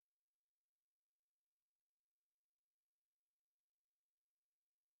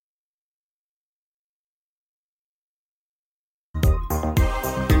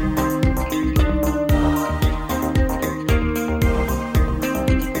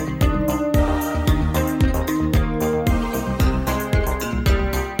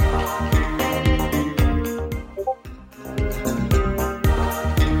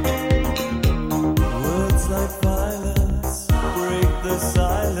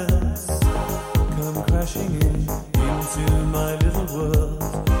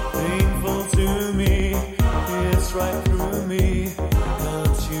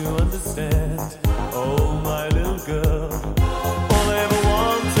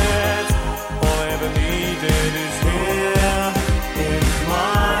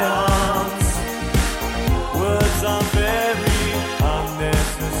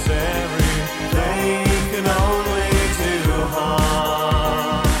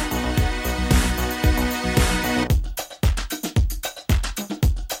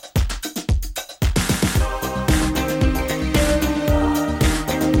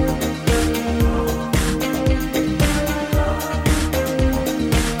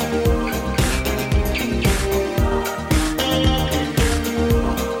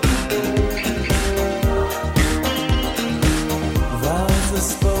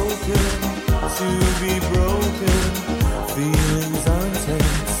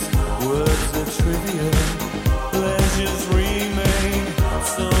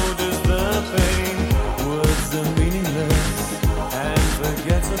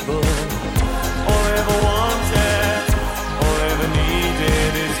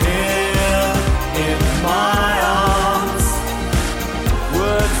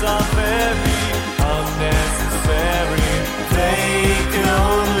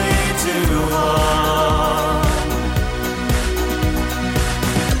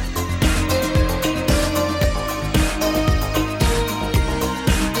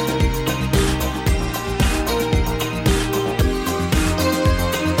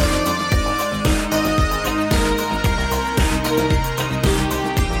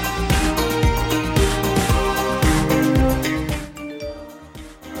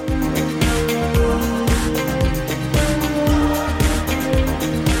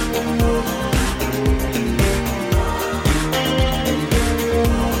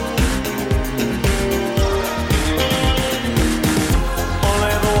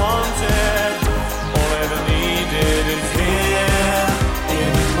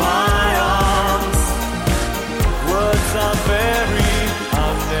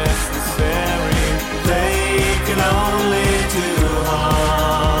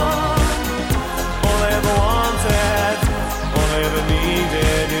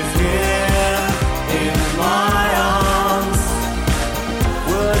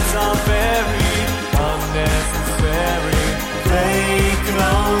words are very unnecessary. They can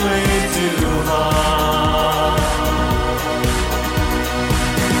only do harm.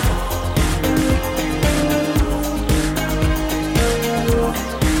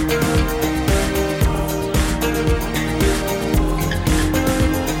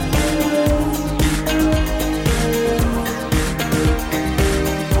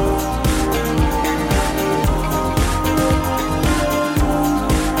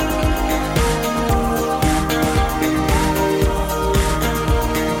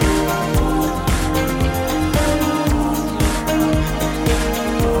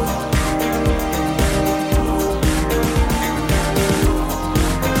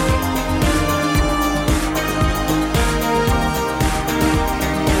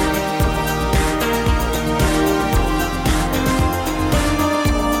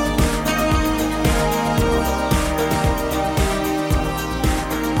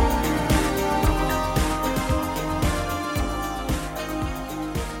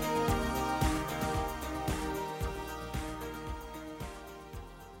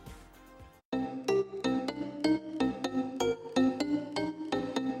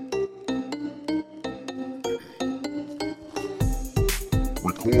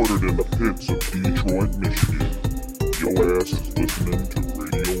 Recorded in the pits of Detroit, Michigan. Your ass is listening to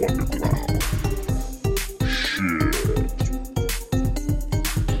Radio Underground. Shit.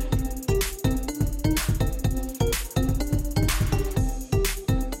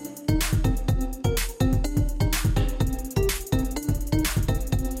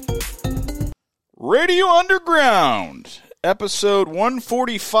 Radio Underground, episode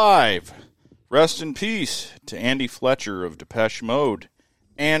 145. Rest in peace to Andy Fletcher of Depeche Mode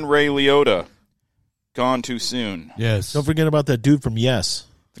and Ray Liotta. Gone too soon. Yes. Don't forget about that dude from Yes.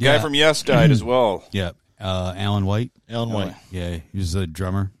 The guy from Yes died as well. Yeah. Alan White. Alan White. Yeah, he was a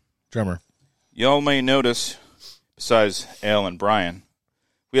drummer. Y'all may notice, besides Al and Brian,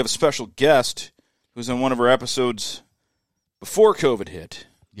 we have a special guest who's on one of our episodes before COVID hit.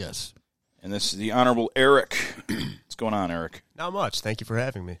 Yes. And this is the Honorable Eric. What's going on, Eric? Not much. Thank you for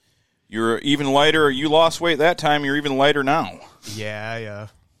having me. You're even lighter. You lost weight that time. You're even lighter now. Yeah,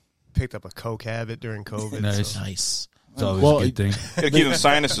 I picked up a coke habit during COVID. Nice. So. Nice. It's always a good thing. Gotta keep the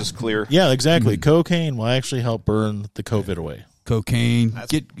sinuses clear. Yeah, exactly. Cocaine will actually help burn the COVID away. Cocaine.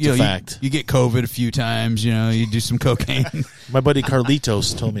 Fact. You get COVID a few times, you do some cocaine. My buddy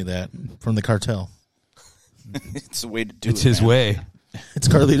Carlitos told me that from the cartel. It's the way to do It's it. his man. way. It's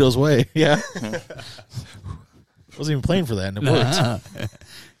Carlitos' way. Yeah. Wasn't even playing for that, and it worked.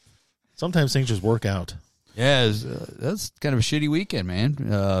 Sometimes things just work out. Yeah, that's kind of a shitty weekend,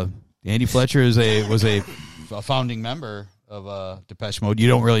 man. Andy Fletcher was a founding member of Depeche Mode. You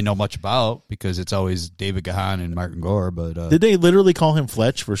don't really know much about because it's always David Gahan and Martin Gore. But Did they literally call him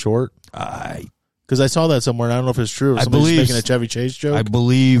Fletch for short? Because I saw that somewhere, and I don't know if it's true. Or somebody's making a Chevy Chase joke. I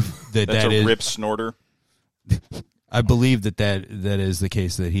believe that That's that a is rip snorter. I believe that is the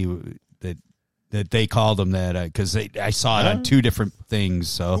case that that they called him that because I saw it on two different things.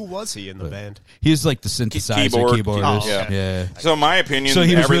 So Who was he in the band? he was like the synthesizer keyboardist. Oh, okay. Yeah. So in my opinion, So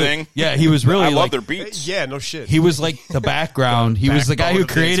he was everything. he was really I like, love their beats. Yeah, no shit. he was like the background. He was the guy who Backbone of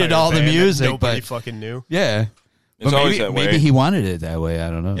the created entire all the band that music, nobody but fucking knew. yeah, It's But always that way. Maybe he wanted it that way. I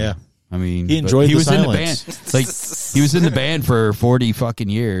don't know. Yeah. I mean, He enjoyed he the was silence. in the band. Like he was in the band for 40 fucking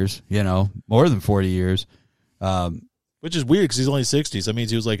years. More than 40 years. Which is weird because he's only 60s. That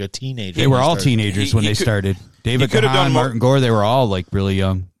means he was like a teenager. They when were he all started. teenagers when He they could- started. David could have done Gahan, more- Martin Gore, they were all like really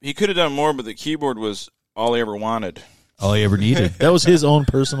young. He could have done more, but the keyboard was all he ever wanted. All he ever needed. That was his own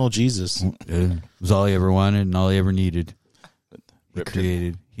personal Jesus. It was all he ever wanted and all he ever needed. Ripped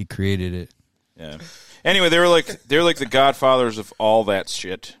it. He created it. Yeah. Anyway, they were like the godfathers of all that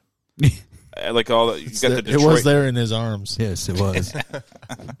shit. Like all that. You got the It Detroit. was there in his arms. Yes, it was.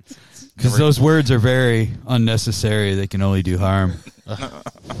 Because those words are very unnecessary. They can only do harm.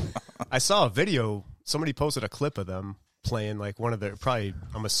 I saw a video. Somebody posted a clip of them playing like one of their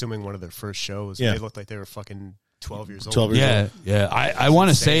I'm assuming one of their first shows. Yeah. They looked like they were fucking 12 years old. 12 years old. Yeah. I want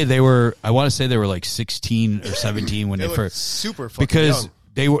to say they were. I want to say they were like 16 or 17 when They they looked first. super fucking Because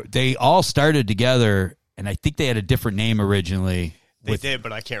young. they all started together, and I think they had a different name originally. They did,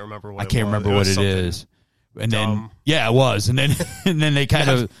 but I can't remember what I can't remember what it is. And dumb. then it was, and then they kind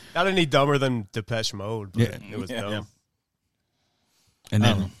of Not any dumber than Depeche Mode, but it was dumb. and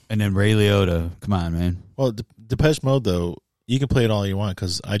then Ray Liotta. Come on, man. Well, Depeche Mode, though, you can play it all you want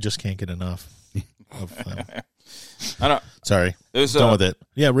because I just can't get enough of them. I don't. Sorry. There's Done with it.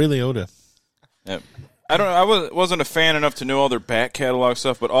 Yeah, Ray Liotta. Yeah. I don't. I wasn't a fan enough to know all their back catalog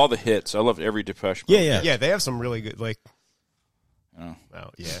stuff, but all the hits. I loved every Depeche Mode. Yeah. Yeah, they have some really good, like, Oh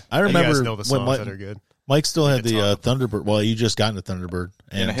yeah, I remember you guys know the songs when that are good. Mike still had the talk Thunderbird. Well, you just got into Thunderbird.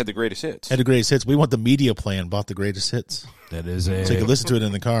 And I had the greatest hits. Had the greatest hits. We want the media plan, bought the greatest hits. That is So you could listen to it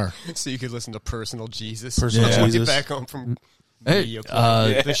in the car. So you could listen to Personal Jesus. Personal When you Jesus. get back home from Hey, media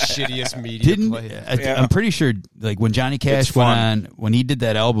play, the shittiest media Didn't play. I'm pretty sure like when Johnny Cash It's went fun. on when he did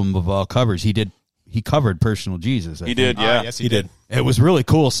that album of all covers, he covered Personal Jesus. I He think. did, yeah. Yes, he did. It was really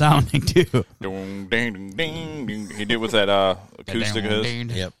cool sounding too. Ding, ding, ding, ding. He did with that acoustic of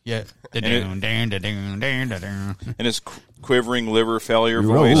his. Yep. Yeah. And his quivering liver failure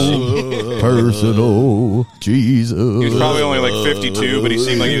voice. Personal Jesus. He was probably only like 52, but he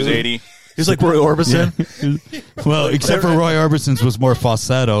seemed like he was 80. He's like Roy Orbison. Well, except for Roy Orbison's was more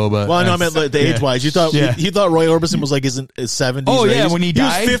falsetto, but Well, I know I meant like, the age wise. You thought you thought Roy Orbison was like his 70s. Oh, or yeah, 80s? when he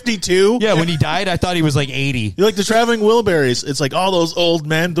died? was 52. yeah, when he died, I thought he was like 80. You're like the Traveling Wilburys. It's like all those old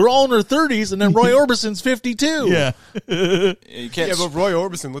men. They're all in their 30s, and then Roy Orbison's 52. Yeah. You can't. Yeah, but Roy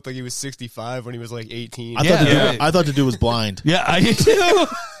Orbison looked like he was 65 when he was like 18. I thought the dude was blind. Yeah, I did too.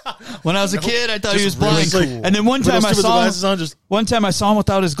 When I was a kid, I thought he was blind. It's like- And then one time I saw glasses on, just him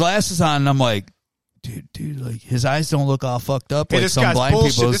without his glasses on, and I'm like, dude, like his eyes don't look all fucked up Hey, like this some guy's blind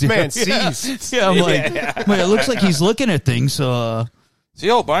bullshit. people's. This man Yeah. sees. Yeah, I'm like, wait, it looks like he's looking at things. So, Is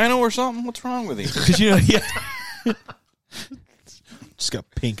he albino or something? What's wrong with him? because just got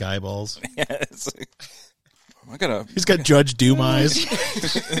pink eyeballs. Yeah, it's like, I gotta. He's got Judge Doom eyes.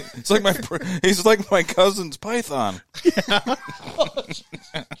 It's like he's like my cousin's python.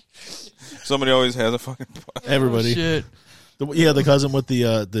 Somebody always has a fucking. Everybody. shit. The cousin with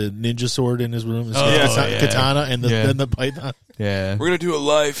the ninja sword in his room. His katana and then the python. Yeah. We're gonna do a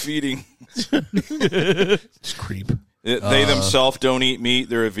live feeding. Just creep. They themselves don't eat meat.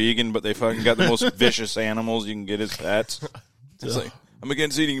 They're a vegan, but they fucking got the most vicious animals you can get as pets. It's like, I'm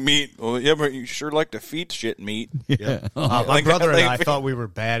against eating meat. Well, yeah, but you sure like to feed shit meat. Yeah. My brother and I thought we were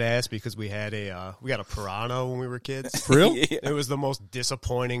badass because we had a piranha when we were kids. For real? Yeah. It was the most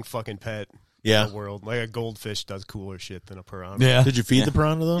disappointing fucking pet Yeah. in the world. Like a goldfish does cooler shit than a piranha. Yeah. Did you feed the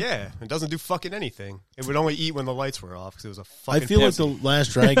piranha though? Yeah, it doesn't do fucking anything. It would only eat when the lights were off because it was a fucking. I feel like pussy. the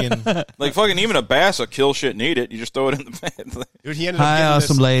Last Dragon. Like fucking even a bass will kill shit and eat it. You just throw it in the bed. Dude, he ended up Hi, getting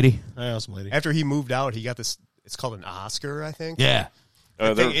awesome this, lady. Hi, awesome lady. after he moved out. He got this. It's called an Oscar, I think. Yeah.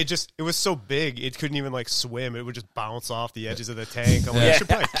 It was so big it couldn't even like swim. It would just bounce off the edges of the tank. I'm like, I should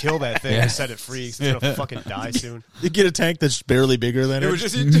probably kill that thing and set it free because it's gonna fucking die soon. You get a tank that's barely bigger than It it. was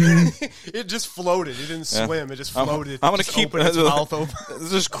just it just floated. It didn't swim. It just floated. I'm gonna Just keep opened its mouth open,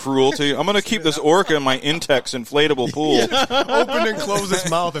 This is cruelty. I'm gonna keep this orca in my Intex inflatable pool. opened and closed its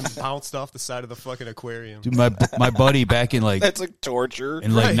mouth and bounced off the side of the fucking aquarium. Dude, my buddy back in like That's like torture.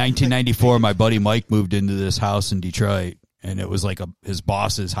 in like 1994, my buddy Mike moved into this house in Detroit, and it was like his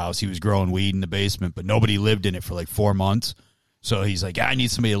boss's house. He was growing weed in the basement, but nobody lived in it for like 4 months. So he's like, I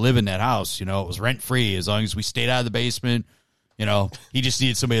need somebody to live in that house. You know, it was rent free as long as we stayed out of the basement. You know, he just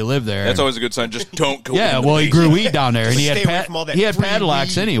needed somebody to live there. That's always a good sign. Just don't go. Yeah, in the well, he basement. grew weed down there, and he Stay had away from all that he had free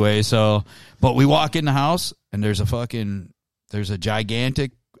padlocks weed. anyway. So, but we walk in the house, and there's a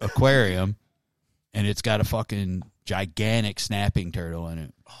gigantic aquarium, and it's got a fucking gigantic snapping turtle in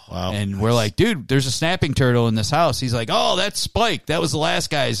it. Wow. And we're like, dude, there's a snapping turtle in this house. He's like, oh, that's Spike. That was the last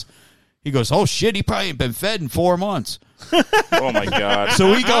guy's. He goes, oh shit, he probably ain't been fed in 4 months. Oh my god.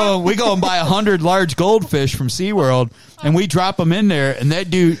 So we go and buy 100 large goldfish from SeaWorld, and we drop them in there. And that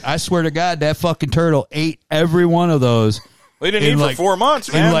dude, I swear to God, that fucking turtle ate every one of those. They didn't in eat like- for 4 months,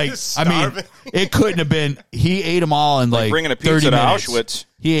 In man. like, I mean, it couldn't have been. He ate them all in like bringing a 30 pizza to minutes. Auschwitz.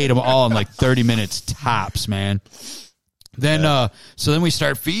 He ate them all in like 30 minutes tops, man. Then, so then we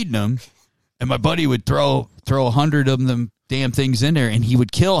start feeding them, and my buddy would throw 100 of them damn things in there, and he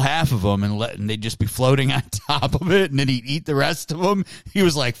would kill half of them, and they'd just be floating on top of it, and then he'd eat the rest of them. He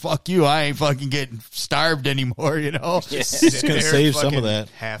was like, "Fuck you, I ain't fucking getting starved anymore," you know. Just gonna save some of that.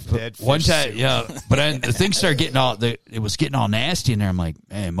 half dead. One time, yeah, but then the thing started getting it was getting all nasty in there. I'm like,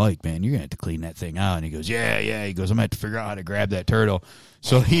 hey, Mike, man, you're gonna have to clean that thing out. And he goes, yeah. He goes, I'm gonna have to figure out how to grab that turtle.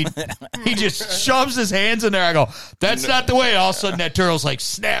 So he just shoves his hands in there. I go, that's not the way. All of a sudden, that turtle's like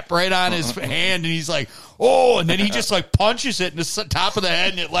snap right on his hand, and he's like, oh, and then he just like punches it in the top of the head,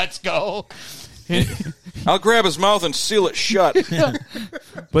 and it lets go. I'll grab his mouth and seal it shut.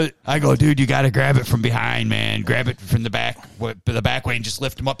 But I go, dude, you got to grab it from behind, man. Grab it from the back way, and just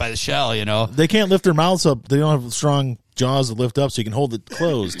lift him up by the shell, you know. They can't lift their mouths up. They don't have strong jaws to lift up, so you can hold it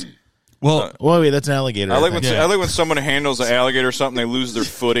closed. Well, Oh wait, that's an alligator. I like think. when someone handles an alligator or something, they lose their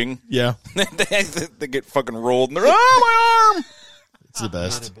footing. Yeah, They get fucking rolled, and they're my arm. it's the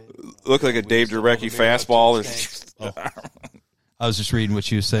best. Look like a Dave Jarecki fastball. I was just reading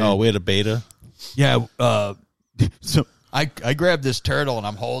what you were saying. Oh, we had a beta. Yeah. So I grabbed this turtle and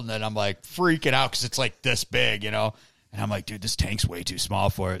I'm holding it. I'm like freaking out because it's like this big, you know. And I'm like, dude, this tank's way too small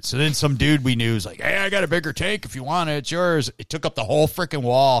for it. So then some dude we knew was like, hey, I got a bigger tank if you want it. It's yours. It took up the whole freaking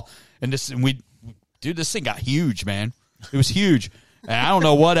wall. And this thing got huge, man. It was huge. And I don't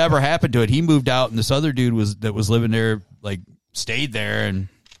know whatever happened to it. He moved out, and this other dude that was living there, like, stayed there, and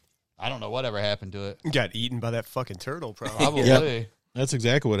I don't know whatever happened to it. Got eaten by that fucking turtle, probably. Probably. Yep. That's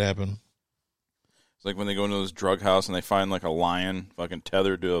exactly what happened. It's like when they go into this drug house and they find like a lion fucking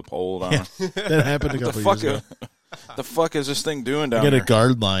tethered to a pole down. Yeah, that happened a couple years ago. The fuck is this thing doing down Get there? a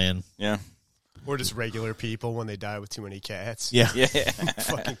guard lion. Yeah. Or just regular people when they die with too many cats. Yeah. Yeah.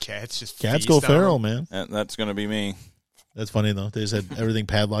 Fucking cats just Cats feast go on feral, them. man. That's going to be me. That's funny, though. They just had everything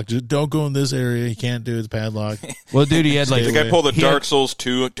padlocked. Just don't go in this area. You can't do it. It's padlocked. Well, dude, he had like... The guy pulled the he Dark had- Souls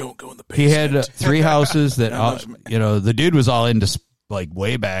 2. Don't go in the basement. He had 3 houses that, you know, the dude was all into, like,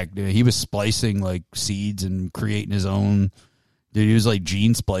 way back. Dude, he was splicing, like, seeds and creating his own. Dude, he was, like,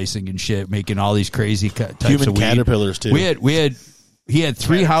 gene splicing and shit, making all these crazy types Human of weed. caterpillars, too. He had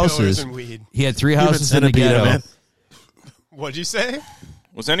 3 houses. And weed. He had 3 Human houses in the centipede, ghetto. man. What'd you say?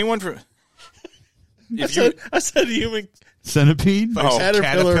 Was anyone for... I said human Centipede? Oh,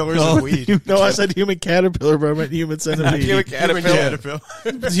 Caterpillars Oh, and weed. No, I said human caterpillar, but I meant human centipede. Human caterpillar.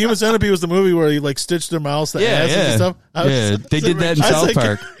 Human centipede was the movie where he like stitched their mouths, the asses and stuff. They did that in South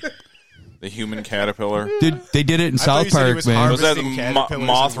Park. The human caterpillar. They did it in I thought South you said he Park, was man. Was that the Harvesting caterpillars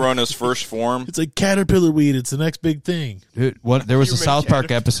Mothra in his first form? It's like caterpillar weed. It's the next big thing. Dude, there was a Human South Park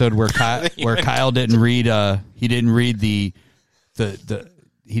caterpillar. episode where Kyle didn't read he didn't read the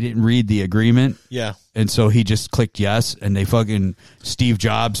he didn't read the agreement. Yeah. And so he just clicked yes, and they fucking Steve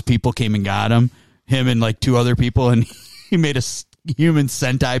Jobs people came and got him and like 2 other people, and he made a human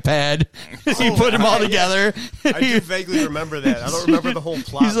Sentai pad. He put them all together. I do vaguely remember that. I don't remember the whole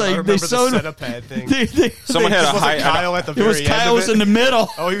plot. He's but I like, remember they the sewed- centipede thing. Someone had a Wasn't high... Kyle at the It very was end Kyle of was it? in the middle.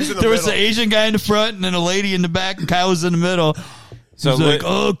 Oh, he was in the There was middle. the Asian guy in the front and then a lady in the back, and Kyle was in the middle. So He's like,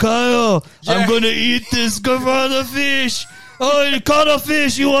 oh, Kyle, Yeah. I'm going to eat this vanilla fish. Oh, you caught a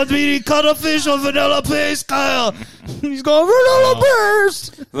fish. You want me to cut a fish on vanilla paste, Kyle? He's going, vanilla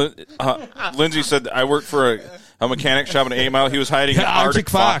paste. Lindsay said, I worked for a mechanic shop in 8 Mile. He was hiding an Arctic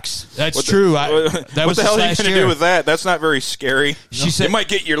Fox. That's true. That what was the hell are you last going to year. do with that? That's not very scary. She said- you might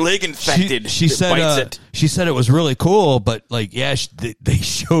get your leg infected. She It said bites it. she said it was really cool, but like, yeah, they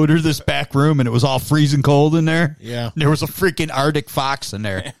showed her this back room and it was all freezing cold in there. Yeah. There was a freaking Arctic fox in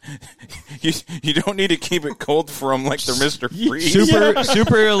there. You don't need to keep it cold for them like they're Mr. Freeze.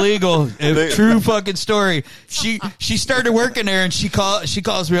 Super illegal. True fucking story. She started working there and she calls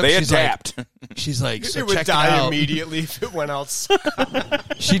me up. They she's adapt. Like, she's like, so It would check die it out. immediately if it went outside.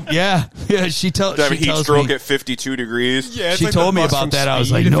 She tells To have a heat tells stroke me, at 52 degrees. Yeah, it's she like told the me bus about from that. I was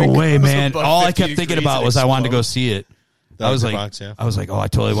Speed. like, no If it way, goes man. above All I 50 kept thinking degrees, about it was I wanted to go explodes. see it. The I was Arctic like, Fox, yeah. I was like, oh, I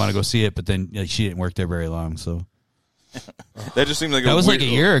totally want to go see it, but then she didn't work there very long, so That just seems like that was like a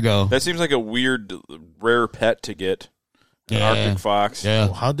year ago. That seems like a weird, rare pet to get. An Yeah. Arctic fox. Yeah.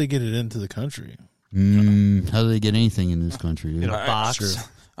 Well, how'd they get it into the country? How do they get anything in this country? Dude? In a box. Sure.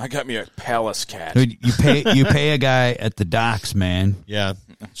 I got me a palace cat. Dude, you pay a guy at the docks, man. Yeah.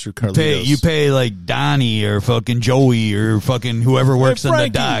 True, You pay like Donnie or fucking Joey or fucking whoever works on the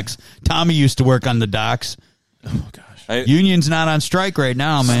Frankie. docks. Tommy used to work on the docks. Oh, gosh. Union's not on strike right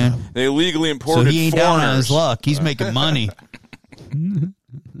now, man. They illegally So imported he ain't down on foreigners. his luck. He's making money.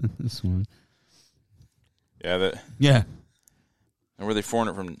 This one. Yeah, Yeah. and were they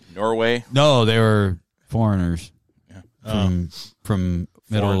foreign from Norway? No, they were foreigners Yeah. from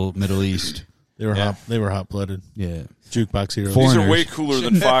Middle East. They were hot blooded. Yeah. Jukebox heroes. These are Foreigners. way cooler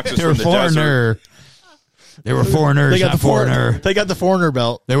than foxes They were from the desert. foreigner. They were foreigners, They got not the foreigner. They got the foreigner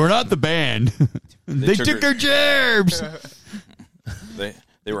belt. They were not the band. They took took her- our jabs.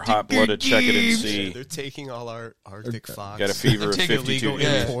 They were hot blooded. Check it and see. They're taking all our Arctic fox. Got a fever of Taking 52 illegal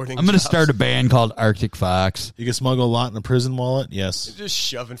degrees. importing I'm going to jobs. start a band called Arctic Fox. You can smuggle a lot in a prison wallet. Yes. Just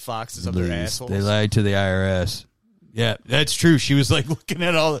shoving foxes up their Please. assholes. They lied to the IRS. Yeah, that's true. She was like looking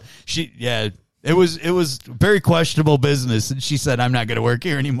at all. It was very questionable business, and she said, "I'm not going to work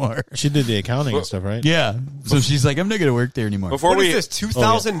here anymore." She did the accounting and stuff, right? Yeah, so she's like, "I'm not going to work there anymore." Before What we is this?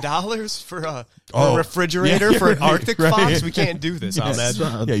 $2,000 for a Oh. refrigerator Yeah, for an right, Arctic right. fox? We can't do this. I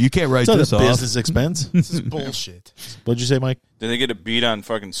imagine Yeah, you can't write It's not this a off. business expense. this is bullshit. What'd you say, Mike? did they get a beat on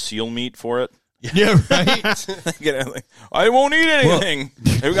fucking seal meat for it? Yeah, right. I won't eat anything.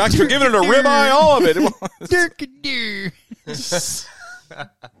 After giving it a ribeye, all of it.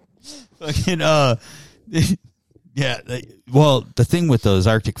 Fucking Yeah. Well, the thing with those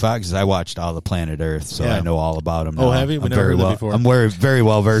Arctic foxes, I watched all the Planet Earth, so I know all about them. Oh, have you? We never heard that before. I'm very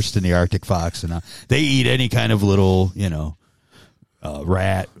well versed in the Arctic fox, and they eat any kind of little,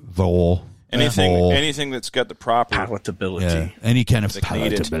 rat, vole, anything that's got the proper palatability. Yeah, any kind of Like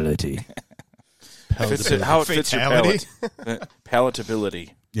needed. palatability. How it fits your palate.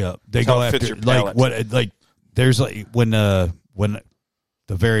 Palatability. Yeah, they How go it fits after your palate. there's when the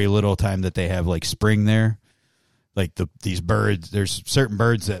very little time that they have like spring there, like these birds. There's certain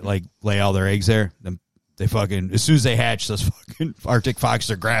birds that like lay all their eggs there. They fucking as soon as they hatch, those fucking Arctic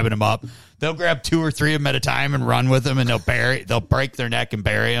foxes are grabbing them up. They'll grab 2 or 3 of them at a time and run with them, and they'll break their neck and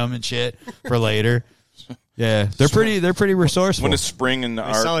bury them and shit for later. Yeah, they're pretty resourceful. When it's spring in the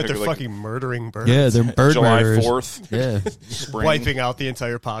They sound like Arctic, they're fucking murdering birds. Yeah, they're bird July murderers. 4th. Yeah, Spring. Wiping out the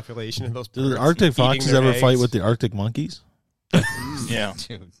entire population of those birds. Do the Arctic eating foxes their ever eggs. fight with the Arctic monkeys? Yeah.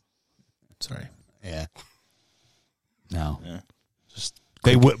 dude. Sorry. Yeah. No. Yeah.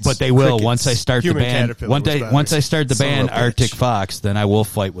 They will, but they will Crickets. once I start the Human band. caterpillar Once was I better. once I start the Son of band a bitch. Arctic Fox, then I will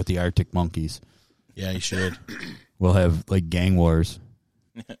fight with the Arctic monkeys. Yeah, you should. We'll have like gang wars.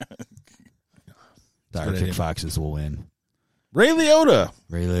 The good Arctic idea. Foxes will win. Ray Liotta.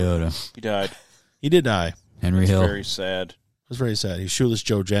 Ray Liotta, He died. He did die. Henry It's Hill, very sad. It was very sad. He's Shoeless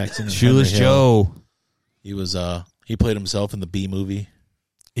Joe Jackson. and Shoeless Henry Hill. Joe. He was he played himself in the B movie.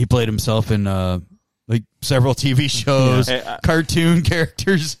 He played himself in like several TV shows, Hey, cartoon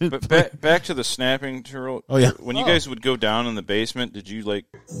characters. But back to the snapping turtle. Oh, yeah. When you guys would go down in the basement, did you like?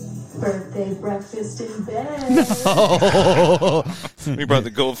 Birthday breakfast in bed. We brought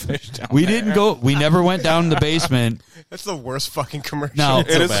the goldfish down. We there. didn't go. We never went down in the basement. That's the worst fucking commercial. No. It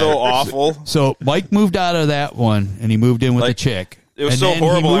is so awful. So Mike moved out of that one, and he moved in with Like, a chick. It was And so then he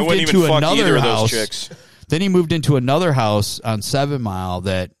horrible. I moved wouldn't into even fuck another either of those house. chicks. Then he moved into another house on 7 Mile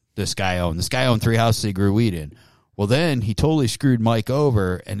that this guy owned. This guy owned 3 houses he grew weed in. Well, then he totally screwed Mike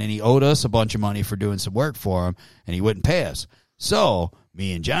over, and then he owed us a bunch of money for doing some work for him, and he wouldn't pay us. So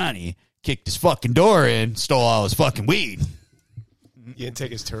me and Johnny kicked his fucking door in, stole all his fucking weed. You didn't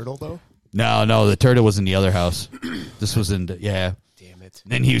take his turtle, though? No, the turtle was in the other house. This was in yeah. Damn it.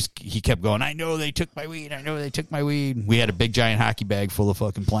 Then he kept going, I know they took my weed. I know they took my weed. We had a big giant hockey bag full of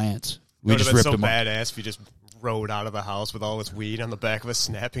fucking plants. We It would just have been ripped so them up. badass if you just rode out of the house with all his weed on the back of a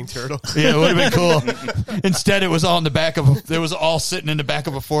snapping turtle. Yeah, it would have been cool. Instead, it was all in the back of. It was all sitting in the back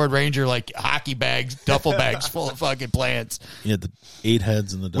of a Ford Ranger, like hockey bags, duffel bags full of fucking plants. He had the 8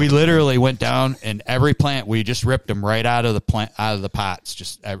 heads in the. We literally went down, and every plant we just ripped them right out of the pots,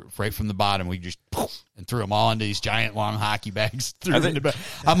 just right from the bottom. We just and threw them all into these giant long hockey bags.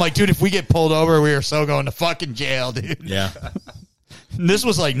 I'm like, dude, if we get pulled over, we are so going to fucking jail, dude. Yeah. And this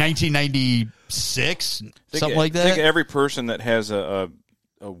was like 1996, something like that. I think every person that has a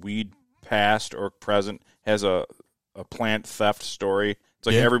weed past or present has a plant theft story. It's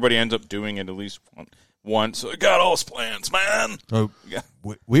like everybody ends up doing it at least once. So I got all his plants, man. So Yeah.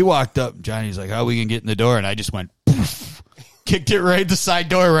 we walked up. Johnny's like, "How we can get in the door?" And I just went, poof, kicked it right the side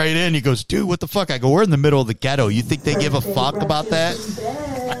door right in. He goes, "Dude, what the fuck?" I go, "We're in the middle of the ghetto. You think they give a fuck about that?"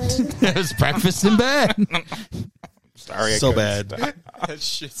 It was breakfast in bed. Sorry, I So couldn't bad. stop. That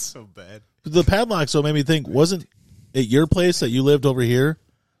shit's so bad. The padlock so made me think, wasn't it your place that you lived over here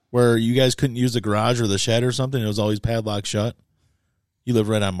where you guys couldn't use the garage or the shed or something? It was always padlocked shut. You lived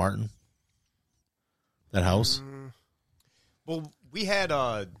right on Martin. That house. Well, we had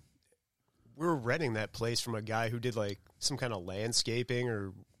we were renting that place from a guy who did like some kind of landscaping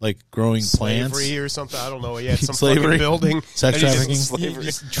or Like growing plants. slavery or something. I don't know. He had some Slavery? fucking building. Sex and he just- trafficking? he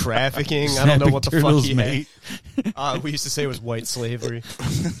just trafficking. I don't know what the fuck Turtles, he mate. had. We used to say it was white slavery.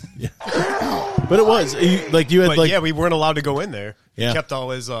 But it was. You had But like yeah, we weren't allowed to go in there. Yeah. He kept all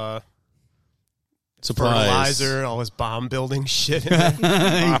his supplies. fertilizer, all his bomb building shit in there.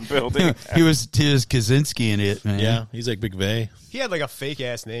 Bomb building. He was Kaczynski in it, man. Yeah, he's like Big Vay. He had like a fake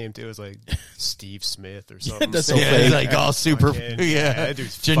ass name too. It was like Steve Smith or something. that's so Yeah, fake. it's like all super, Fucking- yeah, that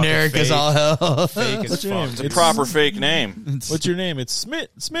dude's fucking generic as fake. all hell. Fake as What's your fuck. name? It's a It's- proper fake name. What's your name? It's Smitty.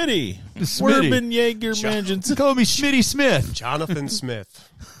 Smitty. Werben Jaeger Mansions. Call me Schmitty Smith. Jonathan Smith.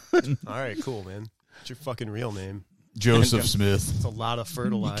 All right, cool, man. What's your fucking real name? Joseph Smith. It's a lot of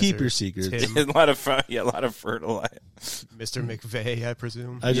fertilizer. Keep your secrets. Tim, a lot of fertilizer. Mr. McVeigh, I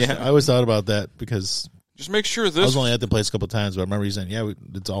presume. I always thought about that because Just make sure I this. was only at the place a couple of times, but I remember you saying, "Yeah,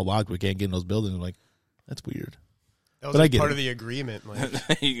 it's all locked. We can't get in those buildings." I'm like, that's weird. That was but I like get part it. of the agreement. Like,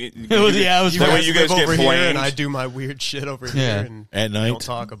 It was that way guys you guys live get over here, blamed. and I do my weird shit over Yeah. here, and At we night? don't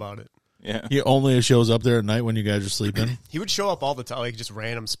talk about it. Yeah. He only shows up there at night when you guys are sleeping. He would show up all the time, like just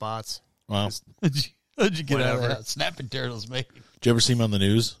random spots. Wow. How'd you get out of Whatever. that? Snapping turtles, mate. Did you ever see him on the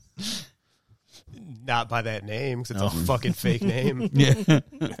news? not by that name because it's a fucking fake name. Yeah.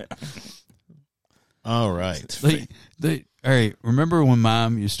 All right. All right. Remember when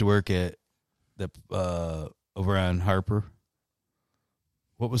Mom used to work at the over on Harper?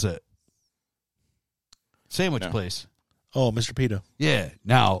 What was it? Sandwich place. Oh, Mr. Pita. Yeah.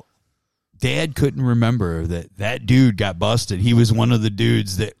 Now, Dad couldn't remember that dude got busted. He was one of the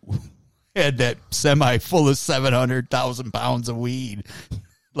dudes that had that semi full of 700,000 pounds of weed.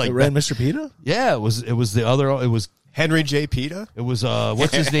 Like ran Mr. Pita? Yeah, it was Henry J. Pita? It was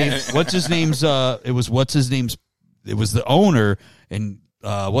what's his name? It was the owner and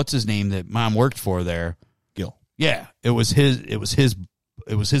what's his name that Mom worked for there? Gil. Yeah, it was his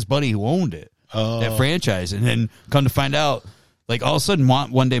buddy who owned it. That franchise. And then come to find out, like all of a sudden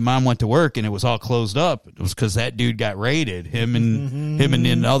one day Mom went to work and it was all closed up. It was because that dude got raided, him and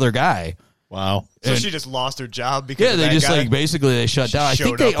the other guy. Wow. So she just lost her job because they of that just guy? like basically they shut down. I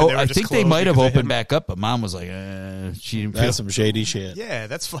think they might have opened back up, but Mom was like, she didn't feel. That's some shady shit. Yeah,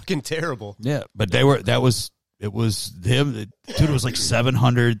 that's fucking terrible. Yeah, but it was him. The dude was like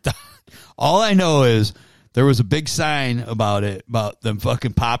 700. All I know is there was a big sign about them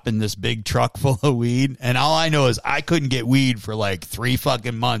fucking popping this big truck full of weed. And all I know is I couldn't get weed for like 3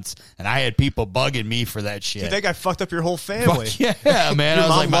 fucking months. And I had people bugging me for that shit. Dude, that guy fucked up your whole family. Fuck yeah, man. Your I was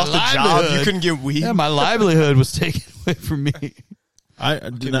mom like, my lost a job. livelihood. You couldn't get weed. Yeah, my livelihood was taken away from me. I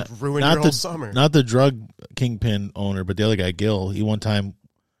did not ruin not your whole summer. Not the drug kingpin owner, but the other guy, Gil. He one time,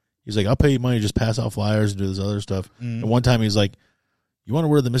 he's like, I'll pay you money, just pass out flyers and do this other stuff. And one time he's like, you want to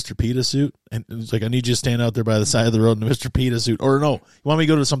wear the Mr. Pita suit? And it's like, I need you to stand out there by the side of the road in the Mr. Pita suit. Or no, you want me to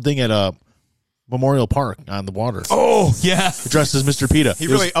go to something at Memorial Park on the water? Oh, yeah. Dressed as Mr. Pita. He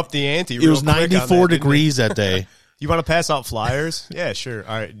really upped the ante. It was 94 degrees that day. You want to pass out flyers? Yeah, sure.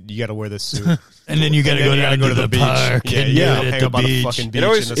 All right, you got to wear this suit. And then you got to go down to the beach. Park yeah, and yeah. do it Hang at up the on the beach. fucking beach.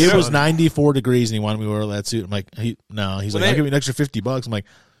 It was 94 degrees, and he wanted me to wear that suit. I'm like, no. He's like, I'll give you an extra $50. I'm like,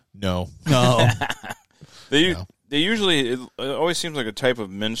 no. They usually, it always seems like a type of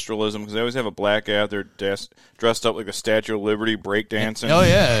minstralism because they always have a black guy out there dressed up like the Statue of Liberty breakdancing. Oh,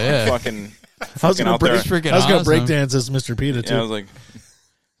 yeah. Fucking I was going to Freaking breakdance as Mr. Pita, too. Yeah, I was like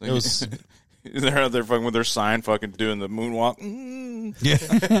it was. They're out there fucking with their sign, fucking doing the moonwalk.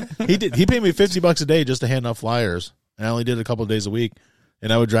 Yeah, he did. He paid me $50 a day just to hand out flyers, and I only did it a couple of days a week.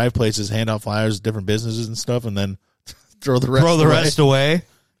 And I would drive places, hand out flyers, different businesses and stuff, and then throw the rest away.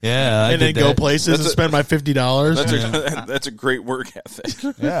 Yeah, and then go places and spend my $50. That's a great work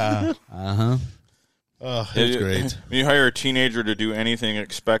ethic. Yeah. Oh, it's great. When you hire a teenager to do anything,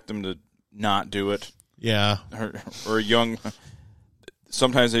 expect them to not do it. Yeah. Or a young.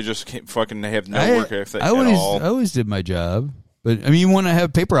 Sometimes they just can't fucking have no work ethic at all. I always did my job, but I mean, you want to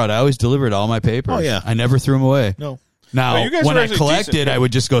have paper out? I always delivered all my papers. Oh yeah, I never threw them away. No. Now, when I collected, I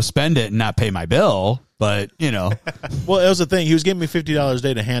would just go spend it and not pay my bill. But you know, well, that was the thing. He was giving me $50 a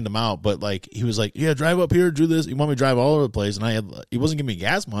day to hand them out, but like he was like, "Yeah, drive up here, do this." You want me to drive all over the place, and he wasn't giving me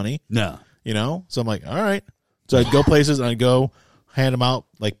gas money. No, you know. So I'm like, all right. So I'd go places and I'd go hand them out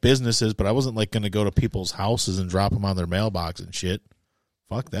like businesses, but I wasn't like going to go to people's houses and drop them on their mailbox and shit.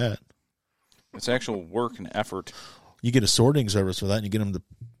 Fuck that. It's actual work and effort. You get a sorting service for that, and you get them to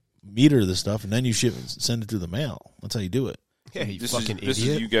meter the stuff, and then you send it through the mail. That's how you do it. Yeah, you this fucking is, This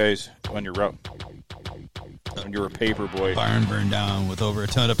idiot. is you guys on your route. When you're a paper boy. Barn burned down with over a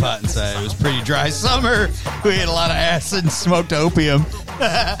ton of pot inside. It was a pretty dry summer. We had a lot of acid and smoked opium.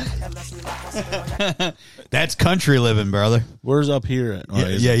 That's country living, brother. Where's up here at?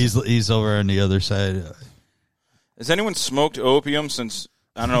 He's over on the other side. Has anyone smoked opium since,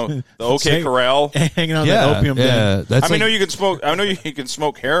 I don't know, the OK Corral? Hanging on that opium den. Yeah, that's I know you can smoke. I know you can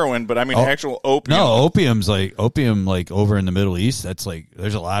smoke heroin, but I mean actual opium. No, opium like over in the Middle East. That's like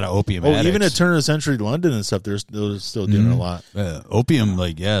there's a lot of opium. Oh, addicts. even at turn of the century London and stuff, they're still doing a lot. Opium,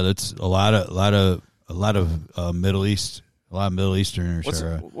 that's a lot of Middle East. A lot of Middle Easterners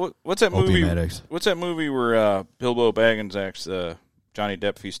what's that movie? Addicts. What's that movie where Bilbo Baggins acts Johnny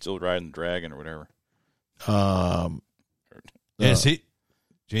Depp? He's still riding the dragon or whatever. Yes,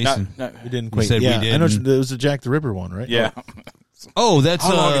 Jason. We didn't quite. We Yeah, didn't. I know it was the Jack the Ripper one, right? Yeah. Oh, that's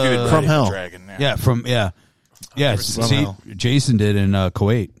From Hell. Dragon, See, Hell. Jason did in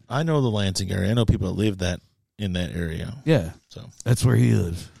Kuwait. I know the Lansing area. I know people that live in that area. Yeah, so that's where he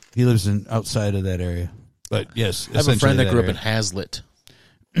lives. He lives outside of that area. But yes, I have a friend that grew up in Hazlitt.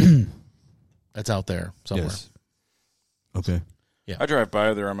 That's out there somewhere. Yes. Okay. Yeah. I drive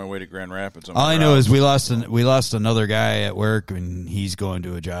by there on my way to Grand Rapids. All I know is we lost another guy at work, and he's going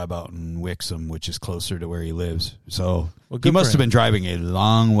to a job out in Wixom, which is closer to where he lives. So he must have been driving a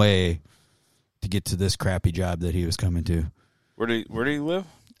long way to get to this crappy job that he was coming to. Where do you live?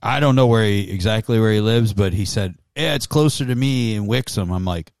 I don't know exactly where he lives, but he said, yeah, it's closer to me in Wixom. I'm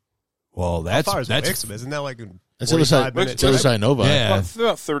like, well, How far is Wixom? Isn't that like That's the other side. It's the other side of Novi. Yeah.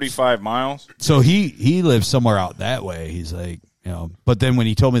 About 35 miles. So he lives somewhere out that way. He's like, but then when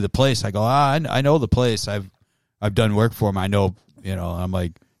he told me the place, I go, I know the place. I've done work for him. I know, I'm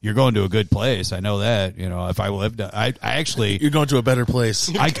like, you're going to a good place. I know that, if I lived, I actually, You're going to a better place.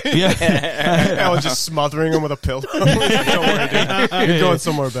 I was just smothering him with a pillow. Don't worry, dude. You're going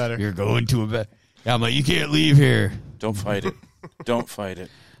somewhere better. You're going to a better. Yeah, I'm like, you can't leave here. Don't fight it. Don't fight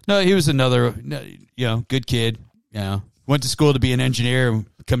it. No, he was another, good kid. Went to school to be an engineer.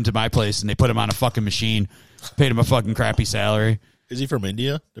 Come to my place and they put him on a fucking machine. Paid him a fucking crappy salary. Is he from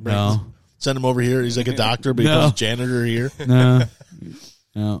India? No. Send him over here. He's like a doctor, but he No. becomes a janitor here.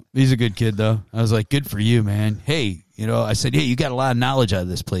 No, he's a good kid though. I was like, good for you, man. Hey, I said, hey, you got a lot of knowledge out of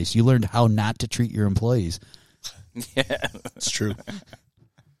this place. You learned how not to treat your employees. Yeah. It's true.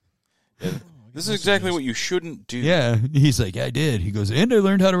 This is exactly what you shouldn't do. Yeah, he's like, I did. He goes, and I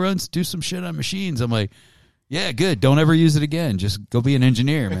learned how to do some shit on machines. I'm like, yeah, good. Don't ever use it again. Just go be an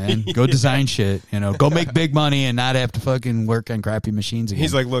engineer, man. Go design shit. Go make big money and not have to fucking work on crappy machines again.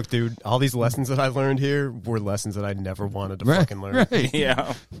 He's like, look, dude, all these lessons that I learned here were lessons that I never wanted to fucking learn. Right.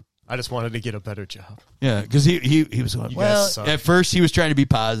 Yeah. I just wanted to get a better job. Yeah, because he was like, You well, guys suck. at first he was trying to be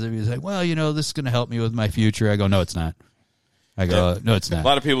positive. He was like, well, this is going to help me with my future. I go, no, it's not. I go, no, it's A not.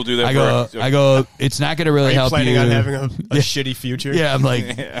 lot of people do that. I go, it's not going to really Are you help planning you. on having a shitty future? Yeah, I'm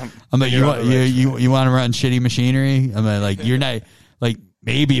like, you want to run shitty machinery? I'm like, you're not like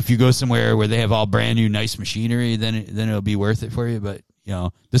maybe if you go somewhere where they have all brand new nice machinery, then it'll be worth it for you. But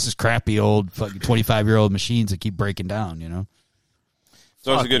this is crappy old fucking 25-year-old machines that keep breaking down. It's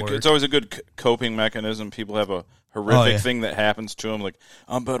always a good coping mechanism. People have a horrific thing that happens to them. Like,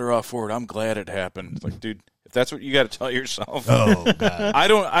 I'm better off for it. I'm glad it happened. It's like, dude, if that's what you got to tell yourself. Oh God. I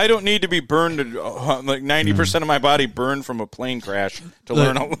don't need to be burned like 90% of my body burned from a plane crash to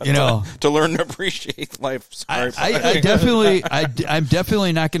learn to learn to appreciate life. Sorry. I'm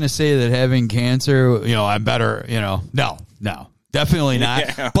definitely not going to say that having cancer, I'm better. No. Definitely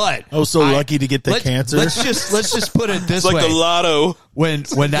not. Yeah. But I was so lucky to get the cancer. Let's just put it this It's like way. the lotto. When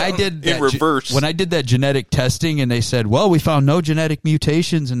I did that in reverse. when I did that genetic testing and they said, well, we found no genetic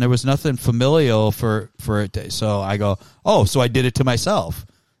mutations and there was nothing familial for it. So I go, oh, so I did it to myself.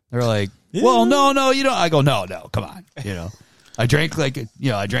 They're like, well, no, you don't. I go, no, come on. I drank like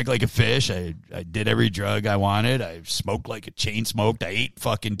a fish. I did every drug I wanted. I smoked like a chain smoked. I ate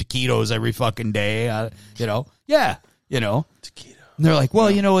fucking taquitos every fucking day. Taquito. And they're like, well,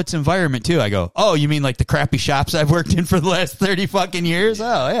 it's environment too. I go, oh, you mean like the crappy shops I've worked in for the last 30 fucking years? Oh,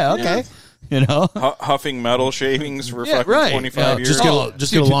 yeah, okay. Huffing metal shavings for fucking 25 years.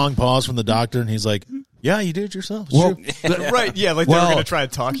 Just get a long pause from the doctor, and he's like, yeah, you did it yourself. It's true. Right, yeah, like they were going to try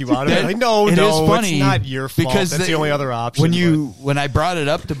to talk you out of it. Like, no, it is funny it's not your fault. because that's the only other option. When I brought it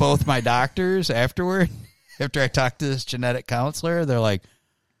up to both my doctors afterward, after I talked to this genetic counselor, they're like,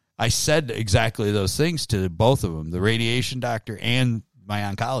 I said exactly those things to both of them, the radiation doctor and my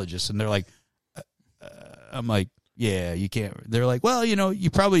oncologist, and they're like, I'm like, yeah, you can't. They're like, well,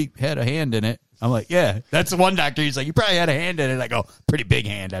 you probably had a hand in it. I'm like, yeah, that's the one doctor. He's like, you probably had a hand in it. I go, pretty big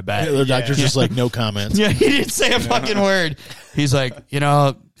hand, I bet. Yeah, the doctor's just like, no comments. Yeah, he didn't say a fucking word. He's like,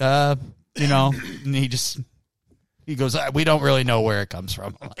 and he goes, we don't really know where it comes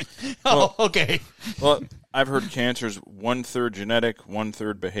from. I'm like, okay. Well, I've heard cancer's 1/3 genetic,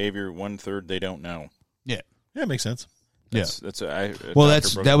 1/3 behavior, 1/3 they don't know. Yeah. Yeah, it makes sense.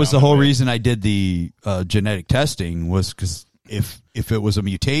 That was the whole reason I did the genetic testing was because if it was a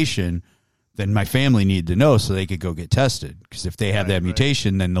mutation, then my family needed to know so they could go get tested. Because if they have that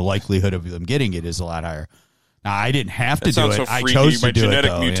mutation, then the likelihood of them getting it is a lot higher. Now I didn't have to do it. So I chose to do it.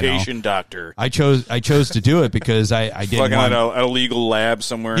 Genetic though, mutation doctor. I chose to do it because I didn't fucking want at a legal lab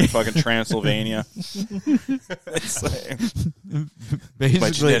somewhere in fucking Transylvania. It's like,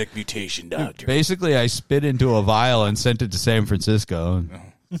 my genetic mutation doctor. Basically, I spit into a vial and sent it to San Francisco. And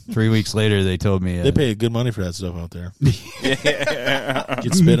 3 weeks later, they told me they pay good money for that stuff out there.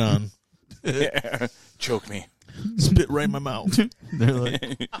 Get spit on. Yeah. Choke me. Spit right in my mouth. They're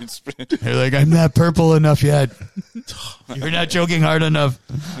like, I'm not purple enough yet. You're not choking hard enough.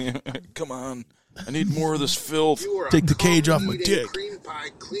 Come on. I need more of this filth. Take the cage off my dick. Cream pie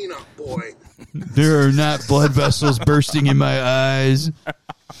cleanup boy. There are not blood vessels bursting in my eyes.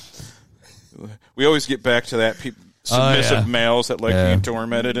 We always get back to that. Submissive males that like being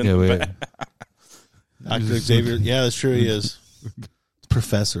tormented. Dr. Xavier. Yeah, that's true. He is.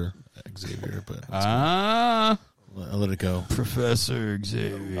 Professor Xavier, but I'll let it go. Professor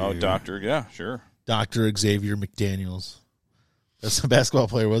Xavier. Oh, doctor. Yeah, sure. Dr. Xavier McDaniels. That's a basketball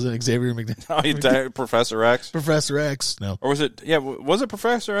player, wasn't it? Xavier McDaniel. Oh, he died, Professor X. Professor X. No, Or was it? Yeah, was it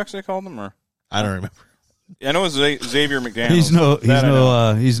Professor X they called him? Or I don't remember. I know it was Xavier McDaniel.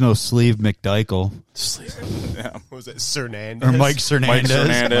 He's no Sleeve McDykel What was it? Cernandez? or Mike Cernandez.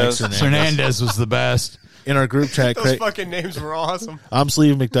 Cernandez. Cernandez was the best. In our group chat, Those Craig, fucking names were awesome. I'm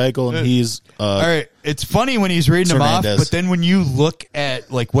Sleeve McDykel, and he's All right, it's funny when he's reading them off, Cernandez. but then when you look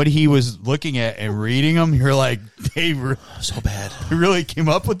at like what he was looking at and reading them, you're like, they so bad. really came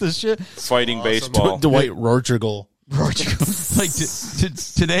up with this shit. Fighting baseball. Dwight Rorchegel. Like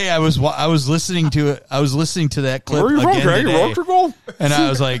today, I was listening to it. I was listening to that clip again today, and I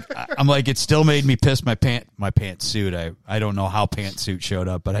was like, it still made me piss my pantsuit. I don't know how pantsuit showed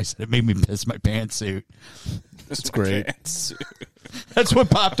up, but I said it made me piss my pantsuit. That's great. That's what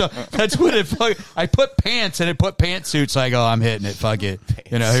popped up. That's what it. I put pants and it put pantsuit. So I go, I'm hitting it. Fuck it.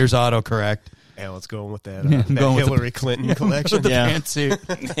 You know, here's autocorrect. Yeah, let's go with that, I'm that going with Hillary Clinton collection. With the Yeah.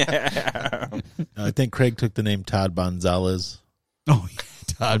 pantsuit. I think Craig took the name Todd Gonzalez. Oh,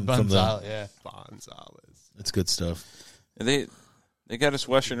 Todd From the- Gonzalez. Yeah. Gonzalez. That's good stuff. They got us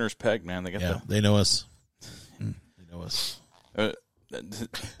Westerners pegged, man. They got Yeah, they know us. They know us. I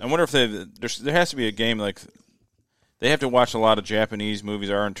wonder if there has to be a game like they have to watch a lot of Japanese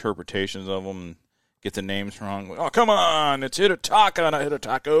movies, our interpretations of them, and get the names wrong. Like, oh, come on, it's Hitotaka, not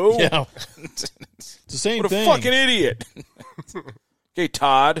Hitotako. Yeah, it's the same what a thing. fucking idiot. Okay,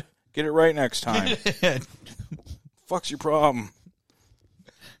 Todd, get it right next time. Fuck's your problem?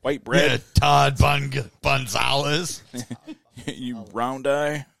 White bread, Yeah, Todd Gonzalez. you round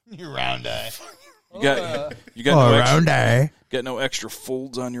eye. You round eye. You got Oh, no round eye. got no extra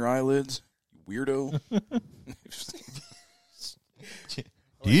folds on your eyelids, you weirdo.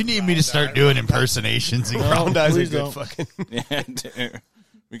 Do you need me to start doing impersonations? Round eyes are please good don't. fucking. Yeah,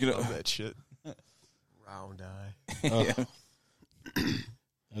 we could. Love that shit. Round eye.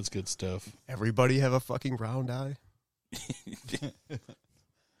 That's good stuff. Everybody have a fucking round eye?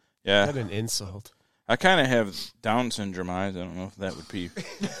 Yeah, What an insult. I kind of have Down syndrome eyes. I don't know if that would be.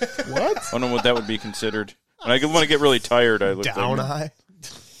 What? I don't know what that would be considered. When I get really tired, I look Down like eye?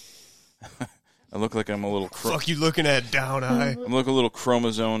 I look like I'm a little. Fuck you looking at down eye? I'm like a little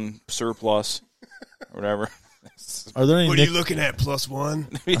chromosome surplus, or whatever. Are there any What are you looking at, +1?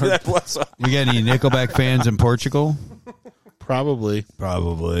 That plus. You got any Nickelback fans in Portugal? Probably.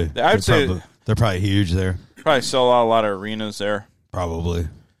 Probably. I'd say- they're probably huge there. Probably sell out a lot of arenas there. Probably.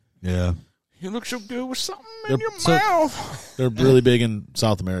 Yeah. You look so good with something in Yep. your So- mouth. They're really big in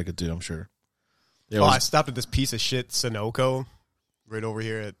South America too. I'm sure. They Oh, I always, stopped at this piece of shit Sunoco right over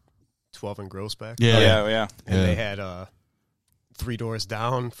here at 12 and Grossback. Yeah. Yeah. And Yeah. they had 3 doors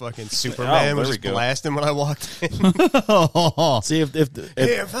down, fucking Superman there was we just go. blasting when I walked in. see if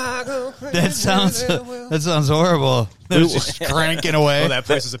If I go That sounds horrible. They're just cranking away. Oh, that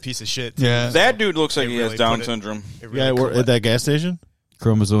place is a piece of shit. too. Yeah. That dude looks like They he really has Down put it- syndrome. It you really guy work cool. at that gas station.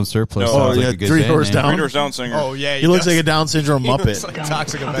 Chromosome surplus. No. sounds Oh, like yeah, a good 3 band doors name. down. Reader's Down singer. Oh, yeah. He looks does. like a Down syndrome He looks Muppet. like a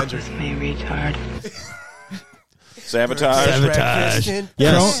Toxic Avenger. Me retard. Sabotage. Sabotage.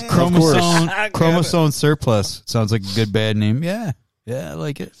 Yes, of Chromosome surplus. Sounds like a good bad name. Yeah. Yeah, I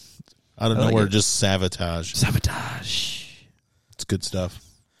like it. Out of I like nowhere, it. just sabotage. Sabotage. It's good stuff.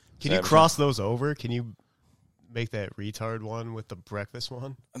 Can you cross those over? Can you make that retard one with the breakfast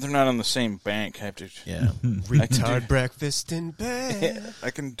one? They're not on the same bank. I have to. Yeah. Retard breakfast in bed.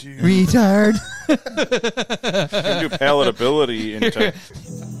 I can do. Retard. I can do palatability into.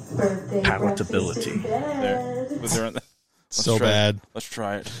 Birthday Palatability. There. Bed. But they're on the- So try it. bad. Let's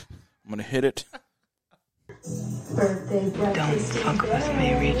try it. I'm gonna hit it. Birthday breakfast in Fuck with me,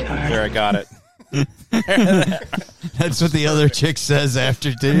 bed. retard. There, I got it. That's what the other chick says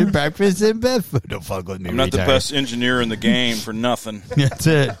after dinner. Breakfast in bed. Don't fuck with me, I'm not the retard. best engineer in the game for nothing. That's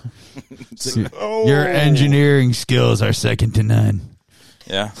it. Oh. Your engineering skills are second to none.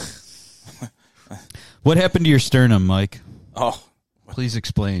 Yeah. What happened to your sternum, Mike? Oh. Please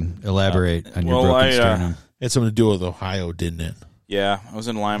explain. Elaborate on your well, broken I, sternum. It had something to do with Ohio, didn't it? Yeah. I was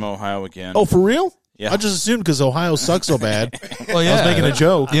in Lima, Ohio again. Oh, for real? Yeah. I just assumed because Ohio sucks so bad. Well, I was making a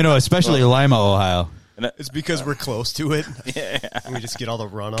joke. You know, especially Lima, Ohio. It's because we're close to it. And we just get all the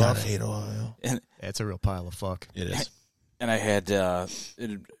runoff. God, I hate Ohio. It's a real pile of fuck. It is. And I had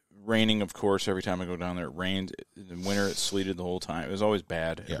it raining, of course, every time I go down there. It rained. In winter, it sleeted the whole time. It was always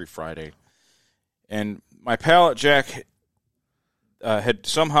bad every Friday. And my pallet jack had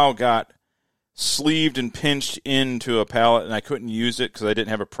somehow got sleeved and pinched into a pallet, and I couldn't use it because I didn't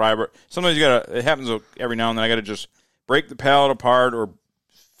have a pry. Sometimes it happens every now and then. I got to just break the pallet apart or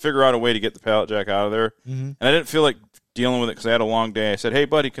figure out a way to get the pallet jack out of there. Mm-hmm. And I didn't feel like dealing with it because I had a long day. I said, "Hey,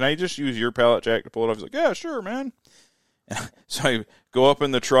 buddy, can I just use your pallet jack to pull it off?" He's like, "Yeah, sure, man." So I go up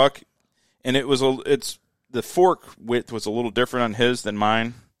in the truck, and the fork width was a little different on his than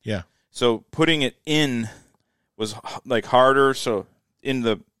mine. Yeah. So putting it in was like harder. So in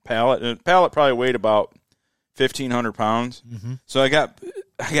the pallet, and the pallet probably weighed about 1,500 pounds. Mm-hmm. So I got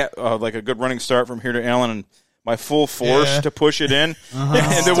like a good running start from here to Allen, and my full force to push it in, and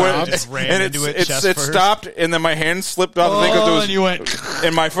it stopped, and then my hand slipped off the thing because and you went,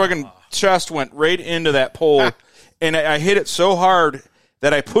 and my fucking chest went right into that pole, and I hit it so hard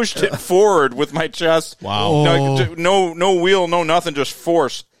that I pushed it forward with my chest. Wow. No wheel, no nothing, just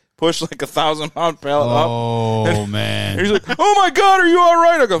force. Pushed like 1,000-pound pallet up. Oh, man. And he's like, "Oh my God, are you all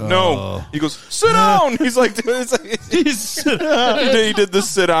right?" I go, "No." He goes, "Sit down." He's like, he did the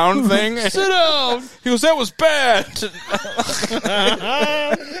sit down thing. Sit down. He goes, "That was bad."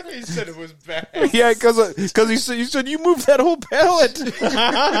 He said it was bad. Yeah, because he said you moved that whole pallet.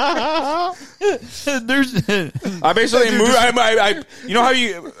 I basically moved. I you know how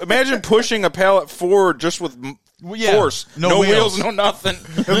you imagine pushing a pallet forward just with force, no wheels, no nothing.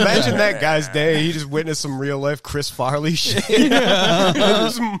 Imagine that guy's day. He just witnessed some real life Chris Farley shit.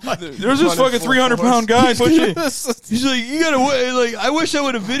 There's this fucking 300-pound guy pushing this. He's like, you gotta wait. Like, I wish I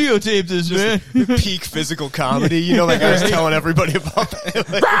would have videotaped this, man. peak physical comedy. You know, that guy's telling everybody about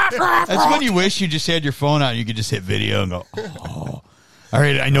that. That's when you wish you just had your phone out and you could just hit video and go, oh. All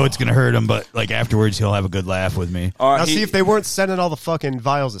right, I know it's going to hurt him, but like afterwards he'll have a good laugh with me. Now, see, if they weren't sending all the fucking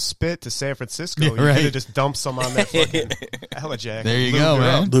vials of spit to San Francisco, you could have just dumped some on that fucking Helijack. There you go,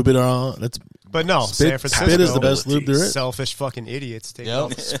 man. Lube it all. But no, San Francisco. Spit is the best lube there is. Selfish fucking idiots taking all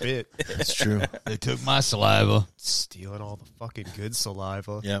the spit. That's true. They took my saliva. Stealing all the fucking good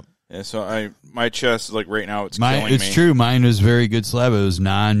saliva. Yep. Yeah, so my chest, like right now, it's killing me. It's true. Mine was very good saliva. It was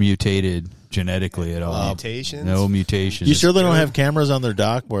non-mutated genetically at all. Mutations? No mutations. You sure they don't have cameras on their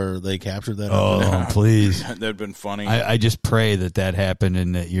dock where they captured that? Oh, please. That'd been funny. I just pray that happened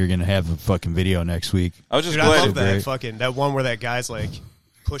and that you're going to have a fucking video next week. I was just Dude, glad. I love that one where that guy's like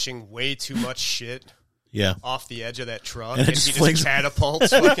pushing way too much shit. Yeah. Off the edge of that truck, and he just flings catapults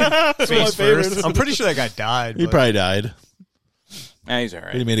fucking face first. I'm pretty sure that guy died. He probably died. He's all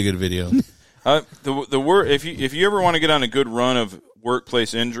right. He made a good video. If you ever want to get on a good run of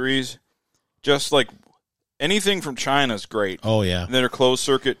workplace injuries, just like anything from China is great. Oh yeah, and then their closed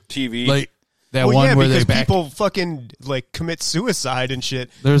circuit TV, like that one where they people fucking like commit suicide and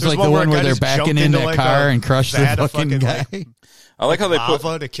shit. There's like the one where they're backing into that car and crush the fucking guy. I like how they lava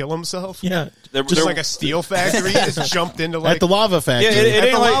put to kill himself. Yeah, just like a steel factory. Just jumped into like at the lava factory. Yeah, it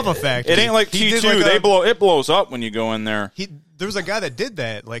ain't like lava factory. It ain't like T2. It blows up when you go in there. There was a guy that did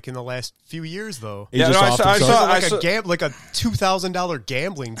that like in the last few years though. I saw like a $2,000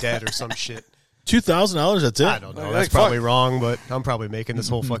 gambling debt or some shit. $2,000. That's it. I don't know. That's probably wrong, but I'm probably making this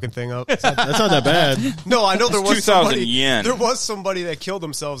whole fucking thing up. That's not that bad. No, I know there was 2,000 yen. There was somebody that killed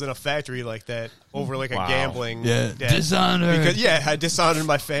themselves in a factory like that over like a gambling debt. Dishonor. Because I dishonored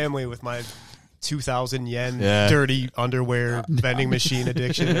my family with my 2,000 yen dirty underwear vending machine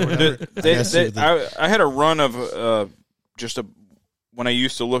addiction or whatever. I had a run of when I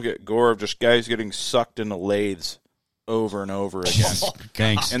used to look at gore of just guys getting sucked into lathes over and over again.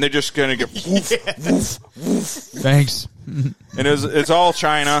 Thanks. And they're just going to get woof, woof, woof. Thanks. And it's all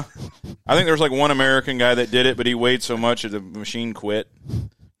China. I think there was like one American guy that did it, but he weighed so much that the machine quit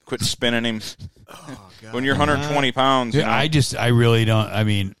spinning him. Oh, God. When you're 120 pounds. Dude, I really don't. I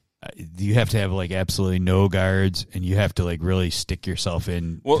mean, you have to have like absolutely no guards, and you have to like really stick yourself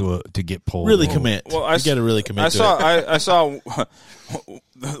in to get pulled. Really commit. Well, you got to really commit. I saw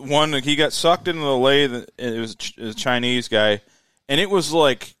one. He got sucked into the lathe. It was a Chinese guy, and it was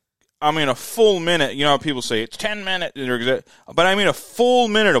like, I mean, a full minute. You know how people say it's 10 minutes, but I mean a full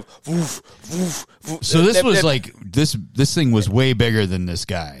minute of woof, woof, woof. So this was like this thing was way bigger than this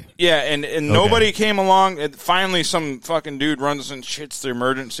guy. Yeah, and nobody came along. And finally, some fucking dude runs and shits the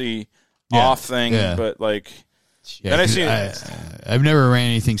emergency off thing. Yeah. But like, then I've never ran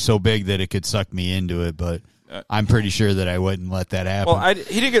anything so big that it could suck me into it. But I'm pretty sure that I wouldn't let that happen. Well, he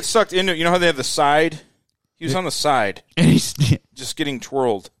didn't get sucked into it. You know how they have the side? He was on the side, and he's just getting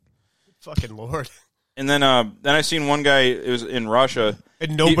twirled. Fucking Lord. And then I seen one guy, it was in Russia.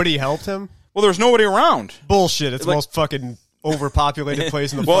 And nobody helped him? Well, there was nobody around. Bullshit. It's the most fucking overpopulated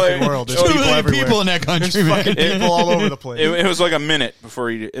place in the fucking world. There's people everywhere. People in that country, There's fucking people all over the place. It was like a minute before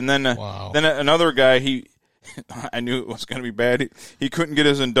he... And then, then another guy, I knew it was going to be bad. He couldn't get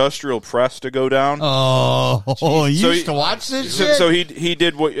his industrial press to go down. Oh, you used to watch this shit? So he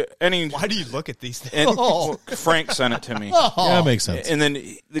did what... Why do you look at these things? Frank sent it to me. Yeah, that makes sense. And then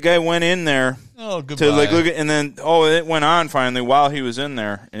the guy went in there goodbye. to like look at... And then, it went on finally while he was in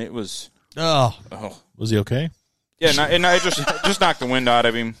there. And it was... Was he okay? Yeah, and I just knocked the wind out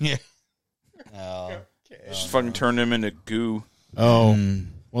of him. Yeah. Just fucking turned him into goo. Oh,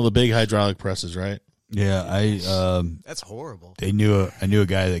 well, the big hydraulic presses, right? Yeah, That's horrible. I knew a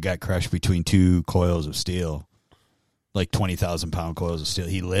guy that got crushed between two coils of steel, like 20,000-pound coils of steel.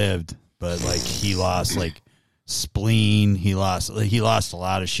 He lived, but like he lost like spleen. He lost a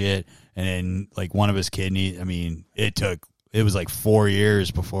lot of shit, and then like one of his kidneys. I mean, it was like 4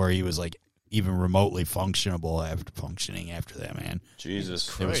 years before he was like even remotely functioning after that. Man,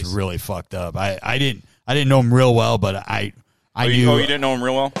 Jesus, it was really fucked up. I didn't know him real well, but I knew. Oh, you didn't know him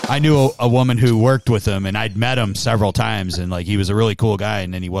real well? I knew a woman who worked with him, and I'd met him several times, and like he was a really cool guy,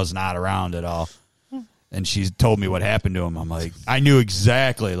 and then he was not around at all. And she told me what happened to him. I'm like, I knew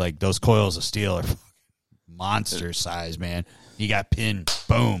exactly, like those coils of steel are monster size, man. He got pinned,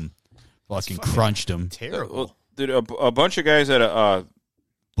 boom, fucking crunched him, Terrible. Well, dude, a bunch of guys at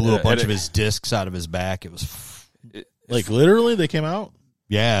blew a bunch of his discs out of his back. It was Like literally, they came out.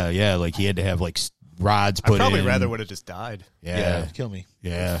 yeah, like he had to have like rods put in. I'd probably rather would have just died. Yeah, Kill me.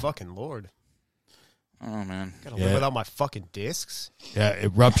 yeah. Fucking Lord. oh man, Gotta live without my fucking discs. Yeah,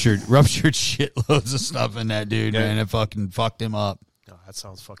 it ruptured shitloads of stuff in that dude, man. It fucking fucked him up. Oh, that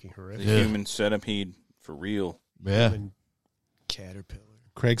sounds fucking the horrific. human centipede for real. Yeah. Human caterpillar.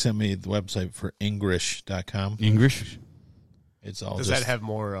 Craig sent me the website for English.com. English? It's all Does just, that have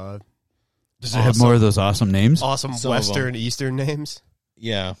more Does it have more of those awesome names? awesome Some of Western, them. Eastern names?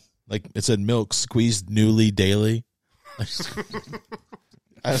 yeah, like it said milk squeezed newly daily.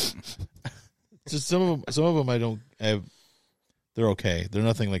 Just some of them I don't have. They're okay. They're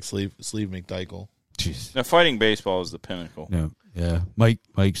nothing like Sleeve McDykel. Jeez. Now, fighting baseball is the pinnacle. No, yeah. Mike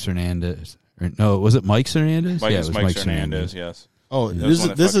Hernandez. No, was it Mike Hernandez? Mike, Yeah, it was Mike Hernandez, yes. Oh, That's this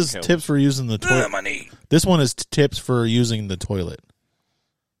one that is fucking killed tips for using the toilet. my knee. This one is tips for using the toilet,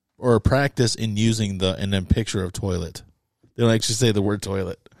 or practice in using the and then picture of toilet. They don't actually say the word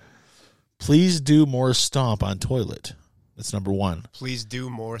toilet. Please do more stomp on toilet. That's number one. Please do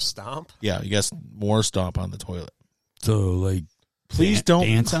more stomp. Yeah, you guys more stomp on the toilet. So, like, Please don't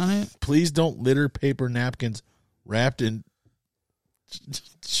dance on it? Please don't litter paper napkins wrapped in.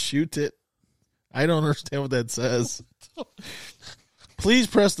 Shoot it. I don't understand what that says. Please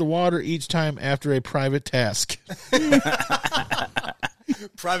press the water each time after a private task.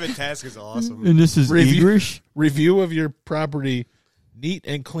 Private task is awesome. And this is English? Review of your property neat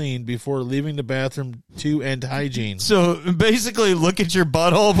and clean before leaving the bathroom to end hygiene. So, basically, look at your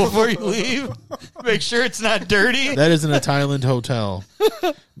butthole before you leave. Make sure it's not dirty. That is in a Thailand hotel.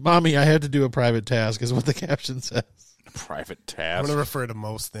 Mommy, I have to do a private task, is what the caption says. Private I'm task. going to refer to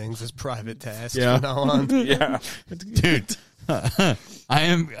most things as private tasks Yeah. from now on. Yeah. Dude, I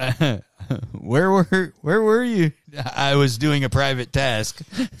am. Where were you? I was doing a private task.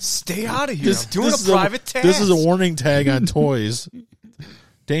 Stay out of here. I'm doing This a private task. This is a warning tag on toys.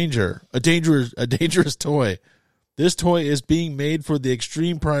 Danger. A dangerous toy. This toy is being made for the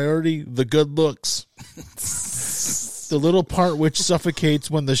extreme priority, the good looks. The little part which suffocates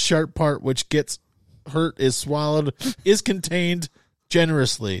when the sharp part which gets hurt is swallowed is contained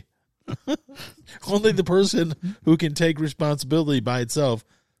generously. Only the person who can take responsibility by itself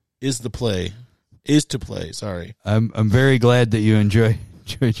is to play. Sorry. I'm very glad that you enjoyed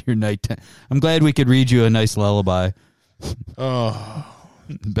your nighttime. I'm glad we could read you a nice lullaby. Oh,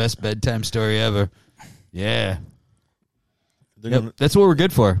 Best bedtime story ever. Yeah. they're Yep, gonna, that's what we're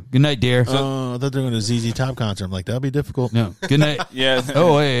good for. Good night, dear. I thought they were going to ZZ Top concert. I'm like, that'll be difficult. No. Good night. Yeah.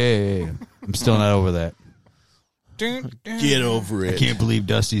 Oh, hey. I'm still not over that. Get over I it. can't believe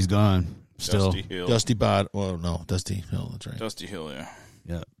Dusty's gone. Still. Dusty Hill. Dusty Bot. Oh, no. Dusty Hill. That's right. Dusty Hill, yeah.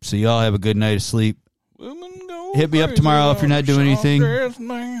 Yeah. So y'all have a good night of sleep. Women go Hit me up crazy tomorrow if you're not on doing anything. soft-ass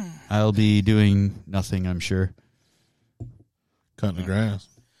man. I'll be doing nothing, I'm sure. Cutting the grass.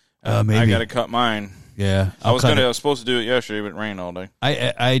 Maybe. I got to cut mine. Yeah. I was cut it. supposed to do it yesterday, but it rained all day.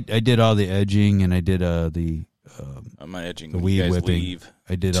 I did all the edging and I did the I'm not edging the when you weed guys whipping. leave.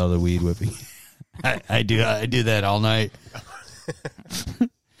 I did all the weed whipping. I do that all night.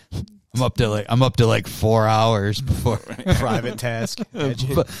 I'm up to like 4 hours before private task.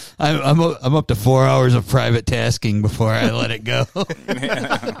 Edging. I'm up to 4 hours of private tasking before I let it go.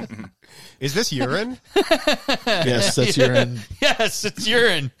 Is this urine? Yes, that's your end. Yes, it's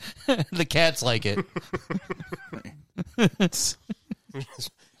urine. The cats like it. Just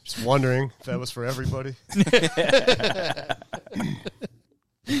wondering if that was for everybody.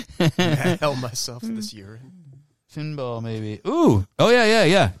 I held myself to this urine. Pinball, maybe. Ooh. Oh,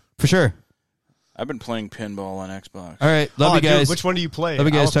 yeah. For sure. I've been playing pinball on Xbox. All right. Love you dude, guys. which one do you play? Love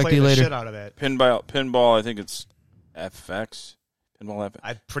you guys. I was Talk to you playing the later. Shit out of that. Pinball, I think it's FX. and we'll have it.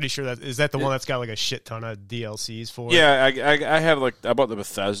 I'm pretty sure is that the one that's got like a shit ton of DLCs for it? Yeah, I have I bought the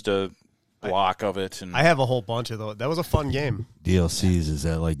Bethesda block of it, and I have a whole bunch of those. That was a fun game. DLCs, is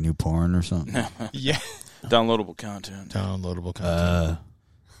that like new porn or something? Yeah. downloadable content.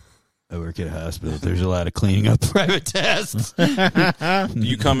 I work at a hospital. There's a lot of cleaning up private tasks. Do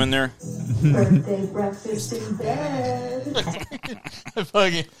you come in there? Birthday breakfast in bed.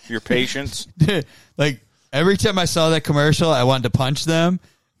 Fucking Your patients? like every time I saw that commercial, I wanted to punch them.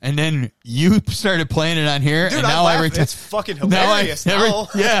 And then you started playing it on here, Dude, and now every time it's fucking hilarious.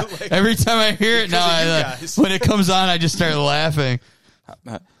 every time I hear it now, when it comes on, I just start laughing.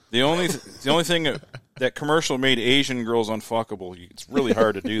 The only thing that commercial made Asian girls unfuckable. It's really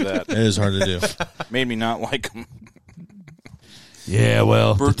hard to do that. It is hard to do. Made me not like them. Yeah,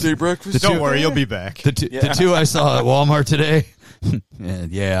 well, Birthday breakfast. Don't worry, you'll be back. the two I saw at Walmart today.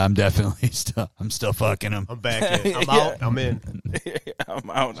 Yeah, I'm definitely still fucking them. I'm back in. I'm out. I'm in. I'm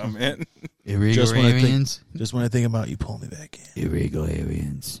out. I'm in. Illegal Just when I aliens. think about you, pull me back in. Illegal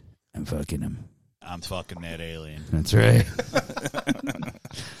aliens. I'm fucking them. I'm fucking that alien. That's right.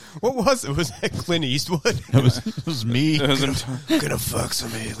 What was it? Was that Clint Eastwood? It was me. It wasn't- Gonna fuck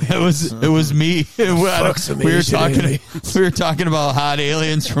some aliens. It was me. Fuck some we were Asian talking. aliens. We were talking about hot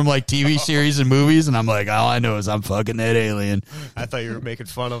aliens from like TV series and movies, and I'm like, all I know is I'm fucking that alien. I thought you were making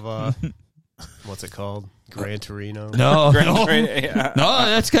fun of what's it called? Gran Torino. No, no, yeah. no.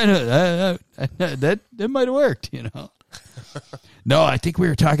 That's kind of that might have worked, you know. No, I think we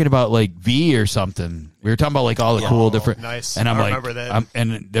were talking about like V or something. We were talking about like all the cool different. Nice. And I'm I like, remember that.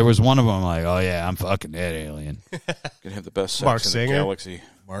 and there was one of them. I'm like, oh yeah, I'm fucking that alien. Gonna have the best sex Mark in Singer? the galaxy.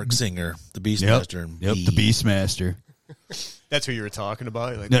 Mark Singer, the Beastmaster. Yep, the Beastmaster. That's who you were talking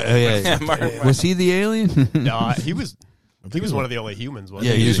about. Like, Yeah. Was he the alien? no, he was one of the only humans. Wasn't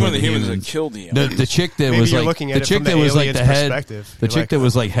Yeah, he? He was one of the humans humans. that killed the alien. The chick that Maybe was you're like looking at the it chick from that the was like the alien's head. perspective. The You're chick like, that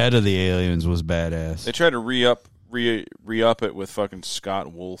was like head of the aliens was badass. They tried to re-up it with fucking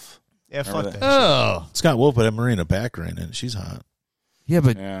Scott Wolf. Yeah, fuck Remember that. that? Oh, Scott Wolf had Marina Baccarin in it. She's hot. yeah,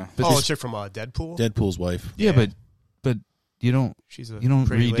 but Yeah. but Oh, this- the chick from Deadpool. Deadpool's wife. yeah, but you don't She's a you don't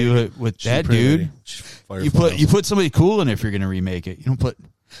pretty redo lady. it with She's a that pretty dude. lady. She's fire You files. put somebody cool in if you're gonna remake it. You don't put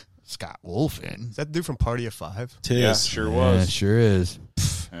Scott Wolf in. Is that the dude from Party of Five? Tis. Yeah, sure Yeah, was. sure is.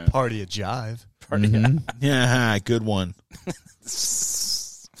 Party of Jive. Mhm. Yeah, good one.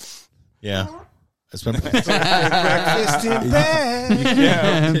 Yeah. That's been, Breakfast in bed.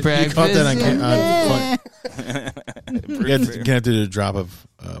 Yeah. you caught that on Breakfast. You're going to have to do a drop of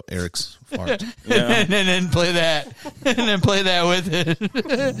Eric's fart. Yeah. and then play that, and then play that with it.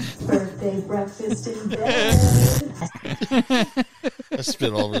 Birthday breakfast in bed. I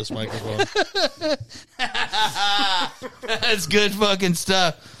spit all over this microphone. That's good fucking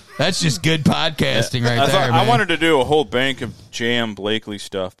stuff. That's just good podcasting right there, man. I wanted to do a whole bank of J.M. Blakely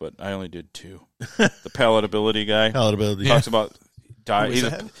stuff, but I only did 2. The palatability guy Palatability. talks about diet.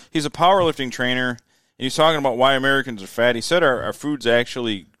 He's a powerlifting trainer, and he's talking about why Americans are fat. He said our food's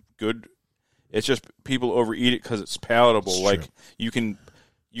actually good. It's just people overeat it because it's palatable. It's like true. you can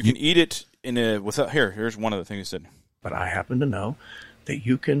eat it in a without. Here's one of the things he said. But I happen to know that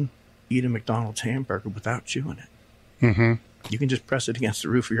you can eat a McDonald's hamburger without chewing it. Mm-hmm. You can just press it against the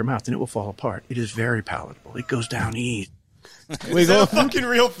roof of your mouth and it will fall apart. It is very palatable. It goes down easy. Is that a fucking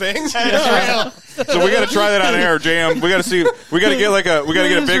real thing? So we got to try that on air, J.M. We got to see. We got to get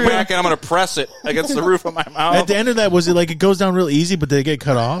a Big Mac, and I'm going to press it against the roof of my mouth. At the end of that, was it like it goes down real easy, but they get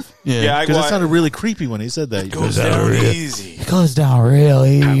cut off? Yeah, Because that sounded really creepy when he said that. It goes down easy. It goes down real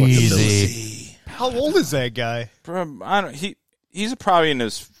easy. How old is that guy? I don't. He's probably in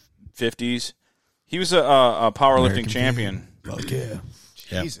his 50s. He was a powerlifting American champion. Fuck yeah.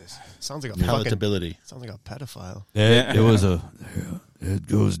 Yeah. Jesus, sounds like a fucking. Palatability. Sounds like a pedophile. It was it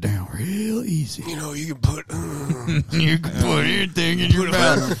goes down real easy. You know, you can put You can put anything in your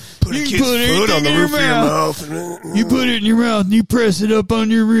mouth. put a You can kid's put foot on the anything in roof of your mouth. mouth. You put it in your mouth and you press it up on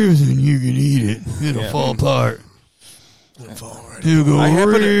your ribs and you can eat it. It'll fall apart. It'll go I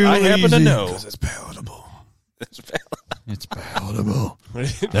happen real to easy. know. It's palatable. It's palatable.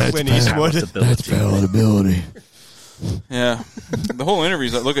 Clint Eastwood. That's palatability. Yeah, the whole interview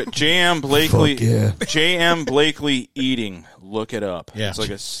is like, look at J.M. Blakely. Fuck yeah. J.M. Blakely eating. Look it up. Yeah. It's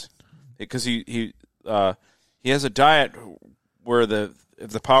like because he has a diet where if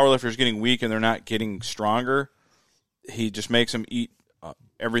the powerlifter is getting weak and they're not getting stronger, he just makes them eat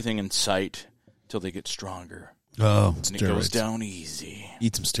everything in sight till they get stronger. Oh, And it goes Steroids. down easy.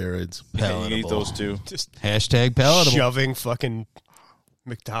 Eat some steroids. Yeah, you can eat those too. Just hashtag palatable. shoving fucking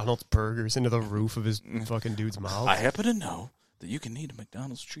McDonald's burgers into the roof of his fucking dude's mouth. I happen to know that you can eat a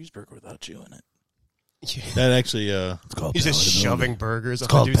McDonald's cheeseburger without chewing it. That actually, He's just shoving burgers.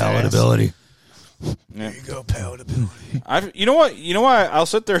 It's called palatability. There you go, palatability. You know what? I'll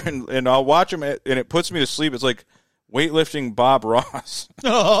sit there and I'll watch him, and it puts me to sleep. It's like weightlifting Bob Ross.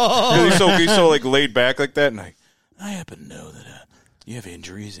 He's so like laid back like that, and I happen to know that you have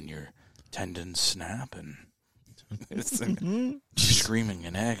injuries and your tendons snap, and it's screaming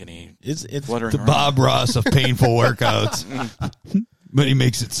in agony. It's fluttering the around. Bob Ross of painful workouts. But he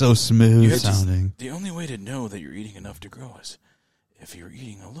makes it so smooth sounding. The only way to know that you're eating enough to grow is if you're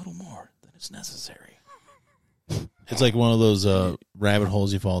eating a little more than is necessary. It's like one of those rabbit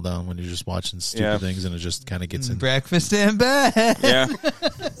holes you fall down when you're just watching stupid things, and it just kind of gets in. Breakfast in bed. Yeah.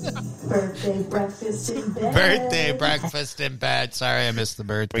 Birthday breakfast in bed. Birthday breakfast in bed. Sorry, I missed the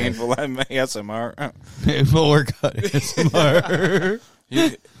birthday. Painful ASMR. Painful workout ASMR.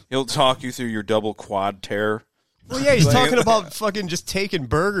 He'll talk you through your double quad tear. Well, yeah, he's talking about fucking just taking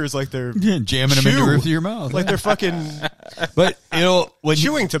burgers like they're jamming them in the roof of your mouth, like they're fucking. But when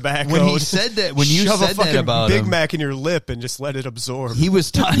chewing tobacco. When he said that, when you shove said a fucking that about Big him, Mac in your lip and just let it absorb. he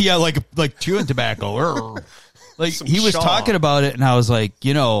was like chewing tobacco. Like Some he was chaw. talking about it, and I was like,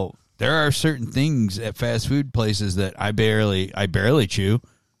 there are certain things at fast food places that I barely chew.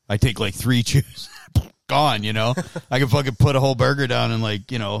 I take like 3 chews, gone. I can fucking put a whole burger down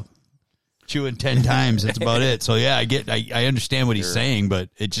and chewing 10 times. That's about it. So yeah, I understand what he's saying, but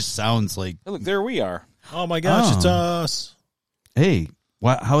it just sounds like. Hey, look, there we are. Oh my gosh, it's us. Hey,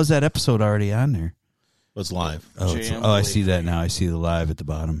 how is that episode already on there? It's live. Oh, I see that now. I see the live at the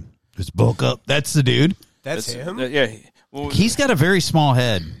bottom. It's bulk up. That's the dude. That's him. Yeah. Well, He's got a very small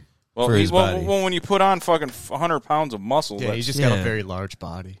head for his body. Well, when you put on fucking 100 pounds of muscle, Yeah, he's just got a very large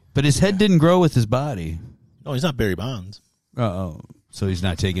body. But his head didn't grow with his body. No, he's not Barry Bonds. Oh, so he's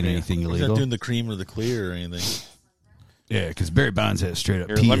not taking anything He's illegal? not doing the cream or the clear or anything. Yeah, because Barry Bonds has straight up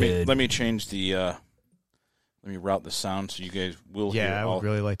Here, pea let head. me change the. Let me route the sound so you guys will hear. Yeah, I would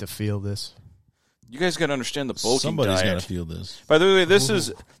really like to feel this. You guys got to understand the bulking Somebody's diet. got to feel this. By the way, this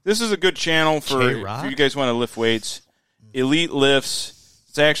is a good channel for K-Rock? if you guys want to lift weights. Elite Lifts.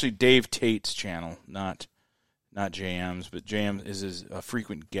 It's actually Dave Tate's channel, not JM's, but JM is his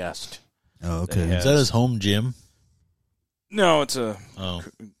frequent guest. Oh, okay. Is that his home gym? No, it's a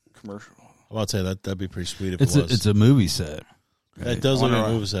commercial. I'm about to say that'd be pretty sweet if It's it was. it's a movie set. That does look like a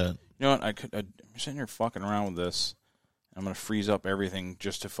movie set. You know what? I'm sitting here fucking around with this. I'm gonna freeze up everything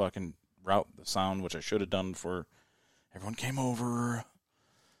just to fucking route the sound, which I should have done before everyone came over.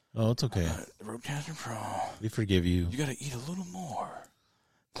 Oh, it's okay. Rodecaster Pro. We forgive you. You gotta eat a little more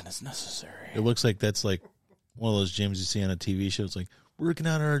than is necessary. It looks like that's like one of those gyms you see on a TV show. It's like, working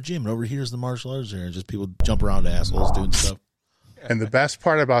out at our gym, and over here's the martial arts area, and just people jump around assholes doing stuff. And the best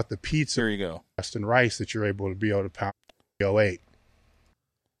part about the pizza There you go. and rice that you're able to pound 308.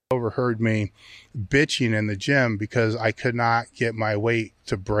 Overheard me bitching in the gym because I could not get my weight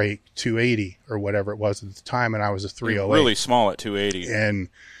to break 280 or whatever it was at the time, and I was a 308. You're really small at 280. And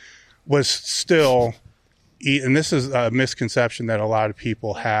was still eat. And this is a misconception that a lot of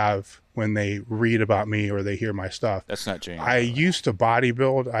people have when they read about me or they hear my stuff. That's not James. I used to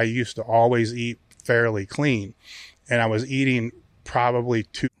bodybuild. I used to always eat fairly clean, and I was eating probably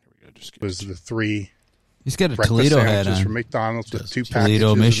was the 3 He's got a breakfast Toledo hat sandwiches on. from McDonald's with 2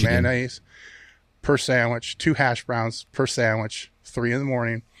 Toledo, packages Michigan. of mayonnaise per sandwich, 2 hash browns per sandwich, 3 in the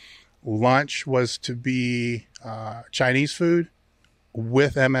morning. Lunch was to be Chinese food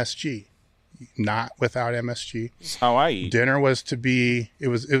with MSG, not without MSG. This is how I eat. Dinner was to be,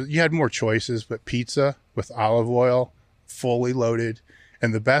 you had more choices, but pizza with olive oil, fully loaded.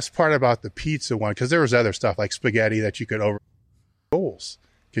 And the best part about the pizza one, because there was other stuff like spaghetti that you could over goals,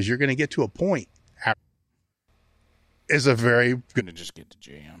 because you're going to get to a point. Is a very good to just get to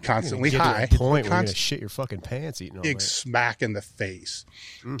jam. Constantly Get to high. a point where you're gonna shit your fucking pants eating all Big night. smack in the face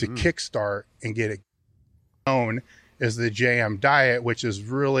to kickstart and get it known as the JM diet, which is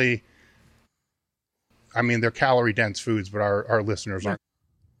really, I mean, they're calorie dense foods, but our listeners aren't.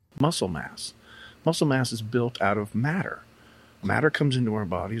 Muscle mass. Muscle mass is built out of matter. Matter comes into our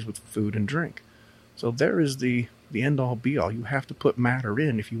bodies with food and drink. So there is the end all be all. You have to put matter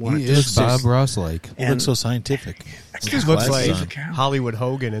in if you want He it to is Bob Ross like. He looks so scientific. This looks like Glasses on. Hollywood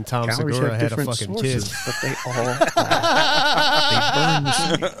Hogan and Tom Calories Segura have had a different fucking sources, kid. but they all they burn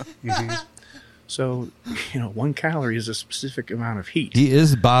the same. So, 1 calorie is a specific amount of heat. He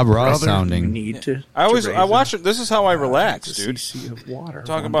is Bob Ross Brother, sounding. You need to. I to watch it. This is how I relax, a dude. cc of water.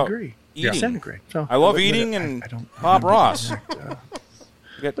 Talking 1 about degree. eating. Centigrade. So I love but eating I and don't Bob Ross. But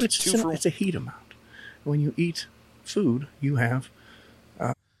You got it's it's a heat amount. When you eat food, you have.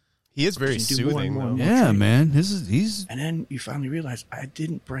 He is very you do more and soothing, more though. and more Yeah, training. man. He's And then you finally realize I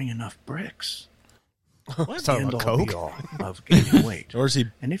didn't bring enough bricks. Talking The end about all be Coke? all of gaining weight. Or is he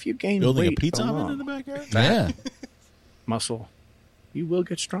And if you gain building weight a pizza oven alone, in the backyard? Yeah. muscle, you will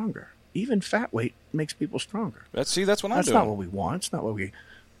get stronger. Even fat weight makes people stronger. That's what I'm That's doing. not what we want. It's not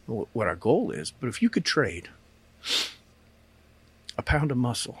what our goal is. But if you could trade a pound of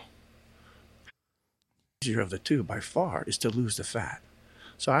muscle, easier of the two by far is to lose the fat.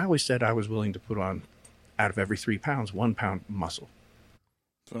 So I always said I was willing to put on, out of every 3 pounds, 1 pound muscle.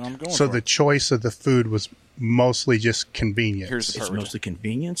 That's what I'm going So for. the choice of the food was mostly just convenient. Here's the It's part. mostly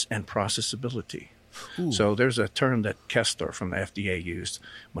convenience and processability. So there's a term that Kessler from the FDA used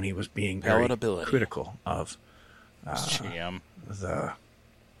when he was being very Palatability. critical of Jam. the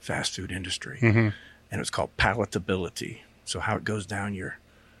fast food industry, Mm-hmm. and it's called palatability. So how it goes down your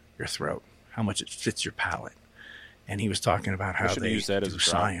throat, how much it fits your palate. And he was talking about how should've they used that as do a drop.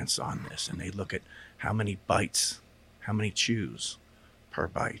 science on this, and they look at how many bites, how many chews per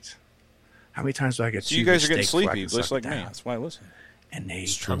bite. How many times do I get? So you chew guys this are getting steak before I sleepy, can just suck like it me. down? That's why I listen. And they,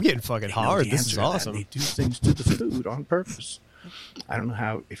 I'm getting fucking they know hard. the This answer is to that. awesome. They do things to the food on purpose. I don't know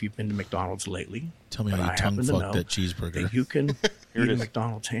how if you've been to McDonald's lately. Tell me but how I you tongue happen to fucked know that cheeseburger. that you can Here it eat a is.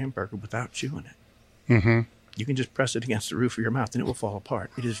 McDonald's hamburger without chewing it. Mm-hmm. You can just press it against the roof of your mouth and it will fall apart.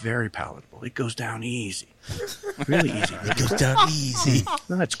 It is very palatable. It goes down easy. Really easy. Really quick. down easy.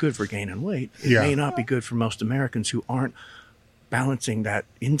 Now, that's good for gaining weight. It Yeah. may not be good for most Americans who aren't balancing that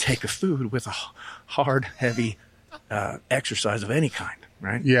intake of food with a hard, heavy exercise of any kind,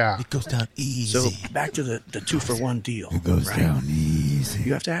 right? Yeah. It goes down easy. So back to the 2-for-1 deal. It goes right? down easy.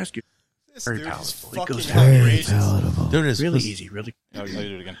 You have to ask you. Very dude is palatable. It goes fucking down outrageous. easy. Palatable. there it is. Really Listen. easy. Really Oh, you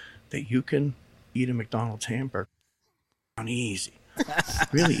do it again. that you can eat a McDonald's hamburger down easy.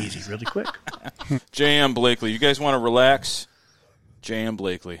 Really easy. Really quick. J.M. Blakely. You guys want to relax? J.M.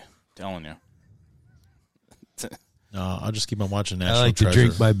 Blakely. Telling you. No, I'll just keep on watching National I like to Treasure.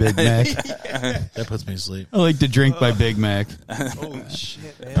 drink my Big Mac. That puts me to sleep. I like to drink my Big Mac. Holy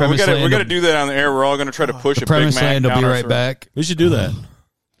shit, man. We Premise got Land to will- do that on the air. We're all going to try to push a Big Premise Mac Land will down be our right throat. back. We should do that.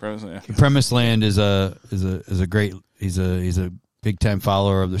 Premise Land. Premise Land is a great. He's a big time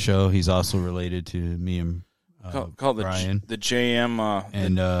follower of the show. He's also related to me and Called Brian. the J.M.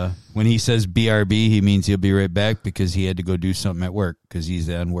 And when he says BRB, he means he'll be right back because he had to go do something at work because he's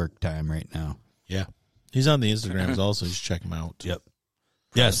on work time right now. Yeah. He's on the Instagrams also. Just check him out. Yep.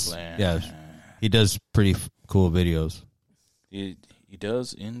 Yes. Land. Yes. He does pretty cool videos. He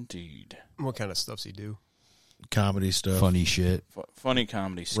does indeed. What kind of stuff's he do? Comedy stuff. Funny shit. Funny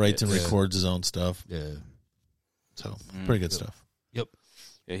comedy skits. Writes and records his own stuff. Yeah. So, pretty good stuff. Yep.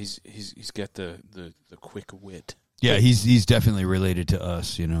 Yeah, he's got the quick wit. Yeah, he's definitely related to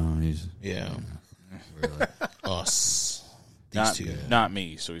us. You know, he's Yeah. really, Us. These two. Not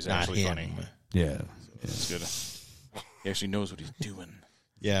me, so he's Not actually him. funny. yeah. It's good. He actually knows what he's doing.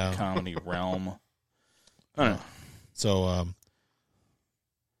 Yeah. Comedy realm. I don't know. So,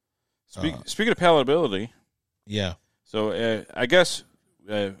 Speaking of palatability, yeah. so I guess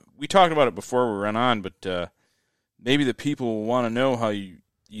we talked about it before we went on, but maybe the people will want to know how you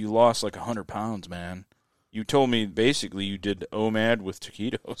lost like 100 pounds, man. You told me basically you did OMAD with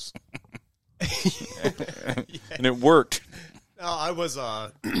taquitos. And it worked. No, I was,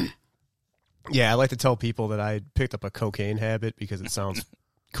 yeah, I like to tell people that I picked up a cocaine habit because it sounds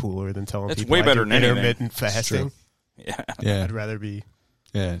cooler than telling That's people way I better do than anything. intermittent fasting. Yeah. Yeah. I'd rather be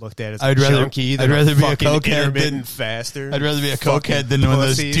Yeah. looked at as I'd a rather- junkie than I'd rather a be a fucking cokehead intermittent than- faster. I'd rather be a Fucking cokehead than one of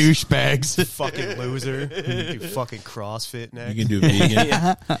those pussies. douchebags. Fucking loser. You do fucking CrossFit next. You can do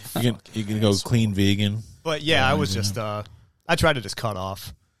vegan. You can go clean vegan. But yeah, I was just I tried to just cut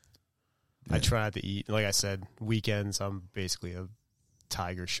off. I tried to eat, like I said, weekends I'm basically a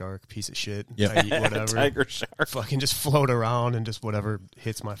tiger shark piece of shit. Yep. I eat whatever. Tiger shark. Fucking just float around and just whatever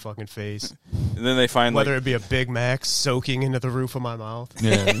hits my fucking face. And then they find Whether like it be a Big Mac soaking into the roof of my mouth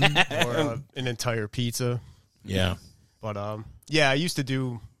Yeah. or an entire pizza. Yeah. But yeah,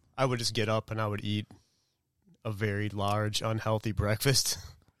 I would just get up and I would eat a very large, unhealthy breakfast.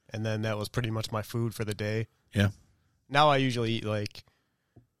 And then that was pretty much my food for the day. Yeah. Now I usually eat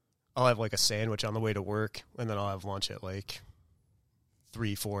I'll have like a sandwich on the way to work, and then I'll have lunch at like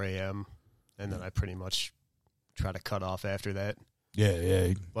 3, 4 a.m. And then I pretty much try to cut off after that.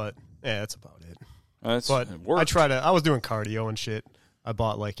 Yeah. But yeah, that's about it. but But it worked. I was doing cardio and shit. I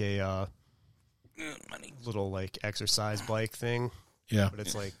bought like a little like exercise bike thing, Yeah. but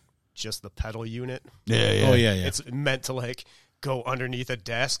it's like just the pedal unit. Yeah. Oh, yeah. It's meant to like go underneath a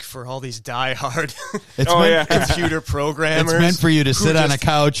desk for all these diehard It's Oh, meant, yeah. computer programmers. It's meant for you to who sit on a just-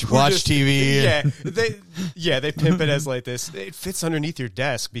 couch, who watch just- TV. Yeah, they pimp it as like this. It fits underneath your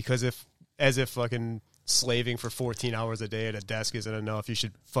desk because if fucking slaving for 14 hours a day at a desk isn't enough. You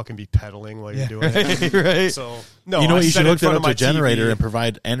should fucking be pedaling while you're doing it. Right. So, no, You know I what? You set should it in hook that front up of to my a generator TV. and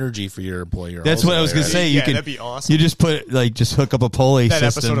provide energy for your employer. That's what I was going to say. You Yeah, can, that'd be awesome. You just put just hook up a pulley That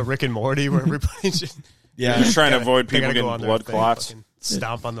system. episode of Rick and Morty where everybody just Yeah. Just trying to gotta- avoid they people gotta go getting on their blood thing, clots. fucking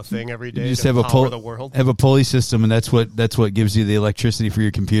Stomp on the thing every day. You just to have a power the world. have a pulley system, and that's what gives you the electricity for your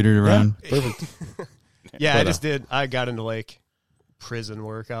computer to run. Perfect. Yeah, But, I just did. I got into like prison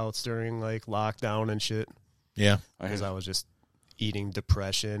workouts during like lockdown and shit Yeah. because I was just eating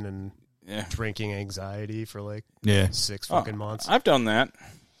depression and Yeah. drinking anxiety for like Yeah. 6 Oh, fucking months. I've done that.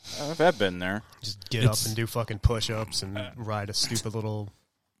 I've been there. Just get up and do fucking push-ups and ride a stupid little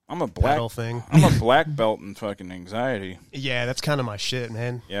I'm a black pedal thing. I'm a black belt in fucking anxiety. Yeah, that's kind of my shit,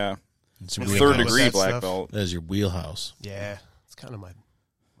 man. Yeah. It's your I'm Third with degree that black stuff. belt. That is your wheelhouse. Yeah, it's kind of my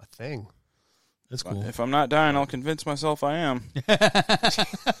thing. That's cool. If I'm not dying, I'll convince myself I am.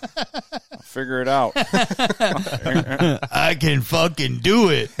 I'll figure it out. I can fucking do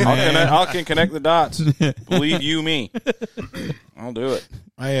it. I can connect the dots. Believe you me. I'll do it.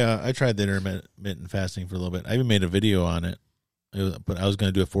 I tried the intermittent fasting for a little bit. I even made a video on it. But I was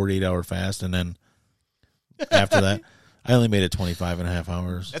going to do a 48-hour fast, and then after that, I only made it 25 and a half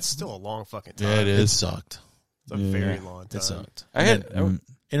hours. That's still a long fucking time. Yeah, it It is. sucked. It's a very long time. It sucked. I had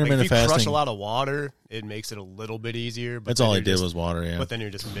intermittent Like if you fasting. crush a lot of water, it makes it a little bit easier. But That's then all I you're did just- was water. Yeah. But then you're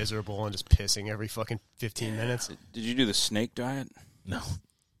just miserable and just pissing every fucking 15 minutes. Did you do the snake diet? No.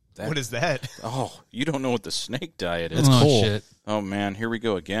 What is that? Oh, you don't know what the snake diet is. It's cool. Shit. Oh man, here we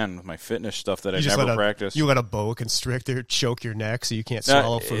go again with my fitness stuff that I You just never let practiced. You let a boa constrictor choke your neck so you can't Now,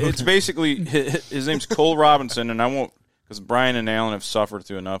 swallow food. It's basically his name's Cole Robinson, and I won't because Brian and Alan have suffered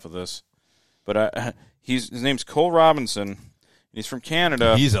through enough of this. But his name's Cole Robinson. He's from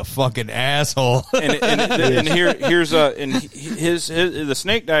Canada. He's a fucking asshole. and here's the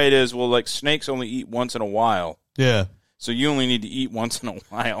snake diet is like snakes only eat once in a while, Yeah. so you only need to eat once in a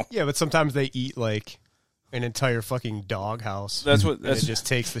while. Yeah, but sometimes they eat like an entire fucking doghouse. That's what and that's it just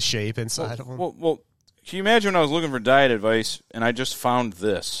takes the shape inside of them. well. Can you imagine when I was looking for diet advice and I just found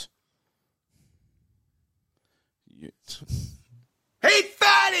this? Hey,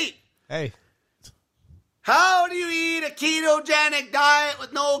 fatty! Hey, How do you eat a ketogenic diet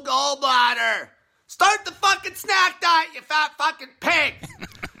with no gallbladder? Start the fucking snack diet, you fat fucking pig!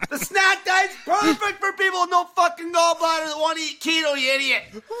 The snack diet's perfect for people with no fucking gallbladder that want to eat keto, you idiot.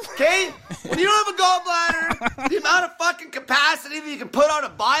 Okay? When you don't have a gallbladder, the amount of fucking capacity that you can put out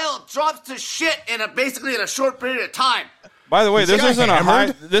of bile drops to shit basically in a short period of time. By the way, this guy isn't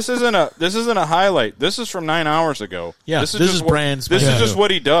hammered? this isn't a highlight. This is from 9 hours ago. Yeah, this is this just is what, Brand's This is special. just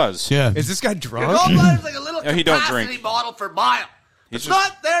what he does. Yeah. is this guy Your drunk? gallbladder's like a little Yeah, he don't capacity drink. bottle for bile. It's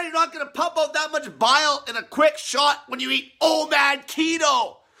not there. You're not going to pump out that much bile in a quick shot when you eat OMAD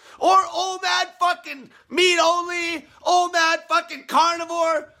keto. Or OMAD fucking meat only. OMAD fucking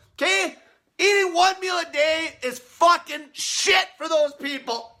carnivore. Okay? Eating one meal a day is fucking shit for those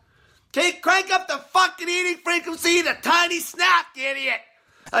people. Okay? Crank up the fucking eating frequency and a tiny snack, you idiot.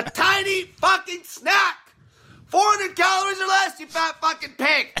 A tiny fucking snack. 400 calories or less, you fat fucking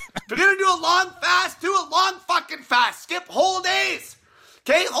pig. If you're gonna do a long fast, do a long fucking fast. Skip whole days.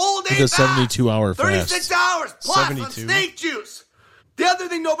 Okay, whole day It's a fast. 72-hour 36 fast. hours plus on 72. snake juice. The other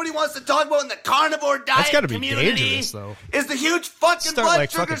thing nobody wants to talk about in the carnivore diet gotta be community dangerous, though. is the huge fucking Start, blood like,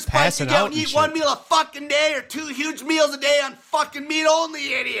 sugar fucking spike you passing get out when you and eat one shit. meal a fucking day or 2 huge meals a day on fucking meat only,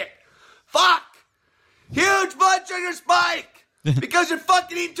 you idiot. Fuck. Huge blood sugar spike. Because you're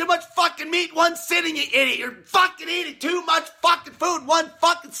fucking eating too much fucking meat in one sitting, you idiot. You're fucking eating too much fucking food in one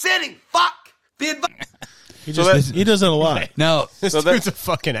fucking sitting. Fuck. He does it a lot. Now, This So that- dude's a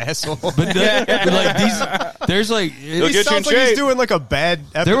fucking asshole. but like these, there's like He'll He get you in sounds like he's shape. doing like a bad,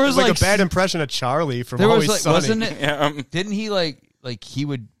 There was, like like, a bad impression of Charlie from there Always was like, Sunny. wasn't it? Yeah, Didn't he like he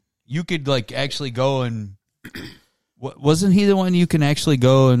would? You could like actually go and. Wasn't he the one you can actually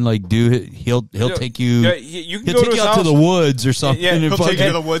go and like do? He'll take you. Yeah, you can He'll go take to you his out to house. the woods or something. Yeah, and He'll take you to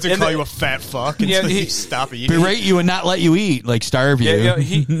fucking the woods and and call the- you a fat fuck until Yeah, you he- stop eating. berate you and not let you eat, like starve you. Yeah,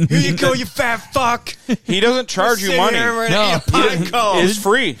 Here you go, you fat fuck. he doesn't charge you Sit money. here and No. eat a pine cone. It's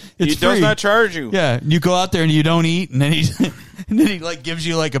free. He It's does free. not charge you. Yeah, you go out there and you don't eat, and then he like gives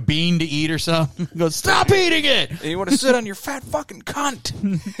you like a bean to eat or something. He goes, stop eating it. And you want to sit on your fat fucking cunt.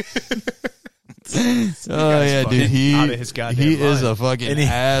 Oh yeah, dude, he out of his goddamn he is mind. a fucking And he-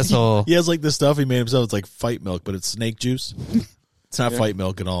 asshole. He has like this stuff he made himself. It's like fight milk, but it's snake juice. It's not fight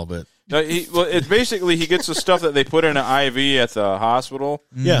milk at all, but No, it's basically he gets the stuff that they put in an IV at the hospital.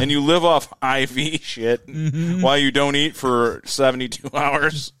 Yeah. And you live off IV shit while you don't eat for 72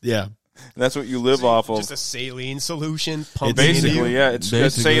 hours. yeah. That's what you live off of. Just a saline solution pumped into Basically, you. yeah. It's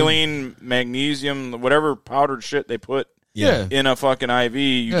Basically. saline, magnesium, whatever powdered shit they put Yeah. in a fucking IV.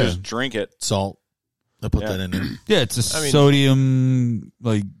 You Yeah. just drink it. Salt. I put that in there. Yeah, it's a sodium,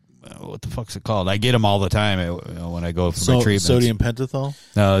 like, what the fuck's it called? I get them all the time when I go for my treatments. Sodium pentothal?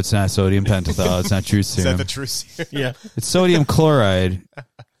 No, it's not sodium pentothal. It's not truth Is that serum. the true serum? Yeah. It's sodium chloride,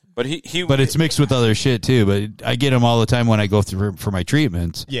 But he but it's mixed with other shit too. But I get them all the time when I go through for my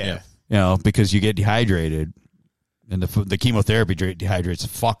treatments. Yeah. You know, because you get dehydrated, and the chemotherapy dehydrates the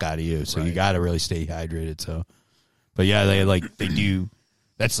fuck out of you. So you got to really stay hydrated. So, but yeah, they do.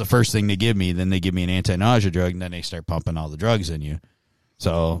 That's the first thing they give me. Then they give me an anti-nausea drug, and then they start pumping all the drugs in you.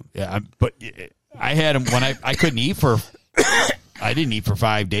 So yeah, but I had them when I couldn't eat for. I didn't eat for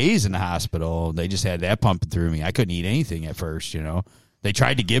 5 days in the hospital. They just had that pumping through me. I couldn't eat anything at first. You know, they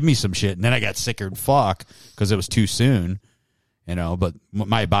tried to give me some shit, and then I got sicker than fuck because it was too soon. You know, but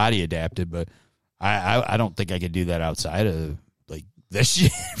my body adapted. But I don't think I could do that outside of like this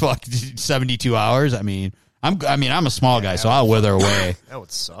shit. Fuck 72 hours. I mean, I'm a small guy, so I'll wither away. That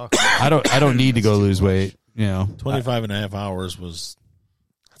would suck. I don't need to go lose weight. You know, 25 and a half hours was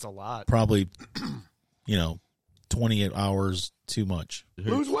That's a lot. probably, 28 hours too much.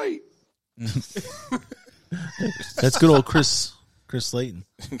 Lose weight. That's good old Chris Slayton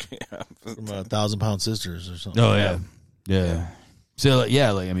from 1,000 Pound Sisters or something. Oh yeah. So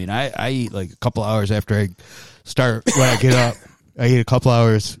yeah, like I mean, I eat like a couple hours after I start when I get up. I eat a couple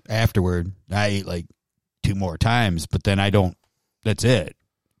hours afterward. I eat like 2 more times, but then I don't. That's it.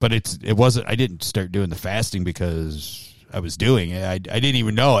 But it wasn't. I didn't start doing the fasting because I was doing it. I didn't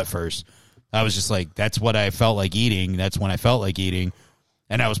even know at first. I was just like, that's what I felt like eating. That's when I felt like eating,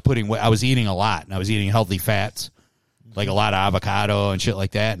 and I was eating a lot, and I was eating healthy fats, like a lot of avocado and shit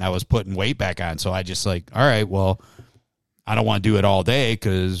like that, and I was putting weight back on. So I just like, all right, well, I don't want to do it all day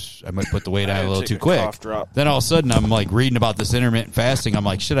because I might put the weight on a little too quick. Then all of a sudden, I'm like reading about this intermittent fasting. I'm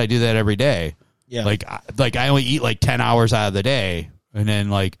like, should I do that every day? Yeah. Like I only eat like 10 hours out of the day, and then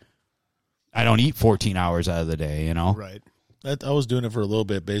like I don't eat 14 hours out of the day. You know, Right. I was doing it for a little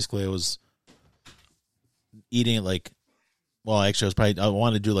bit. Basically, I was eating it like, well, actually, I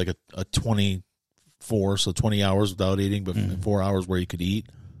wanted to do like a 24, so 20 hours without eating, but 4 hours where you could eat,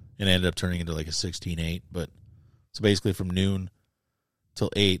 and it ended up turning into like a 16-8. But so basically, from noon till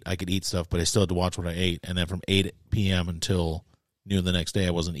 8, I could eat stuff, but I still had to watch what I ate. And then from 8 p.m. until noon the next day,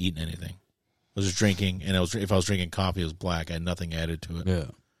 I wasn't eating anything. I was just drinking, and if I was drinking coffee, it was black. I had nothing added to it. yeah.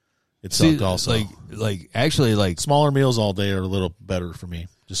 It sucked also. Like Smaller meals all day are a little better for me.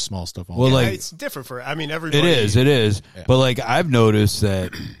 Just small stuff all Well, day. like- It's different for, everybody. It is. Yeah. But like I've noticed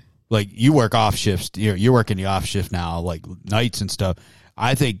that, like you work off shifts. You're working the off shift now, like nights and stuff.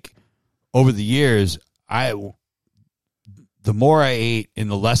 I think over the years, the more I ate in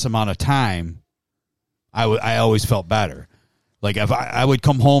the less amount of time, I always felt better. Like if I would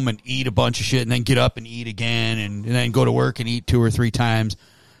come home and eat a bunch of shit and then get up and eat again and then go to work and eat 2 or 3 times.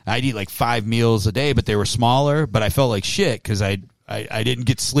 I'd eat like 5 meals a day, but they were smaller, but I felt like shit because I didn't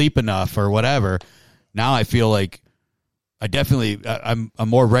get sleep enough or whatever. Now I feel like I'm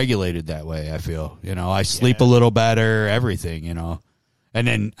more regulated that way. I feel, I sleep a little better, everything, and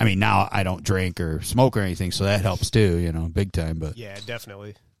then, I mean, now I don't drink or smoke or anything. So that helps too, big time, but Yeah,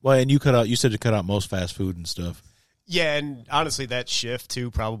 definitely. Well, and you said you cut out most fast food and stuff. Yeah, and honestly, that shift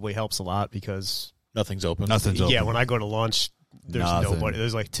too probably helps a lot because Nothing's open. Yeah, when I go to lunch, there's Nothing. nobody.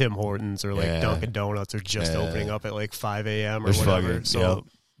 There's like Tim Hortons or like Yeah. Dunkin' Donuts are just Yeah. opening up at like 5 a.m. or There's whatever. fucking- So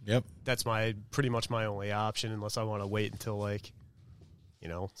Yep. that's pretty much my only option unless I want to wait until like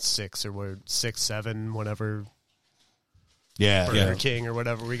 6 or 6, 7, whenever yeah, Burger yeah. King or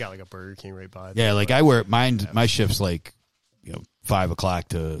whatever. We got like a Burger King right by. Yeah, there, like but- I work my shift's like 5 o'clock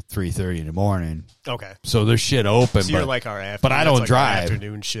to 3:30 in the morning. Okay. So there's shit open. So you're but- like our afternoon. but I don't that's like our drive.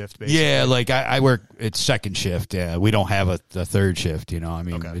 afternoon shift, basically. Yeah, like I work. It's second shift. Yeah, we don't have a third shift. I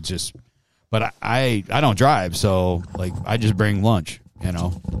mean, Okay. it's just. But I don't drive, so like I just bring lunch.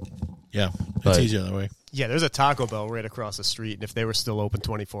 Yeah. It's But- easier that way. Yeah, there's a Taco Bell right across the street, and if they were still open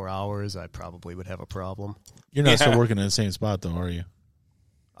 24 hours, I probably would have a problem. You're not still working in the same spot, though, are you?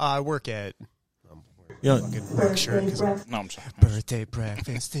 I work at Yeah. Birthday breakfast. No, I'm sorry. birthday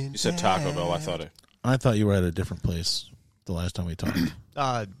breakfast. You said Taco Bell. I thought it. I thought you were at a different place the last time we talked.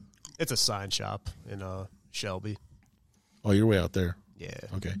 It's a sign shop in Shelby. Oh, you're way out there. Yeah.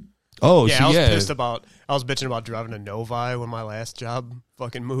 Okay. Oh, Yeah, so I was yeah. pissed about. I was bitching about driving to Novi when my last job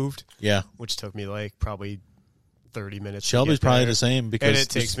fucking moved, Yeah. which took me like probably 30 minutes. to Shelby's get probably there. the same because and it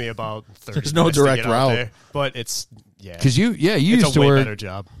takes me about 30 there's no minutes to direct get out route. there. But it's Because you it's used a to way work. better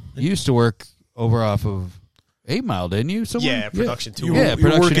job. You used to work over off of 8 Mile, didn't you? Somewhere? Yeah, Production Tool. Yeah,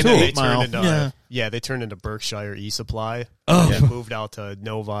 Production Tool. They turned into, they turned into Berkshire E-Supply. Oh. They moved out to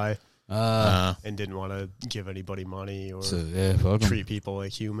Novi and didn't want to give anybody money or treat people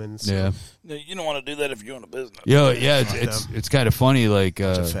like humans. Yeah. You don't want to do that if you own a business. Yeah, it's kind of funny. Like,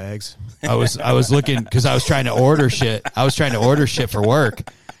 fags. I was looking because I was trying to order shit. I was trying to order shit for work,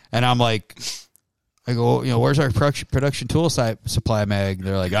 and I'm like, I go, where's our production tool supply mag?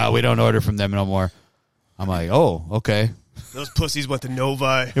 They're like, we don't order from them no more. I'm like, oh, okay. Those pussies went to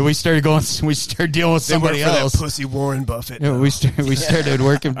Novi. And we started dealing with somebody else. That pussy Warren Buffett. Yeah, we started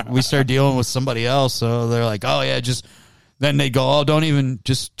working. We started dealing with somebody else. So they're like, oh yeah, then they go, don't even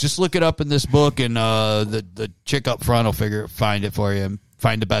just look it up in this book, and the chick up front will find it for you and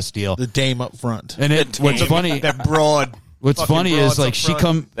find the best deal. The dame up front. And what's funny, that broad. What's funny is like she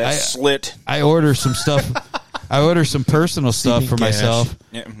come slit. I order some stuff. I order some personal stuff for myself,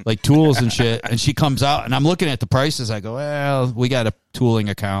 like tools and shit, and she comes out, and I'm looking at the prices. I go, well, we got a tooling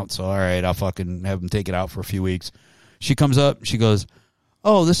account, so all right, I'll fucking have them take it out for a few weeks. She comes up, she goes,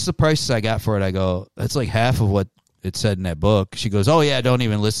 oh, this is the prices I got for it. I go, that's like half of what it said in that book. She goes, oh, yeah, don't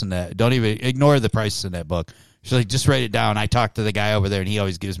even listen to that. Don't even ignore the prices in that book. She's like, just write it down. I talked to the guy over there, and he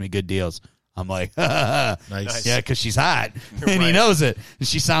always gives me good deals. I'm like, nice. Yeah, because she's hot, and he knows it. And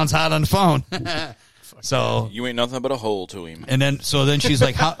she sounds hot on the phone. So you ain't nothing but a hole to him. And then she's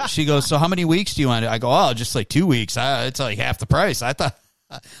like, she goes, so how many weeks do you want it? I go, oh, just like 2 weeks. It's like half the price. I thought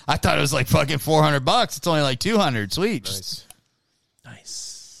it was like fucking $400. It's only like $200. Sweet.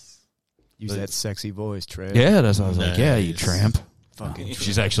 Nice. Use that sexy voice, Tramp. Yeah, that's what I was like. Yeah, you tramp. Fucking.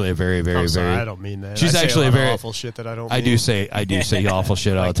 She's actually a very, very, very. I don't mean that. She's actually a very awful shit that I don't. I do say awful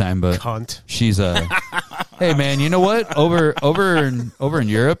shit all the time, but cunt. She's a. Hey man, you know what? Over in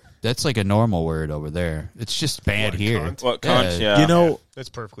Europe, that's like a normal word over there. It's just bad here. Cunt? What cunt? Yeah. You know, that's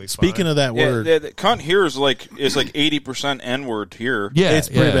perfectly fine. Speaking of that word, the cunt here is like 80% N word here. Yeah, it's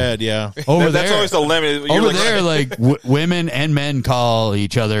pretty bad. Yeah, over that's there, always the limit. You're over there, like women and men call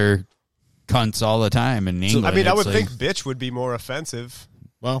each other cunts all the time in England. I mean, I would think bitch would be more offensive.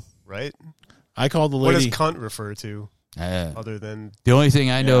 Well, right? I call the lady. What does cunt refer to? Other than the only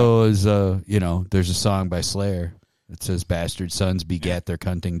thing I know is there's a song by Slayer that says bastard sons begat their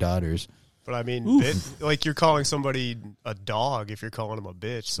cunting daughters. But I mean, like you're calling somebody a dog if you're calling them a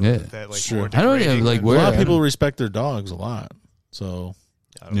bitch. So that like sure. more I don't even like a lot of people respect their dogs a lot. So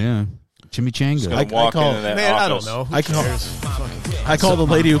chimichanga. I call into that I office. don't know. I call the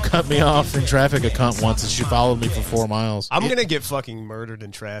lady who cut me off in traffic a cunt once, and she followed me for 4 miles. I'm gonna get fucking murdered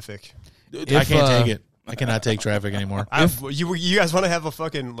in traffic. I can't take it. I cannot take traffic anymore. You guys want to have a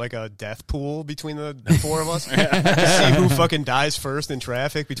fucking like a death pool between the four of us? See who fucking dies first in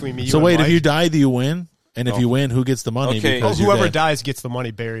traffic between me. So you wait, and if you die, do you win? And if you win, who gets the money? Okay. Whoever dies gets the money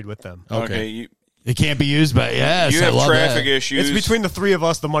buried with them. Okay. It can't be used by you have traffic issues. It's between the three of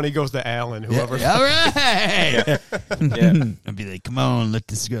us. The money goes to Alan. Whoever. Yeah, all right. I'd be like, come on, let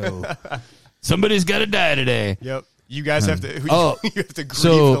this go. Somebody's got to die today. Yep. You guys have to. You have to grieve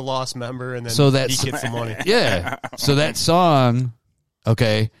the lost member, and then he gets the money. Yeah. So that song,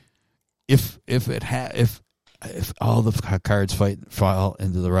 okay. If all the cards fall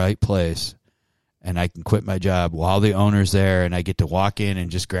into the right place, and I can quit my job while the owner's there, and I get to walk in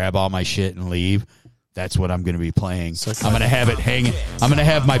and just grab all my shit and leave. That's what I'm going to be playing. I'm going to have it hanging. I'm going to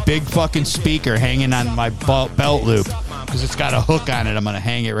have my big fucking speaker hanging on my belt loop because it's got a hook on it. I'm going to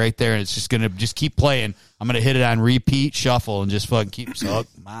hang it right there, and it's just going to just keep playing. I'm going to hit it on repeat, shuffle, and just fucking keep suck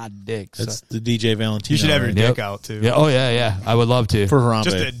my dick. That's the DJ Valentino. You should have your dick out, too. Yeah. Oh, yeah. I would love to. For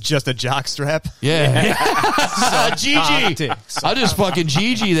Harambe. Just a jock strap? Yeah. GG. I'll just fucking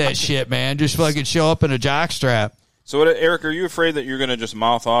GG that shit, man. Just fucking show up in a jock strap. So, Eric, are you afraid that you're going to just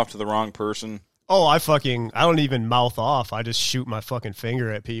mouth off to the wrong person? Oh, I don't even mouth off. I just shoot my fucking finger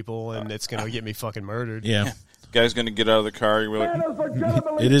at people, and it's going to get me fucking murdered. Yeah. Guy's going to get out of the car. You're like,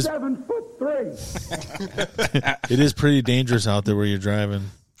 it is 7'3". It is pretty dangerous out there where you're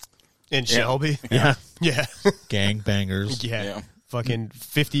driving. In Shelby? Yeah. Yeah. Gang bangers. Yeah. Fucking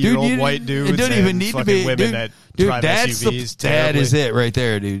 50-year-old white dudes. It don't even need to be women that drive SUVs. That is it right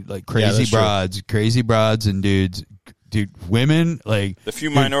there, dude. Like crazy broads and dudes. Dude, women, like... The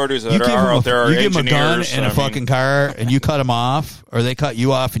few minorities that are out there are engineers. You give them a gun and a fucking car, and you cut them off, or they cut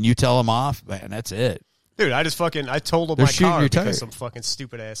you off and you tell them off, man, that's it. Dude, I totaled my car because some fucking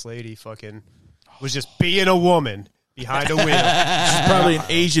stupid-ass lady fucking was just being a woman behind a wheel. She's probably an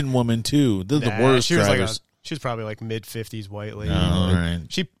Asian woman, too. They're the worst drivers. She was probably like mid-50s white lady. Oh, all right.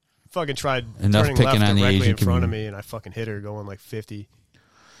 She fucking tried Enough turning left on the directly Asian in front of me, and I fucking hit her going like 50.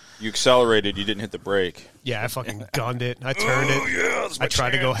 You accelerated. You didn't hit the brake. Yeah, I fucking gunned it. I turned it. Yeah, I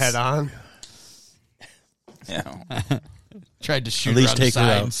tried to go head on. Yeah. Tried to shoot At her least on the take her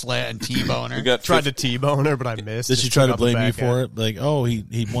side out. and slat and T-bone her. We got Tried to T-bone her, but I missed. Did she Just try took to out the blame you back for end. it? Like, oh, he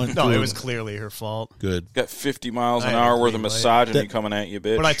went. No, to it a- was clearly her fault. good. got 50 miles I an had a hour worth of green light. misogyny coming at you,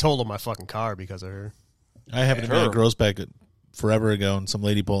 bitch. But I totaled my fucking car because of her. I happened to be at Grossbeck forever ago, and some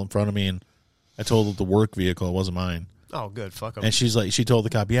lady pulled in front of me, and I totaled the work vehicle. It wasn't mine. Oh, good. Fuck him. And she's like, she told the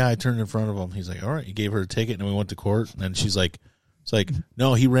cop, yeah, I turned in front of him. He's like, all right. He gave her a ticket, and we went to court. And then she's like, it's like,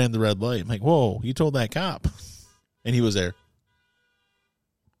 no, he ran the red light. I'm like, whoa, you told that cop. And he was there.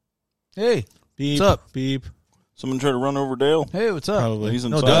 Hey, Beep, what's up? Beep. Someone tried to run over Dale. Hey, what's up? Probably. He's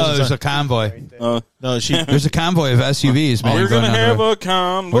no, inside. Dale's There's inside. a convoy. No, she There's a convoy of SUVs, man. We're going going to down the have road. a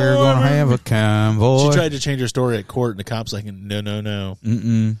convoy. We're going to have a convoy. she tried to change her story at court, and the cop's like, no.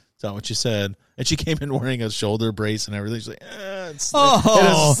 Mm-mm. That's not what she said. And she came in wearing a shoulder brace and everything. She's like, it's Oh, it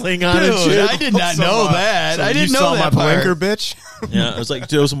has a sling on dude, and shit. I did not know that. So I you didn't know saw that my part. blinker, bitch. Yeah, it was like,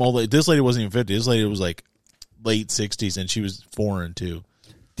 there was some old lady. This lady wasn't even 50. This lady was like late 60s, and she was foreign too.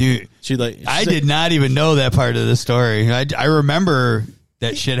 Dude, I did not even know that part of the story. I remember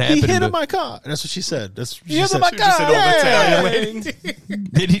that shit He happened. hit but- in my car. That's what she said. That's what He she hit said. in my She car. just said, Italian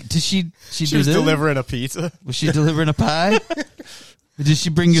lady. Did she She do was this? delivering a pizza. Was she delivering a pie? Did she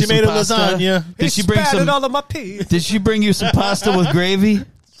bring you She some made a pasta? lasagna. Did she bring some? all of my pizza. Did she bring you some pasta with gravy?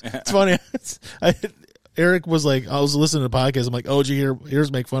 It's funny. Eric was like, I was listening to the podcast. I'm like, oh, did you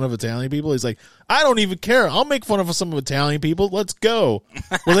here's make fun of Italian people? He's like, I don't even care. I'll make fun of some Italian people. Let's go.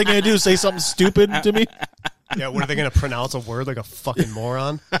 What are they going to do? Say something stupid to me? Yeah, what are they going to pronounce a word like a fucking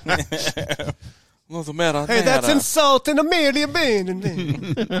moron? What's the matter? Hey, that's insulting a million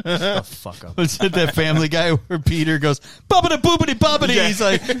being. Oh, fuck up. Was it that Family Guy where Peter goes bobbity boobity bobbity? Yeah. He's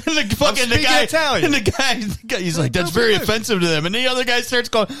like, and the fucking the speaking guy, Italian. and the guy, he's like, that's very offensive to them, and the other guy starts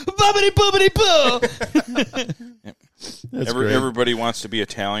going bobbity boobity boo. Everybody wants to be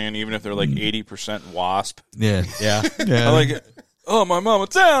Italian, even if they're like 80% wasp. Yeah, Yeah. yeah. I like it. Oh, my mom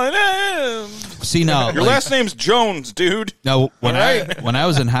Italian. See now, Your last name's Jones, dude. now when I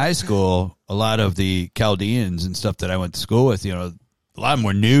was in high school, a lot of the Chaldeans and stuff that I went to school with, you know, a lot of them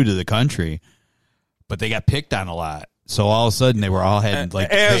were new to the country, but they got picked on a lot. So all of a sudden they were all had like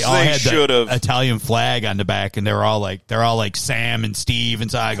As all they had should've. the Italian flag on the back, and they're all like Sam and Steve, and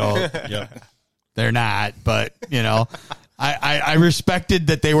so I go, Yeah. they're not, but you know, I respected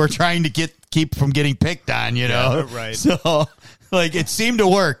that they were trying to keep from getting picked on, you know, Yeah, right. So like it seemed to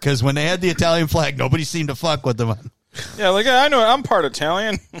work because when they had the Italian flag, nobody seemed to fuck with them. Yeah, like I know I'm part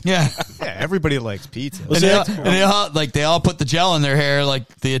Italian. Yeah. Yeah, everybody likes pizza. And they all put the gel in their hair like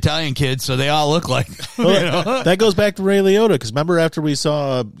the Italian kids, so they all look like. You know? That goes back to Ray Liotta, because remember after we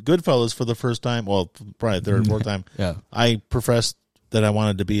saw Goodfellas for the first time, well, probably third or fourth time, Yeah. I professed that I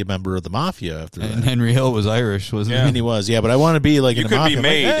wanted to be a member of the mafia after that. And Henry Hill was Irish, wasn't I mean, he was, yeah, but I want to be like You in the could mafia. be I'm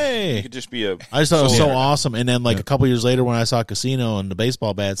like, made. hey. You could just be a. I just thought it was so soldier. awesome. And then, like, a couple years later when I saw Casino and the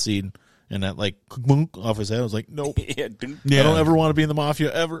baseball bat scene and that, like, boonk off his head, I was like, nope. Yeah, dude. I don't ever want to be in the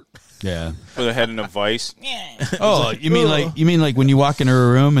mafia ever. Yeah. Put a head in a vice. Oh, you mean like when you walk into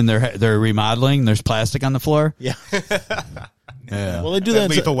a room and they're remodeling, there's plastic on the floor? Yeah. Yeah. Well, they do that.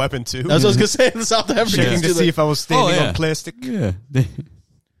 In, Lethal Weapon too. that's what I was going to say in South Africa. Checking to see if I was standing Oh, yeah. on plastic. Yeah.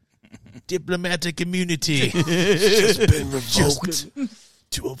 Diplomatic immunity. Just been revoked.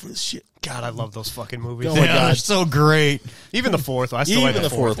 Too over the shit. God, I love those fucking movies. Oh, my Yeah, God. they're so great. Even the fourth. I still like Even the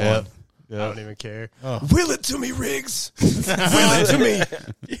the fourth one. one. I don't even care. Will it to me, Riggs. Will it to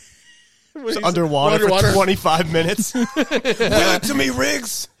me. It's underwater for 25 minutes. Will it to me,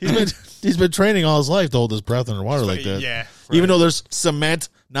 Riggs. He's been training all his life to hold his breath underwater like that. Yeah. Even though there's cement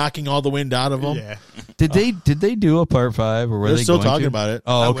knocking all the wind out of him. Yeah. Did they do a part 5 or were They're they still going talking to? about it.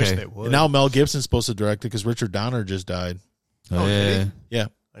 Oh, I okay. wish they would. And now Mel Gibson's supposed to direct it because Richard Donner just died. Oh, did yeah. he? Yeah.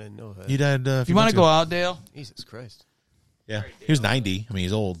 I didn't know that. He died. If you want to go out, Dale? Jesus Christ. Yeah. He was 90. I mean,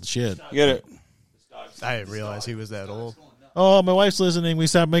 he's old. Shit. You get it. I didn't realize he was that old. Oh, my wife's listening. We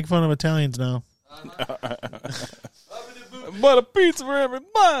stopped making fun of Italians now. But a pizza for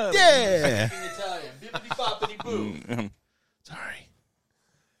everybody. Yeah. Sorry.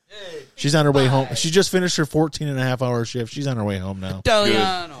 She's on her way home. She just finished her 14-and-a-half-hour shift. She's on her way home now.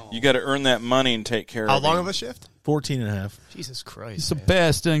 Italiano. You got to earn that money and take care How of long it. of a shift? 14-and-a-half. Jesus Christ. It's the man.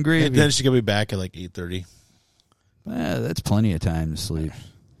 best and And gravy. then she's going to be back at like 8:30. That's plenty of time to sleep.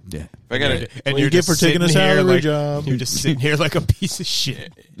 Yeah. If I got to, And What you're you get just for taking a sitting here salary like, job. You're just sitting here like a piece of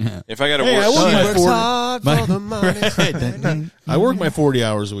shit. if I got to Hey, I work, work my Works 40 hard for the money. I work my 40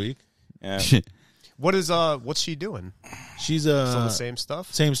 hours a week. yeah. What is what's she doing? She's Still the same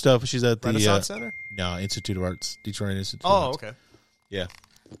stuff? same stuff. She's at the Renaissance Center? No, Institute of Arts, Detroit Institute. of Oh, Arts. okay. Yeah,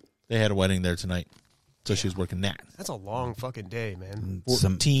 they had a wedding there tonight. So she was working that. That's a long fucking day, man.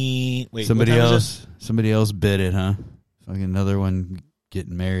 14. Wait, somebody what time is else bid it, huh? Fucking another one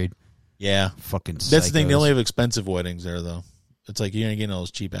getting married. Yeah. Fucking That's the thing. They psychos. only have expensive weddings there, though. It's like you ain't getting all those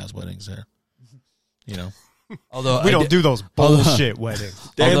cheap ass weddings there. You know, Although We don't do those bullshit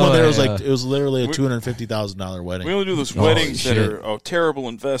weddings. they had one Although there was I, like it was literally a $250,000 wedding. We only do those weddings that shit. are a terrible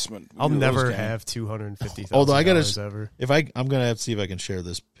investment. I'll We do those never kind. have $250,000 Although I gotta, ever. if I'm gonna have to see if I can share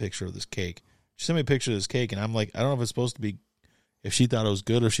this picture of this cake. She sent me a picture of this cake, and I'm like, I don't know if it's supposed to be, if she thought it was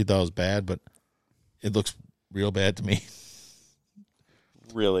good or if she thought it was bad, but it looks real bad to me.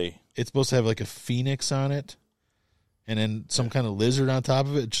 Really? It's supposed to have like a phoenix on it, and then some kind of lizard on top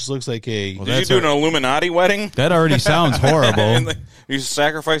of it. It just looks like a. Did you do an Illuminati wedding? That already sounds horrible. And, like, you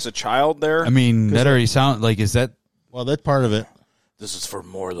sacrifice a child there? I mean, that already sounds like, is that? Well, that's part of it. This is for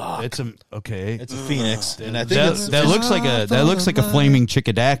Morlock. It's a okay. It's a phoenix, and I think that looks like a flaming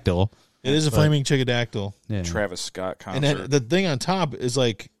chickadactyl. it is a flaming chickadactyl. Yeah. Travis Scott And concert. then the thing on top is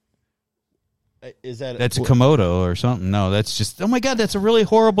like, is that That's a Komodo or something. No, that's just. Oh my god, that's a really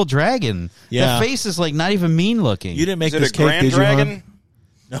horrible dragon. Yeah. That face is like not even mean looking. You didn't make is it this a cake, grand did you? dragon?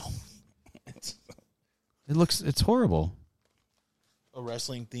 hon? No, It's horrible. a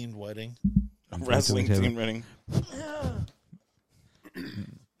wrestling themed wedding. A wrestling team wedding.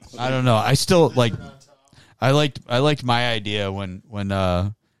 I don't know. I still like. I liked my idea when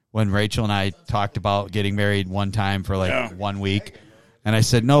Rachel and I talked about getting married one time for like 1 week, and I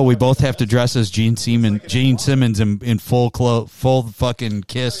said no, we both have to dress as Gene Simmons in full fucking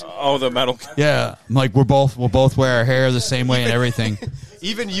Kiss. Oh, the metal. Yeah, I'm like we'll both wear our hair the same way and everything.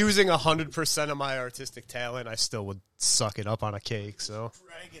 Even using 100% of my artistic talent, I still would suck it up on a cake. So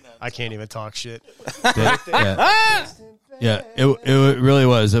I can't even talk shit. Yeah, it really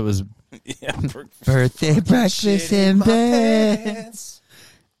was. It was birthday breakfast in bed.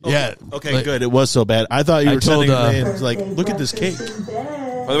 Yeah. Okay, like- good. It was so bad. I thought you I were told, sending me like, look at this cake.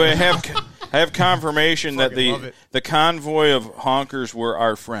 By the way, I have confirmation that Fucking love it. the convoy of honkers were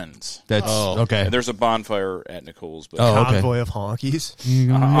our friends. That's okay. And there's a bonfire at Nicole's. But Oh, okay. Convoy of honkies.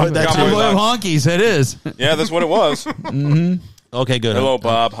 That's Convoy Convoy of of hon- honkies. It is. Yeah, that's what it was. Okay, good. Hello,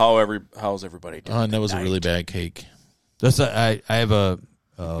 Bob. How's everybody doing? That was a tonight? really bad cake. That's I have a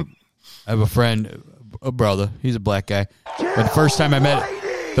friend, a brother. He's a black guy. But the first time I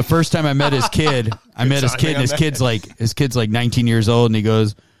met his kid, his kid's like 19 years old, and he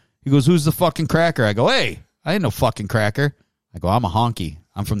goes, who's the fucking cracker? I go, hey, I ain't no fucking cracker. I go, I'm a honky.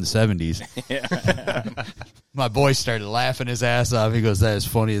 I'm from the 70s. My boy started laughing his ass off. He goes, that is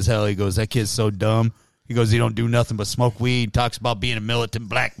funny as hell. He goes, that kid's so dumb. He goes, he don't do nothing but smoke weed. Talks about being a militant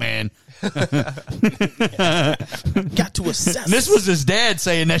black man. Got to assess. And this was his dad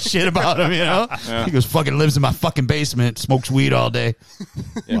saying that shit about him, you know? Yeah. He goes, fucking lives in my fucking basement, smokes weed all day.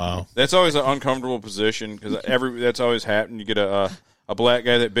 Yeah. Wow. That's always an uncomfortable position because that's always happened. You get a black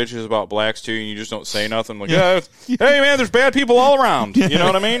guy that bitches about blacks too, and you just don't say nothing. Like, hey man, there's bad people all around. You know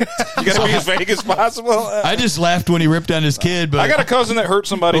what I mean? You got to be as vague as possible. I just laughed when he ripped on his kid, but I got a cousin that hurt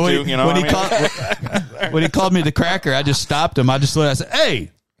somebody too. You know, when what when he called me the cracker, I just stopped him. I said,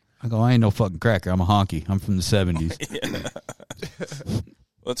 hey. I go, I ain't no fucking cracker. I'm a honky. I'm from the 70s.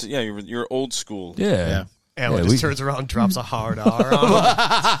 You're old school. Yeah. Alan just turns around and drops a hard R on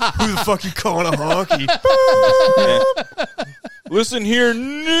him. Who the fuck you calling a honky? Listen here,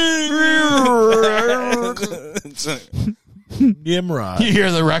 Nimrod. You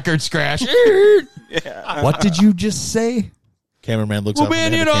hear the record scratch. Yeah. What did you just say? Cameraman looks Well, up. man,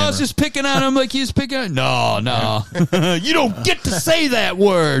 and you know, I was just picking on him like he was picking on. No. You don't get to say that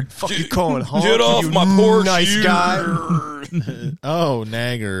word. Fuck you calling honky? Get off you my porch, nice you. guy. Oh,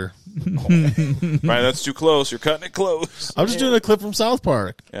 nagger. Right, that's too close. You're cutting it close. I was just doing a clip from South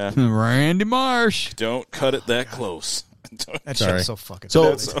Park. Yeah. Randy Marsh. Don't cut it that close. That Sorry. shit's so fucking.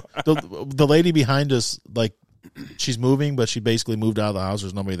 So stupid. the lady behind us, like, she's moving, but she basically moved out of the house.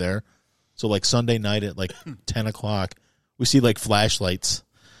 There's nobody there. So like Sunday night at like 10 o'clock, we see like flashlights.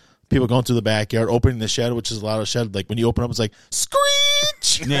 People going through the backyard, opening the shed, which is a loud shed. Like when you open up, it's like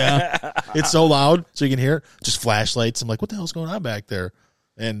screech. Yeah. It's so loud, so you can hear it. Just flashlights. I'm like, what the hell's going on back there?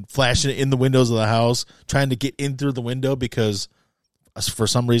 And flashing it in the windows of the house, trying to get in through the window because for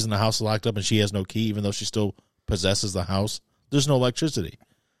some reason the house is locked up and she has no key, even though she still possesses the house. There's no electricity.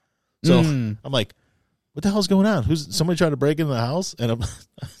 So I'm like, what the hell's going on? Somebody trying to break into the house? And I'm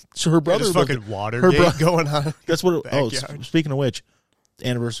sure her brother. There's fucking Watergate going on. That's what. Backyard. Speaking of which,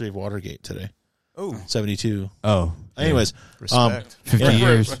 anniversary of Watergate today. Oh, 72. Oh. Anyways, respect. 50 Yeah.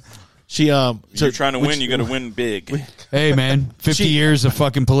 years. She You're trying to win, you got to win big. Hey, man. 50 years of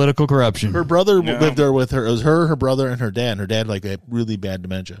fucking political corruption. her brother lived there with her. It was her brother, and her dad. And her dad like had really bad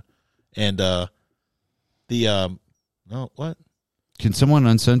dementia, and The no, what? Can someone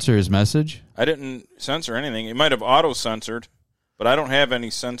uncensor his message? I didn't censor anything. It might have auto-censored, but I don't have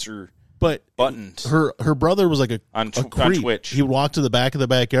any censor buttons. Her brother was like a on creep. Twitch. He would walk to the back of the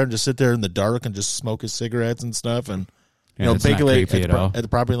backyard and just sit there in the dark and just smoke his cigarettes and stuff, and that's bake not late creepy at all. at the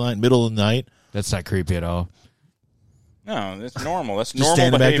property line, middle of the night. That's not creepy at all. No, that's normal. That's Just normal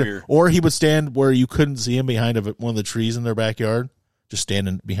standing back behavior. there. Or he would stand where you couldn't see him behind one of the trees in their backyard, just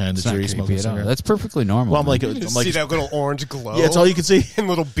standing behind the It's not tree creepy smoking a at all. cigarette. That's perfectly normal. Well, I'm like, You just see that little orange glow. Yeah, it's all you can see. And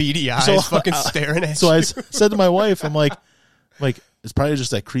little beady eyes fucking staring at So you. I said to my wife, I'm like, it's probably just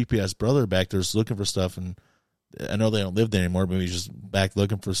that creepy ass brother back there just looking for stuff, and I know they don't live there anymore, but he's just back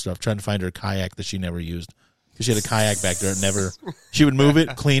looking for stuff, trying to find her kayak that she never used. Because she had a kayak back there, she would move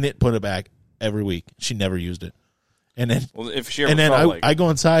it, clean it, put it back every week. She never used it. And then, if she ever felt I go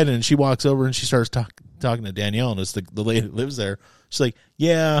inside and she walks over and she starts talking to Danielle, and it's the lady that lives there. She's like,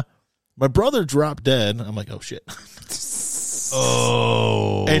 "Yeah, my brother dropped dead." I'm like, "Oh shit."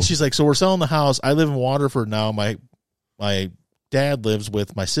 Oh. And she's like, "So we're selling the house. I live in Waterford now. My dad lives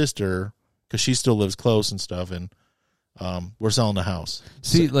with my sister because she still lives close and stuff, and we're selling the house."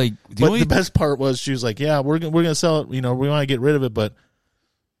 See, like, the best part was she was like, "Yeah, we're gonna sell it. We want to get rid of it, but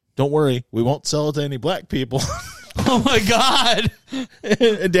don't worry, we won't sell it to any black people." Oh my God!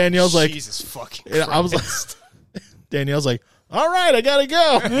 And Danielle's like, Jesus fucking and I was like, Danielle's like, "All right, I gotta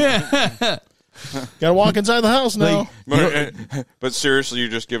go. Gotta walk inside the house now." But seriously, you're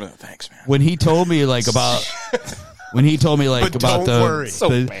just giving it thanks, man. When he told me about don't worry.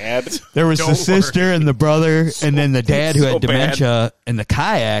 So bad. There was the sister and the brother, and then the dad who so had dementia and the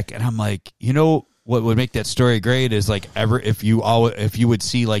kayak, and I'm like, what would make that story great is like if you would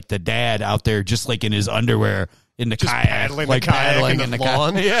see like the dad out there just like in his underwear in the Just kayak, paddling like the kayak paddling in the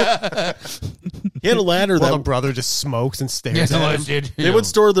lawn. Yeah. He had a ladder While the that brother just smokes and stares at him. they would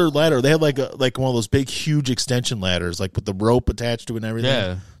store their ladder. They had like one of those big, huge extension ladders, like with the rope attached to it and everything.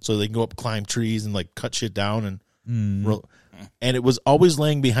 Yeah. So they can go up, climb trees, and like cut shit down and and it was always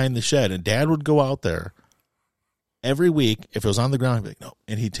laying behind the shed. And Dad would go out there every week. If it was on the ground, he'd be like, "No,"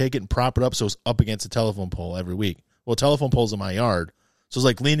 and he'd take it and prop it up so it was up against a telephone pole every week. Well, telephone pole's in my yard, so it's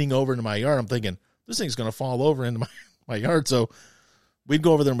like leaning over into my yard. I'm thinking this thing's gonna fall over into my yard. So we'd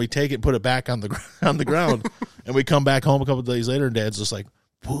go over there and we'd take it and put it back on the ground, and we come back home a couple of days later, and Dad's just like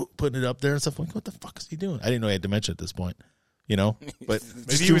putting it up there and stuff. Like, what the fuck is he doing? I didn't know he had dementia at this point, But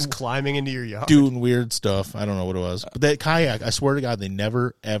Maybe he was climbing into your yard. doing weird stuff. I don't know what it was. But that kayak, I swear to God, they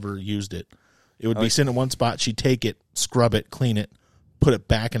never ever used it. It would be sitting in one spot. She'd take it, scrub it, clean it, put it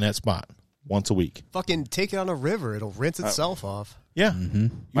back in that spot once a week. Fucking take it on a river. It'll rinse itself off. Yeah.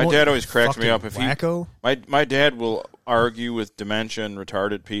 My dad always cracks me up. Wacko. My dad will argue with dementia and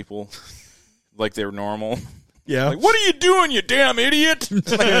retarded people like they're normal. Yeah. Like, what are you doing, you damn idiot?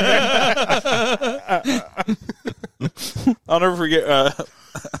 I'll never forget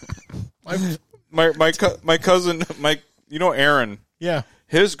my cousin, Aaron. Yeah.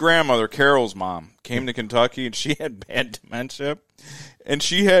 His grandmother, Carol's mom, came to Kentucky and she had bad dementia. And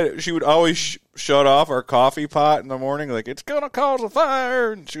she would always shut off our coffee pot in the morning, like, it's going to cause a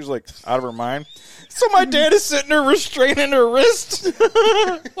fire. And she was like out of her mind. So my dad is sitting there restraining her wrist so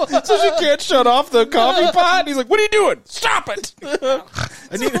she can't shut off the coffee pot. And he's like, what are you doing? Stop it.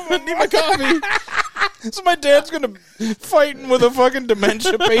 I need my coffee. So my dad's going to fighting with a fucking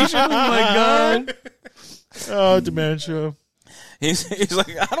dementia patient. Oh my God. Oh, dementia. He's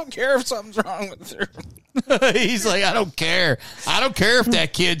like, I don't care if something's wrong with her. He's like, I don't care. I don't care if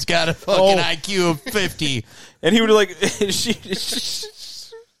that kid's got a fucking IQ of 50. And he would like,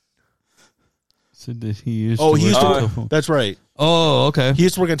 So did he used Oh, to he used work to. That's right. Oh, okay. He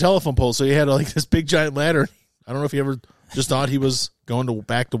used to work on telephone poles, so he had like this big giant ladder. I don't know if he ever just thought he was going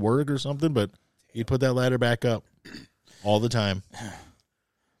back to work or something, but he'd put that ladder back up all the time.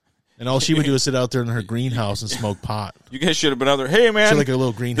 And all she would do is sit out there in her greenhouse and smoke pot. You guys should have been out there. Hey, man. So like a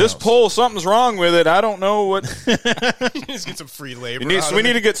little greenhouse. This pole, something's wrong with it. I don't know what. Just get some free labor. So we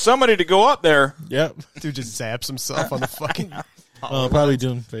need to get somebody to go up there. Yep. Dude just zaps himself on the fucking. Probably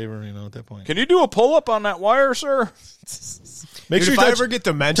doing a favor, at that point. Can you do a pull up on that wire, sir? Make Dude, sure if you I ever get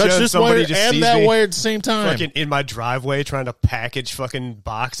dementia touch and this somebody wire just and sees that me wire at the same time. fucking in my driveway trying to package fucking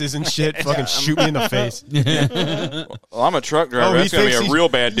boxes and shit, fucking shoot me in the face. Well, I'm a truck driver. That's going to be a real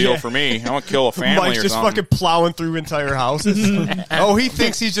bad deal for me. I'm going to kill a family Mike's or just something. fucking plowing through entire houses. Oh, he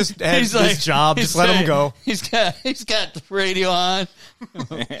thinks he's just has his job. Just let him go. He's got the radio on.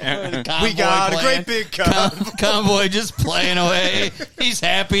 We got a great big convoy just playing away. He's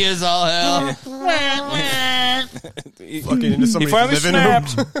happy as all hell. Fucking into He somebody's finally living room.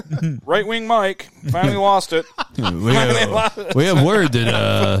 snapped. Right wing Mike finally lost it. We have word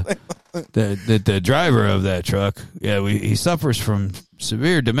that the driver of that truck, he suffers from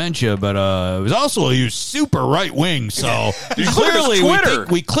severe dementia, but he was super right wing. So we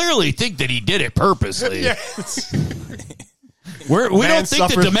clearly think that he did it purposely. Yes. We don't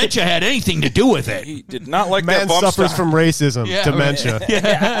think that dementia had anything to do with it. He did not like Man that bump suffers stock. from racism, dementia. Right.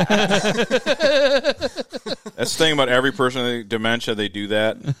 Yeah. That's the thing about every person with dementia. They do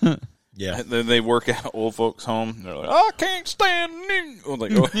that. Yeah. Then they work at old folks' home. They're like, I can't stand it. I'm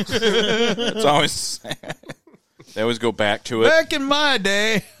like, it's always sad. They always go back to it. Back in my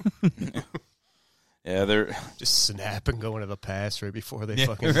day. Yeah, they're just snap and go into the past right before they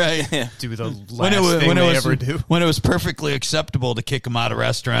fucking do the last thing they ever do. When it was perfectly acceptable to kick them out of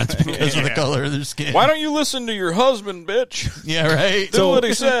restaurants because of the color of their skin. Why don't you listen to your husband, bitch? Yeah, right. Do what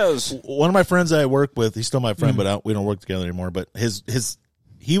he says. One of my friends that I work with, he's still my friend, but we don't work together anymore. But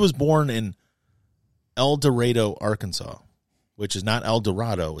he was born in El Dorado, Arkansas, which is not El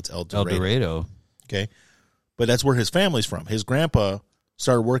Dorado, it's El Dorado. El Dorado. Okay. But that's where his family's from. His grandpa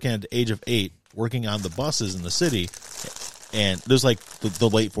started working at the age of 8, working on the buses in the city. And there's like the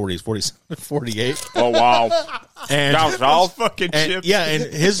late 40s, 48. Oh, wow. And down south. Fucking chips. Yeah,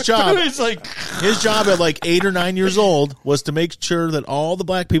 and his job at like 8 or 9 years old was to make sure that all the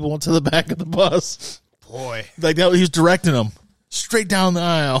black people went to the back of the bus. Boy. Like that, he was directing them straight down the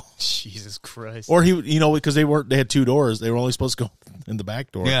aisle. Jesus Christ. Or because they had 2 doors, they were only supposed to go in the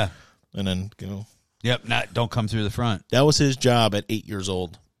back door. Yeah. And then, Yep, don't come through the front. that was his job at 8 years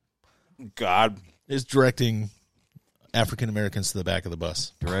old. God. Is directing African Americans to the back of the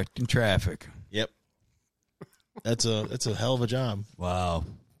bus. Directing traffic. Yep. That's a hell of a job. Wow.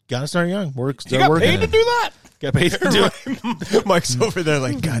 Gotta start young. You got paid to do that? Got paid to do it. Mike's over there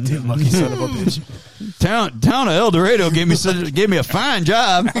like, goddamn lucky son of a bitch. Town of El Dorado gave me a fine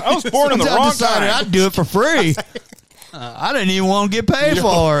job. I was born in the I wrong decided time. I'd do it for free. I didn't even want to get paid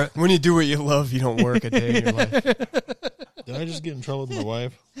for it. When you do what you love, you don't work a day in your life. Did I just get in trouble with my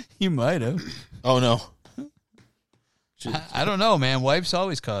wife? You might have. Oh, no. I don't know, man. Wives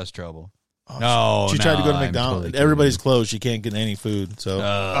always cause trouble. No, She tried to go to I'm McDonald's. totally Everybody's closed. She can't get any food.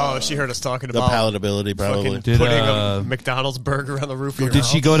 So She heard us talking the about palatability probably. fucking putting a McDonald's burger on the roof of your Did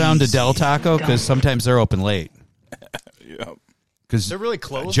she house. go down to Del Taco? Because sometimes they're open late. Yeah. Because They're really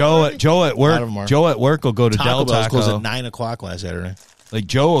closed. Joe already? at A lot of them work, are. Joe at work will go to Del Taco Bell's closed Taco. at 9 o'clock last Saturday. Like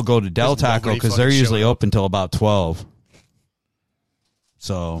Joe will go to Del There's Taco nobody because they're fucking usually showing up. open till about 12.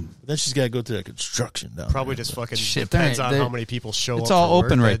 So But then she's got to go to the construction down Probably there. just fucking Shit, depends they're- on they're- how many people show up. it's all for work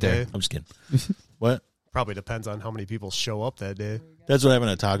open that right there. day. I'm just kidding. What? Probably depends on how many people show up that day. That's what happened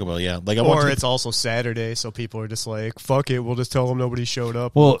at Taco Bell, yeah. Like I Or went to- it's also Saturday, so people are just like, fuck it, we'll just tell them nobody showed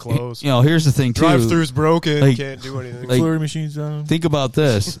up. well, We'll close. here's the thing too. Drive-thru's broken. like- Can't do anything. like- flurry machines on. Think about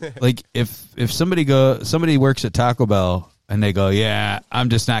this. Like if somebody works at Taco Bell and they go, yeah, I'm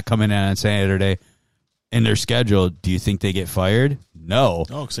just not coming in on Saturday, and they're scheduled, do you think they get fired? No.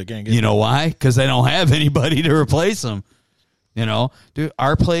 Oh, because I can't get You know why? Because they don't have anybody to replace them. Dude,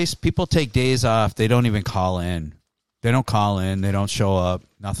 our place, people take days off. They don't even call in. They don't call in. They don't show up.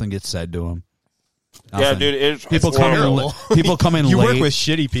 Nothing gets said to them. Yeah, dude. People come in. People come in you late. work with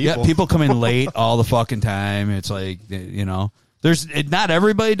shitty people. Yeah, people come in late all the fucking time. It's like there's not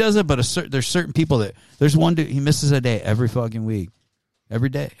everybody does it, but there's certain people that there's one dude he misses a day every fucking week, every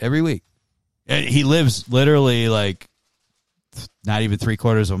day, every week, and he lives literally like not even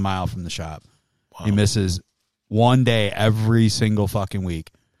 3/4 of a mile from the shop. Wow. He misses one day every single fucking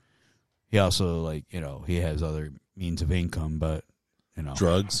week. He also he has other means of income, but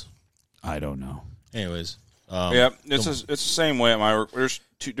drugs. I don't know. Anyways, Yeah, it's the same way at my work. There's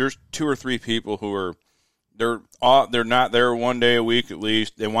 2 or 3 people who are they're not there one day a week at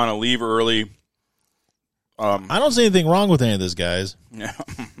least. They want to leave early. I don't see anything wrong with any of this, guys. Yeah.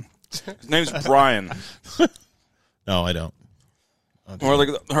 His name's Brian. No, I don't. Or like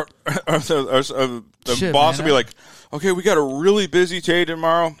the Shit, boss man, will be like, "Okay, we got a really busy day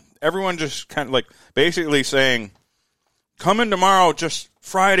tomorrow." Everyone just kind of like basically saying, "Come in tomorrow, just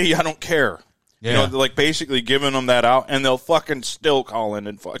Friday. I don't care." Yeah. Like basically giving them that out, and they'll fucking still call in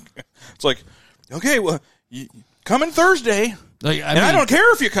and fuck. It's like, okay, well, you come in Thursday, I don't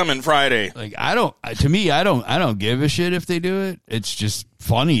care if you come in Friday. Like I don't give a shit if they do it. It's just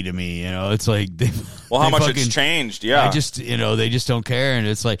funny to me, It's like How much it's changed? Yeah, I just they just don't care, and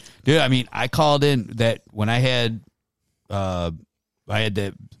it's like, dude. I mean, I called in that when I had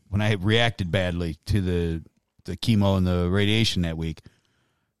when I had reacted badly to the chemo and the radiation that week.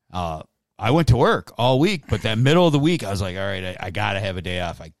 I went to work all week, but that middle of the week, I was like, all right, I got to have a day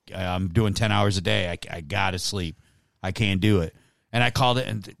off. I'm doing 10 hours a day. I got to sleep. I can't do it. And I called it,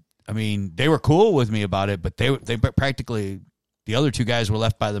 and I mean, they were cool with me about it, but they practically, the other two guys were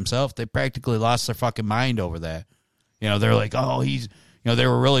left by themselves. They practically lost their fucking mind over that. You know, they're like, oh, he's, you know, they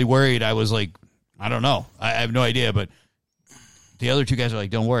were really worried. I was like, I don't know. I have no idea. But the other two guys are like,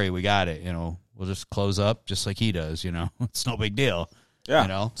 don't worry, we got it. You know, we'll just close up just like he does. You know, it's no big deal. Yeah. You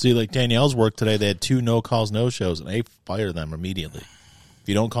know, See, like Danielle's work today, they had 2 no calls, no shows, and they fire them immediately. If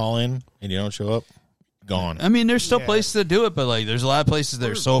you don't call in and you don't show up, gone. I mean, there's still places that do it, but like, there's a lot of places that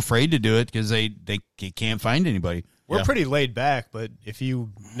are so afraid to do it because they can't find anybody. We're pretty laid back, but if you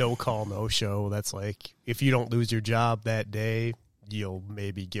no call, no show, that's like if you don't lose your job that day, you'll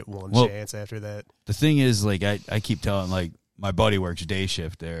maybe get one chance after that. The thing is, like, I keep telling, like, my buddy works day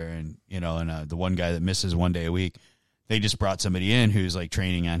shift there, and, you know, and the one guy that misses one day a week, they just brought somebody in who's, like,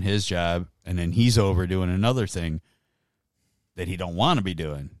 training on his job, and then he's over doing another thing that he don't want to be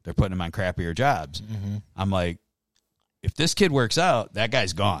doing. They're putting him on crappier jobs. Mm-hmm. I'm like, if this kid works out, that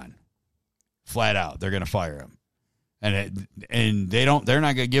guy's gone. Flat out. They're going to fire him. And they're not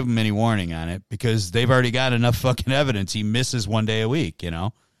going to give him any warning on it because they've already got enough fucking evidence he misses one day a week, you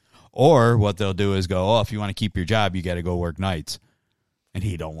know? Or what they'll do is go, oh, if you want to keep your job, you got to go work nights. And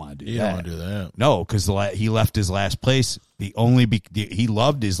he don't want to do that. You don't want to do that. No, because he left his last place. He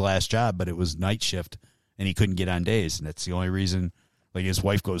loved his last job, but it was night shift, and he couldn't get on days. And that's the only reason. Like, his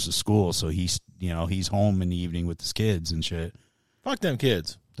wife goes to school, so he's home in the evening with his kids and shit. Fuck them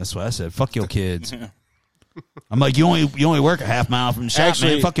kids. That's what I said. Fuck your kids. I'm like, you only work a half mile from the shop,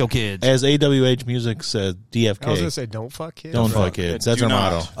 Actually, man. Fuck your kids. As AWH Music said, DFK. I was gonna say, don't fuck kids. Don't fuck kids. That's Do our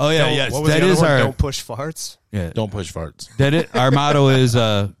not. motto. Oh yeah, Don't- yes. what was That the other is one? our Don't push farts. yeah. Don't push farts. Our motto is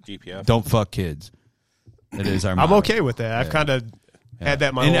DPF. don't fuck kids. That is our motto. I'm okay with that. I've kind of had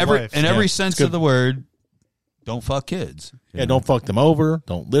that my in whole every life. in every Yeah, sense good. of the word. Don't fuck kids. Yeah, don't fuck them over.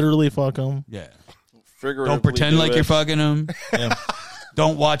 Don't literally fuck them. Yeah. Figuratively Don't pretend do like it. you're fucking them. Yeah.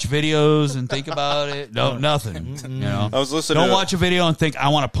 Don't watch videos and think about it. No, nothing. You know. I was listening Don't to- watch a video and think I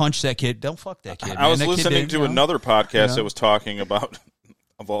want to punch that kid. Don't fuck that kid. I was man. That kid listening didn't, to you know? another podcast You know? that was talking about,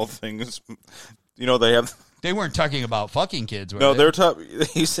 of all things, you know, they have. They weren't talking about fucking kids. Were No, they? they're talking.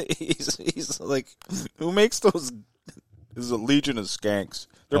 He's like, who makes those? This is a legion of skanks.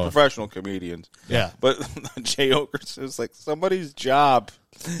 They're professional comedians. Yeah. But Jay Oakers is like, somebody's job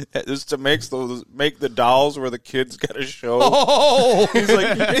is to make the dolls where the kids got to show. Oh, He's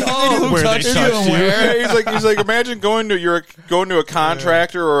like, who Where they touched you touched and you. where? he's like, imagine going to a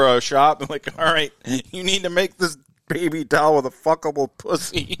contractor or a shop and like, all right, you need to make this baby doll with a fuckable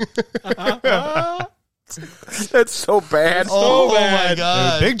pussy. That's so bad. Oh, so bad. my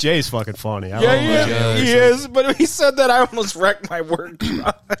god! Big J's fucking funny. I Yeah, love him. God. he is. But he said that I almost wrecked my work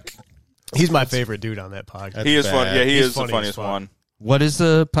truck. He's my favorate dude on that podcast. He is bad. funny. Yeah, he He's is the funny as funniest fuck. one. What is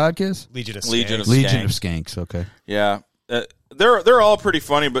the podcast? Legion of Legion Skanks. of Legion Skanks. of Skanks. Okay. Yeah, they're all pretty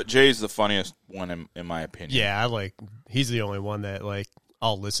funny, but Jay's the funniest one in my opinion. Yeah, he's the only one that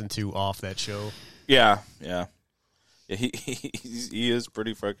I'll listen to off that show. Yeah. He is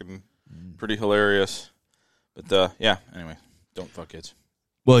pretty hilarious. But yeah. Anyway, don't fuck kids.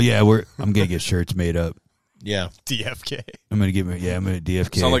 Well, yeah, I'm gonna get shirts made up. Yeah. DFK. I'm gonna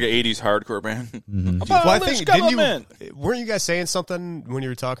DFK. Sound like an '80s hardcore band. Mm-hmm. Well, I think government. weren't you guys saying something when you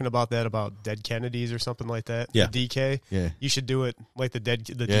were talking about that about dead Kennedys or something like that? Yeah. The DK. Yeah. You should do it like the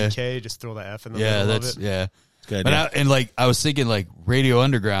Yeah. DK. Just throw the F in the Yeah, middle that's of it. yeah. Good But idea. I was thinking Radio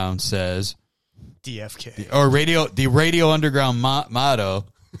Underground says DFK. or the Radio Underground motto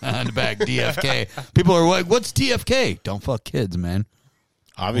on the back DFK. People are like, "What's DFK?" Don't fuck kids, man.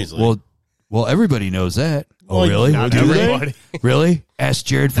 Obviously. Well, everybody knows that. Oh, Well, really? Not Do they? everybody. Really? Ask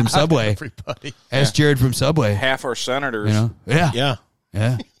Jared from Subway. Everybody. Ask Jared from Subway. Half our senators. You know? Yeah. yeah.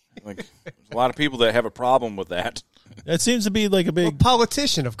 Yeah. Like, there's a lot of people that have a problem with that. That seems to be like a big.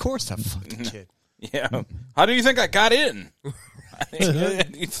 Politician, of course, I'm fucking kid. Yeah. How do you think I got in?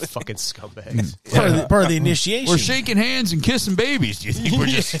 Fucking scumbags. Part of the initiation. We're shaking hands and kissing babies. Do you think we're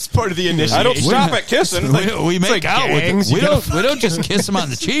just It's part of the initiation. I don't stop at kissing. we make out gangs. with them. You We don't just kiss them on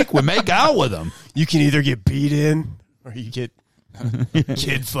the cheek. We make out with them. You can either get beat in or you get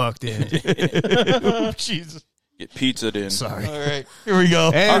kid fucked in. Jesus. Get pizzaed in. Sorry. All right. Here we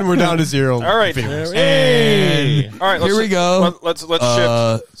go. And we're down to 0. All right. viewers. And All right. here we go. Let's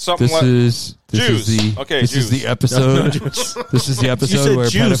shift something. This Jews. is the Okay, this is Jews. the episode. This is the You episode said where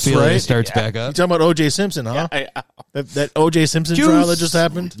juice, pedophilia right? starts back You up. talking about O.J. Simpson, huh? That O.J. Simpson Juice. trial that just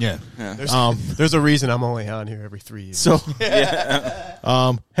happened. Yeah. There's a reason I'm only on here every 3 years. So,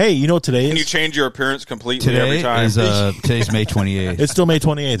 hey, you know what today Can you is? change your appearance completely every Today time? is today's May 28th. It's still May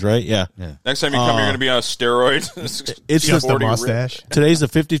 28th, right? Yeah. Next time you come, you're going to be on steroids. It's just a 40 mustache. Today's the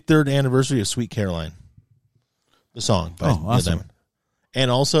 53rd anniversary of Sweet Caroline, the song. By Oh, awesome. Neil Diamond. And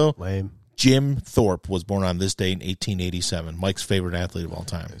also, Lame. Jim Thorpe was born on this day in 1887. Mike's favorite athlete of all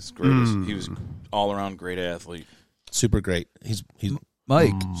time. His greatest. He was all around great athlete. Super great. He's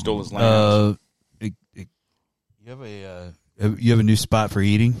Mike Stole his land. you have a new spot for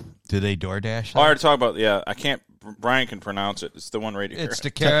eating? Do they DoorDash? I already talked about. Yeah, I can't. Brian can pronounce it. It's the one right here. It's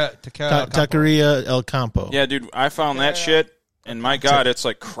Taqueria El Campo. Yeah, dude, I found that shit, and my God, it's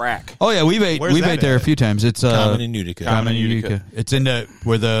like crack. Oh yeah, we've ate there a few times. It's Common in Utica. Common in Utica. It's in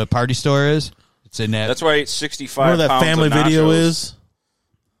where the party store is. It's in that. That's why I ate 65 Where that pounds family of video nachos. is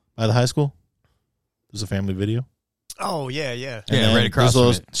by the high school. There's a family video. Oh, yeah. Yeah, And right across from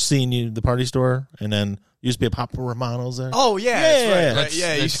There's it. seeing you the party store, and then used to be a Papa Romano's there. Oh, yeah. Yeah. That's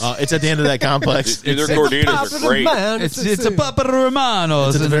right. It's at the end of that complex. Dude, their gorditas are great. It's a Papa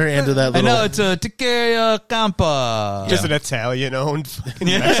Romano's. It's at the very end of that I little. know it's a Taqueria Campa. Just an Italian-owned fucking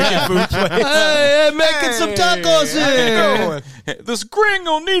Mexican food place. Hey, making some tacos here. This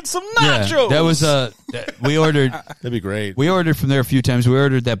gringo needs some nachos. That was we ordered. That'd be great. We ordered from there a few times. We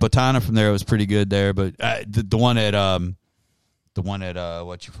ordered that botana from there. It was pretty good there, but the one at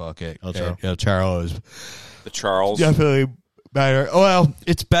what you fuck it El Charro is the Charles. definitely better. Oh, well,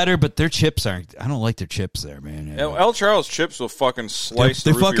 it's better, but their chips aren't. I don't like their chips there, man. El Charles chips will fucking slice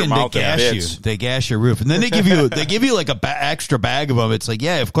the roof of your mouth they in gash bits. you. They gash your roof, and then they give you like a extra bag of them. It's like,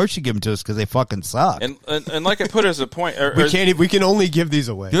 yeah, of course you give them to us because they fucking suck. And like I put as a point, We can only give these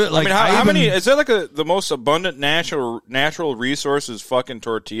away. Dude, like, I mean, how many? Is that like the most abundant natural resources? Fucking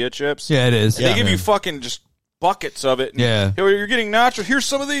tortilla chips. Yeah, it is. And they give you fucking just buckets of it. And, Yeah. "Here, you're getting nachos. Here's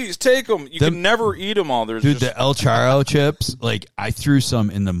some of these. Take them. You can never eat them all. There's Dude, just, the El Charro chips, like, I threw some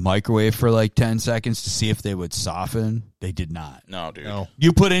in the microwave for like 10 seconds to see if they would soften. They did not. no, dude. No.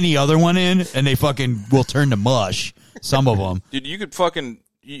 You put any other one in, and they fucking will turn to mush. Some of them. Dude, you could fucking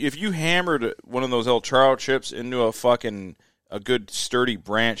if you hammered one of those El Charro chips into a good sturdy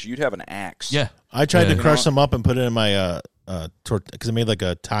branch, you'd have an axe. Yeah. I tried Yeah. to crush them up and put it in my because I made like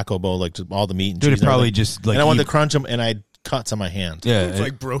a taco bowl, like just all the meat and Dude, cheese. it probably and everything. just, like, and I wanted you- to crunch them, and I had cuts on my hand. Yeah. It's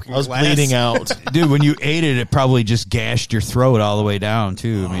like broken I was glass. bleeding out. Dude, when you ate it, it probably just gashed your throat all the way down,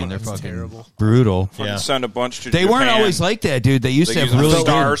 too. I mean, they're fucking terrible. brutal. Fucking Yeah. send a bunch to They Japan. weren't always like that, dude. They used They to use have them really for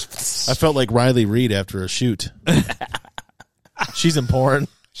good... stars. I felt like Riley Reid after a shoot. She's in porn.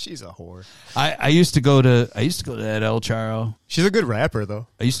 She's a whore. I used to go to that El Charro. She's a good rapper, though.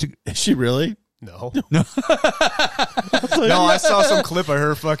 I used to... Is she really? No. No, I saw some clip of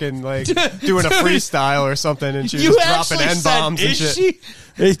her fucking, like, doing a freestyle or something, and she was You just dropping actually said, N-bombs and is shit. she?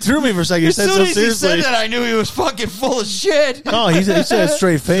 It threw me for a second. You As said soon so as he seriously. said that, I knew he was fucking full of shit. Oh, he said a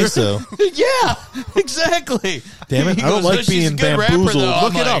straight face though. Yeah, exactly. Damn it, He I don't goes, like "She's a being good rapper, bamboozled." though." I'm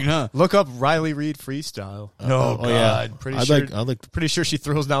Look it like, up. huh. Look up Riley Reid freestyle. No, Oh yeah, Pretty I'd sure. like. Pretty sure she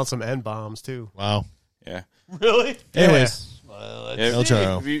throws down some N-bombs, too. Wow. Yeah. really? Anyways, If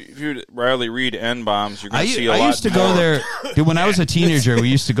Charro. if you Riley Reid N bombs, you're I, going to see a lot. I used to go more. there, dude. When I was a teenager, we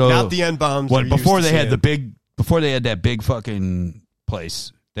used to go. Not the N-bombs. When you're used before to they had seeing. the big, before they had that big fucking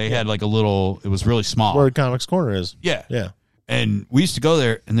place, they had like a little. It was really small. Where Comics Corner is. Yeah, Yeah. and we used to go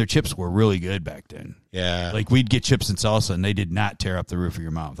there, and their chips were really good back then. Yeah. Like we'd get chips and salsa, and they did not tear up the roof of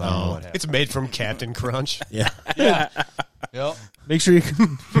your mouth. I don't know what happened. It's made from Captain Crunch. Yeah. Yep. Make sure you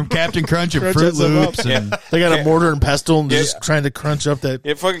can From Captain Crunch and crunch Fruit that stuff up. Loops, and They got a mortar and pestle and Yeah. just trying to crunch up that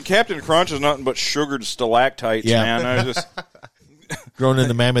Yeah, fucking Captain Crunch is nothing but sugared stalactites, Yeah. man. I just grown in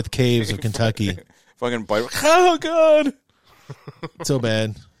the mammoth caves of Kentucky. fucking bite. Oh god! So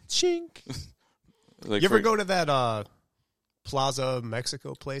bad. Chink. Like, You ever go to that Plaza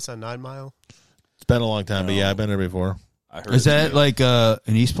Mexico place on 9 Mile? It's been a long time, but yeah, I've been there before. I heard is that like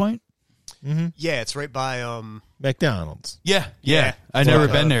in East Point? Yeah, it's right by McDonald's. Yeah. Yeah. I never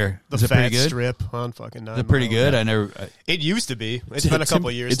been there. the Is it fat pretty good? strip on fucking 9 Is it pretty Mile. good? I never. It used to be. It's been a couple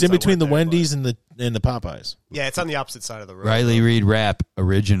of years. It's since in I between went the there, Wendy's and the Popeyes. but- Yeah, it's on the opposite side of the road. Riley Reid rap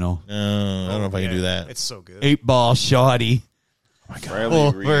original. I don't know if I can do that. It's so good. 8-ball shawty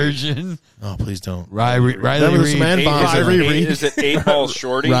Riley Reid? version. Oh, please don't. Riley Remember the Reid. man Eight- bombs. is it 8-ball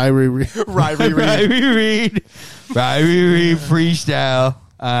shorty? Riley Reid. Riley Reid. Riley Reid. Riley Reid freestyle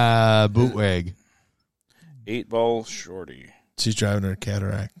bootleg. 8-ball shorty. She's driving her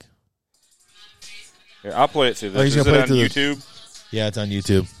cataract. Here, I'll play it through Oh, this. he's Is gonna it on play it through YouTube? Yeah, it's on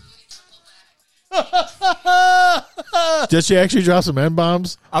YouTube. Does she actually drop some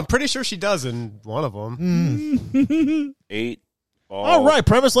N-bombs? I'm pretty sure she does in one of them. 8-ball. All right,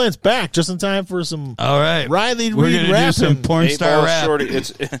 Premise Land's back just in time for some All right. Riley We're Reid going to do rapping. some porn star 8-ball rap. shorty.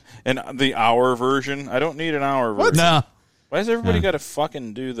 It's in the hour version. I don't need an hour version. No. Why does everybody got to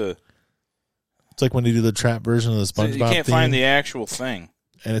fucking do the... It's like when you do the trap version of the SpongeBob You can't theme. find the actual thing.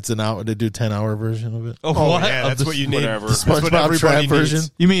 and it's an hour. They do 10-hour version of it. Oh, what? yeah, Of that's the- what you need. whatever. That's what SpongeBob everybody trap needs. version.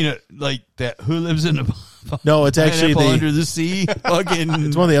 You mean like that? Who lives in the No, it's actually pineapple the. under the sea? Fucking.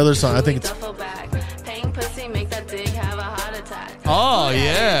 It's one of the other songs. I think it's. Oh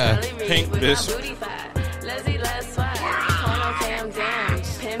yeah. Pink this.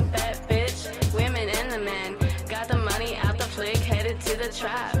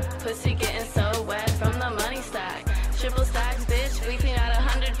 Pussy getting so wet from the money stack. Triple stacks, bitch. We clean out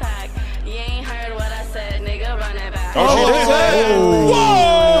 100-pack. You ain't heard what I said, nigga. Run it back. Oh, she did that.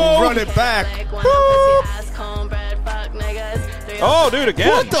 Whoa! Run it back. Oh, dude, again.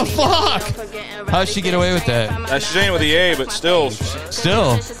 What the fuck? How'd she get away with that? She's ain't with the A, but still.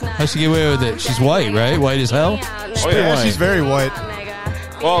 Still, how'd she get away with it? She's white, right? White as hell. Oh, yeah. She's very white.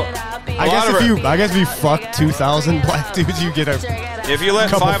 Well, I guess if you fuck 2,000 black dudes, you get a if you let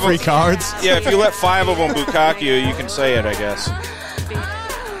couple five free of, cards. Yeah, if you let 5 of them bukkake you, you can say it, I guess.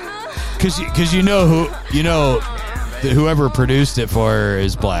 Because you know that whoever produced it for her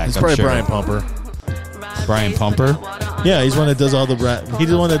is black. It's I'm probably sure. Brian Pumper. Brian Pumper Yeah, he's the one that does all the rap. He's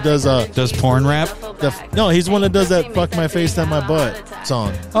the one that does does porn rap. no, he's the one that does that "Fuck My Face Down My Butt"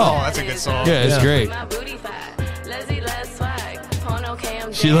 song. Oh, that's a good song. Yeah, it's Yeah. great.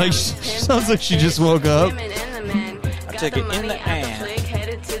 She sounds like she just woke up. I take it in the ass.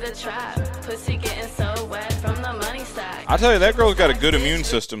 I'll tell you, that girl's got a good immune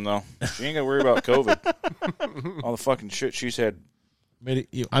system, though. She ain't got to worry about COVID. All the fucking shit she's had.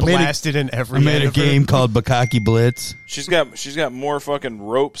 Blasted in every. I made a game called Bukkake Blitz. She's got more fucking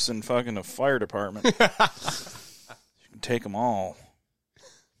ropes than fucking a fire department. She can take them all.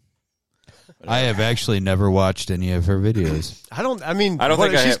 I have actually never watched any of her videos. I don't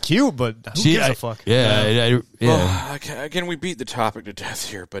think she's cute, but who gives a fuck? Yeah, Well, again, we beat the topic to death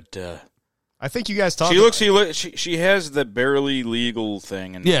here, but I think you guys talked. She has the barely legal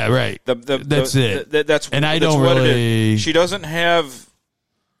thing, and yeah, right. That's it. That's and I that's don't what really. It is. She doesn't have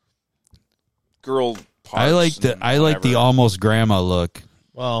girl parts. I like the almost grandma look.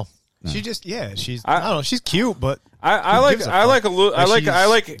 Well, she just she's I don't know, she's cute, but I like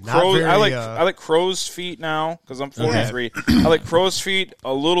crow's feet now because I'm 43. I like crow's feet,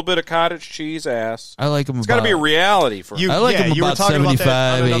 a little bit of cottage cheese ass. I like them. It's got to be a reality for me. I like them you about were talking 75, about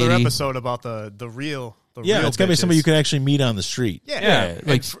that on another 80. episode about the real. it's got to be somebody you can actually meet on the street. Yeah.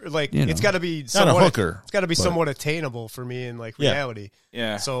 Like, you know. it's got to be Not somewhat, a hooker. It's got to be somewhat attainable for me in reality.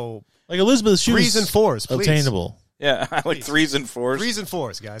 Yeah. So like Elizabeth, she 3s and 4s, please. attainable. Yeah, I like 3s and 4s. 3s and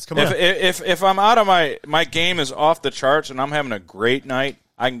 4s, guys. Come on. If I'm out of my game is off the charts and I'm having a great night,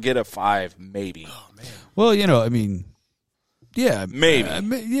 I can get a 5 maybe. Oh man. Well, I mean, yeah, maybe. I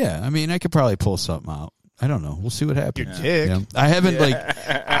mean, I could probably pull something out. I don't know. We'll see what happens. Your dick. Yeah. I haven't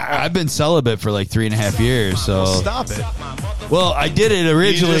I've been celibate for like 3.5 years. So Stop it. Well, I did it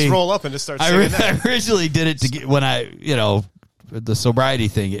originally. You just roll up and just start saying that. I originally did it to get when the sobriety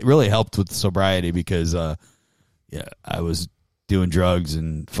thing. It really helped with the sobriety because I was doing drugs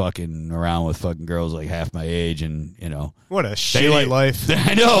and fucking around with fucking girls like half my age, and what a shitty life.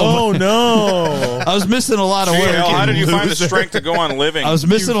 I know. Oh no! I was missing a lot of work. How did you find the strength to go on living? I was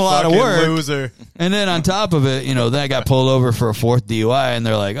missing a lot of work. Loser. And then on top of it, then I got pulled over for a 4th DUI, and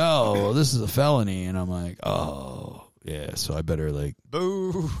they're like, "Oh, well, this is a felony," and I'm like, "Oh." Yeah, so I better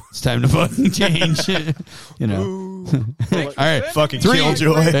boo. It's time to fucking change. All right, fucking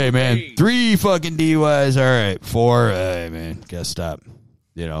killjoy. Hey man, 3 fucking DUIs. All right, 4. Hey man, gotta stop.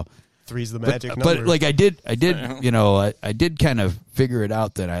 3's the magic number. But like I did. I did kind of figure it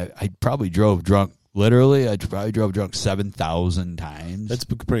out that I probably drove drunk. Literally, I probably drove drunk 7,000 times. That's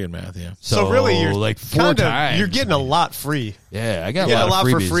pretty good math, yeah. So really, you're like 4 times. You're getting a lot free. Yeah, I got a lot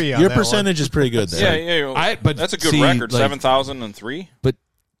of for freebies. free. On Your that percentage is pretty good there. Yeah. But that's a good see, record. like, 7,003. But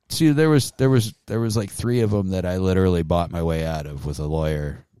see, there was like 3 of them that I literally bought my way out of with a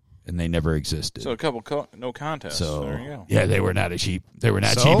lawyer, and they never existed. So a couple no contests. So there you go. yeah, they were not cheap. They were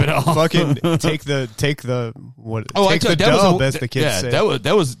not cheap at all. Fucking take the what? Oh, take the dub, as the kids say.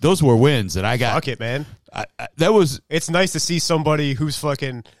 Those were wins that I got. Fuck it, man. It's nice to see somebody who's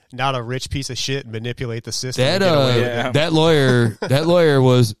fucking not a rich piece of shit manipulate the system. That lawyer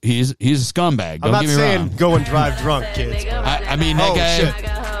was he's a scumbag. Don't I'm not get me saying wrong. Go and drive drunk, kids. I mean that guy. Shit.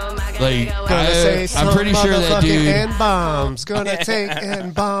 Like I'm pretty sure that dude. N-bombs gonna take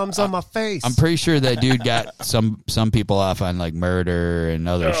N-bombs on my face. I'm pretty sure that dude got some people off on like murder and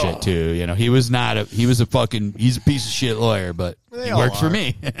other shit too. He's a piece of shit lawyer, but he worked for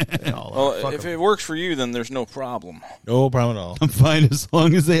me. Well, if it works for you, then there's no problem. No problem at all. I'm fine as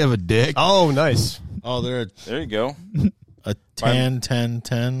long as they have a dick. Oh, nice. Oh, there you go. A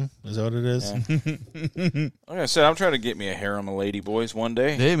 10-10-10. Is that what it is? Yeah. Like I said, I'm trying to get me a harem of lady boys one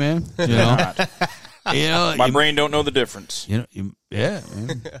day. Hey, man. You know, my brain don't know the difference. You know, yeah.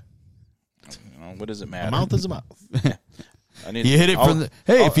 Man. What does it matter? A mouth is a mouth. You hit it from the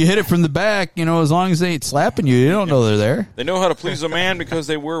if you hit it from the back, you know, as long as they ain't slapping you, you don't know they're there. They know how to please a man because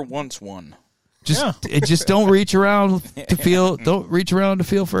they were once one. Just don't reach around to feel. Don't reach around to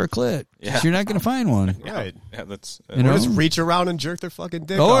feel for a clit. Yeah. You're not going to find one. Right. Yeah, that's. You know? Just reach around and jerk their fucking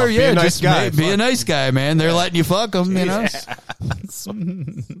dick Or off. yeah, be a nice just guy. be a nice guy, man. They're letting you fuck them, you know.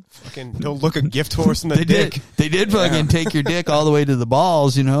 Fucking don't look a gift horse in the dick. They did fucking take your dick all the way to the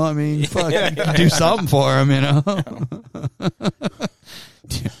balls, you know. I mean, fuck, do something for them, you know.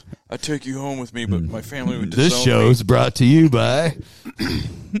 I'd take you home with me, but my family would disown This show's me. brought to you by.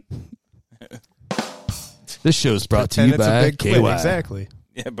 This show's brought to you Pretend it's a by big KY. clit, exactly.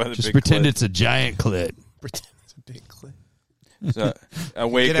 Yeah, by the Just big pretend clit. it's a giant clit. Pretend it's a big clit. So I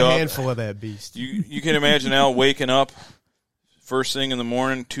wake Get a up. handful of that beast. You can imagine Al waking up first thing in the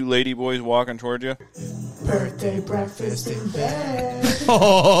morning, two lady boys walking toward you. Birthday breakfast in bed.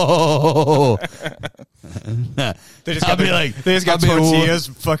 Oh, They just I'll got be like, they just got I'll be- tortillas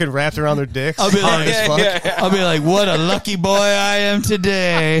fucking wrapped around their dicks. I'll be Hard like, as fuck. I'll be like, what a lucky boy I am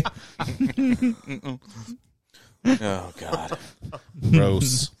today. Oh God!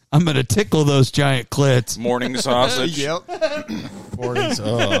 Gross. I'm gonna tickle those giant clits. Morning sausage. Yep. Mornings.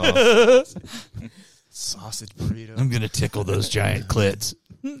 Oh. Sausage burrito. I'm gonna tickle those giant clits.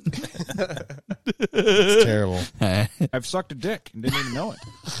 It's terrible. I've sucked a dick and didn't even know it.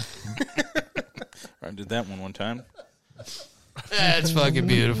 I did that one time. That's fucking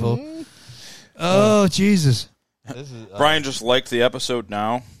beautiful. Oh Jesus! Brian just liked the episode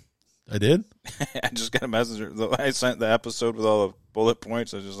now. I did? I just got a message. I sent the episode with all the bullet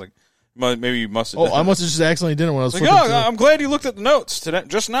points. I was just like, maybe you must have. Oh, I must have just accidentally did it when I was like, flipping through. I'm glad you looked at the notes today,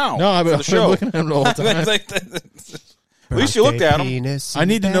 just now. No, I've for been the show. looking at them the whole time. At least you looked at them. I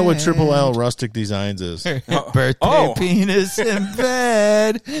need to know what Triple L Rustic Designs is. Birthday penis in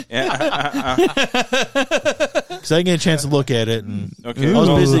bed. Because I didn't get a chance to look at it. And Okay, I was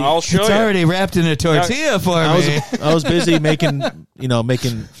busy. I'll show It's you. already wrapped in a tortilla for me. I was busy making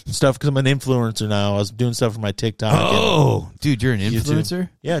stuff because I'm an influencer now. I was doing stuff for my TikTok. Oh, dude, you're an YouTube. influencer?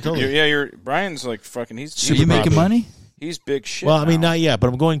 Yeah, totally. You're Brian's like fucking. He's Are you making money? He's big shit. Well, I mean, now. not yet, but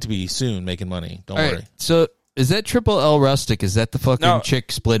I'm going to be soon making money. Don't All worry. right, so is that Triple L Rustic? Is that the fucking No.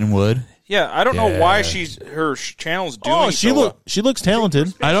 chick splitting wood? Yeah, I don't know why Yeah. her channel's doing. Oh, she looks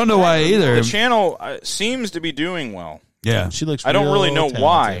talented. I don't know why either. The channel seems to be doing well. Yeah, She looks. I don't real really know talented.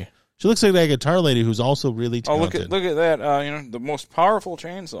 why. She looks like that guitar lady who's also really Oh, talented. look at that! The most powerful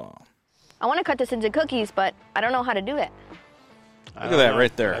chainsaw. I want to cut this into cookies, but I don't know how to do it. Look at that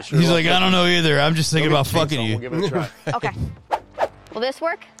right there. He's like, I don't know either. I'm just thinking about fucking you. We'll give it a try. Okay. Will this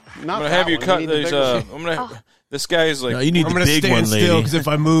work? I'm gonna have you cut these. This guy's like. No, you need I'm the gonna big stand one, still lady. because if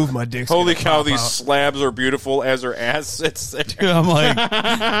I move, my dick's Holy gonna cow! pop These out. slabs are beautiful as her ass sits there. I'm like,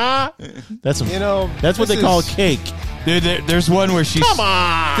 That's what this they call is- cake. dude, there's one where she's. Come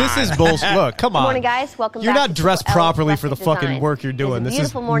on. This is bullshit. Look, come Good on. morning, guys. Welcome You're back not to dressed Triple L properly for the Rustic fucking Design. work you're doing. It's a This is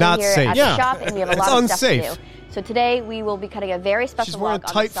beautiful morning not here safe. at Yeah. the shop, and we have a It's lot of unsafe. stuff to do. So today we will be cutting a very special She's wearing vlog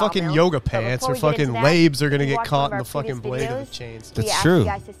on tight the fucking sawmill. yoga But pants. before Her we get fucking into that, labes are if gonna you get watched caught one in of the our fucking previous blade of videos, the chains. we That's asked true. you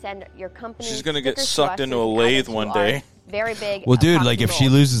guys to send your company She's gonna get stickers to sucked us into so a we can add lathe them one to our day. Very big. Well, dude, like if she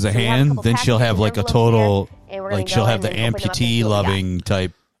loses a So we have a hand, couple then she'll have like a packages, total, envelopes here, and we're gonna like go she'll have in the and open them up and see amputee what we got. loving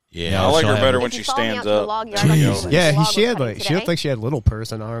type. Yeah, I like she'll her have better it. when If she you follow me stands out to the up. log yard, I'll show you Jesus. what Yeah, the log she had we're cutting like she today. looked like she had little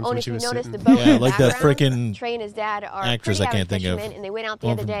person arms Oh, when and she if you was notice sitting. the boat Yeah, in the like that background, frickin' Trey and his dad are actress pretty I can't average think of. fishermen, and they went out the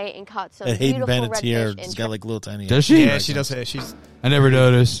One other from- day and caught some That Hayden beautiful Panettiere redfish has and got like little tiny. Does she? Yeah, she does. She's I never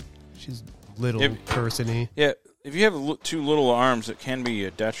noticed. little person-y. Yeah, if you have too little arms, it can be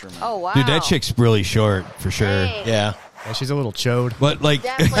a detriment. Oh wow, Dude, that chick's really short for sure. Dang. Yeah. Yeah, she's a little chode. But like,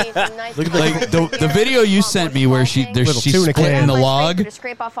 Definitely some nice Look at like the video you sent me where she's Little tuna splitting can. the log. To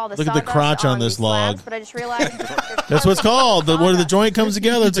scrape off all the Look at the sawdust crotch on this these slabs, log. But I just realized That's what it's called. Where the joint comes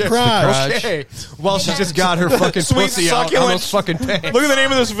together. It's a crotch. Okay. Well, she just got her fucking Sweet pussy out on succulent. those fucking pants. Look at the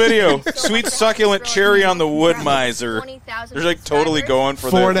name of this video: "Sweet Succulent Cherry on the Wood Miser." They're like totally going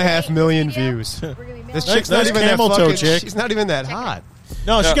for 4.5 million views. This chick's not Nice even that camel toe fucking. chick. She's not even that hot.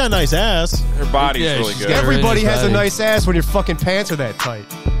 No, she got a nice ass. Her body's Yeah, really she's good. got her- Everybody in his has a body. nice ass when your fucking pants are that tight.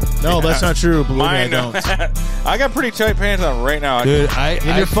 No, that's not true. Believe me, I Mine don't. I got pretty tight pants on right now. Dude,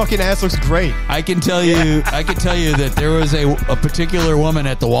 And your fucking ass looks great. I can tell you that there was a particular woman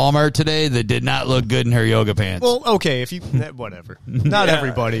at the Walmart today that did not look good in her yoga pants. Well, okay, if you whatever. Not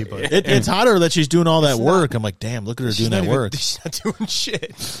everybody, but It's hotter that she's doing all that work. I'm like, damn, look at her she's doing not that even- work. She's not doing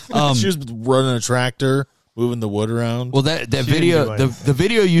shit. She was running a tractor, moving the wood around. Well, that video, the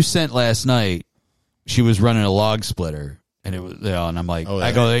video you sent last night, she was running a log splitter, and it was, and I'm like,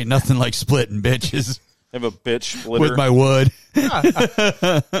 I go, there ain't nothing like splitting bitches. I have a bitch splitter with my wood.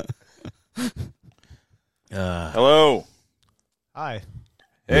 Hello. Hi.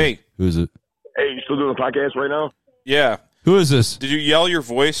 Hey. Who is it? Hey, you still doing the podcast right now? Yeah. Who is this? Did you yell your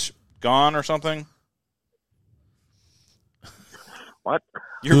voice gone or something? What?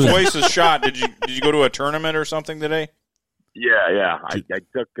 Your voice is shot. Did you go to a tournament or something today? Yeah. I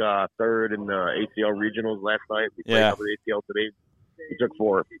took third in the ACL regionals last night. We played over the ACL today. We took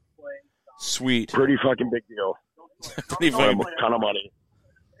 4. Sweet. Pretty fucking big deal. Pretty fucking a ton of money.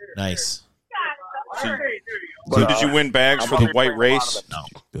 Nice. So did you win bags for the white race?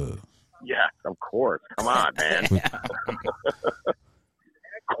 Yeah, of course. Come on, man. Of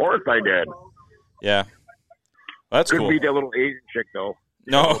course I did. Yeah. That's Couldn't cool. beat that little Asian chick, though.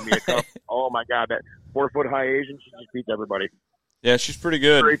 No. Oh, my God. That 4-foot-high Asian, she just beats everybody. Yeah, she's pretty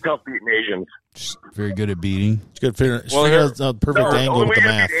good. Very tough beating Asians. She's very good at beating. It's good figure. Well, Well, a perfect angle only with way the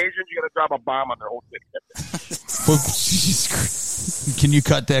you math. beat Asians, you got to drop a bomb on their whole city. Can you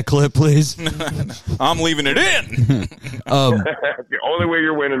cut that clip, please? I'm leaving it in. The only way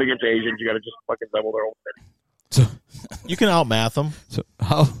you're winning against Asians, you got to just fucking double their whole city. You can outmath them. So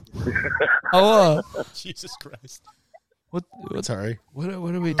how? Jesus Christ. What? Sorry. What are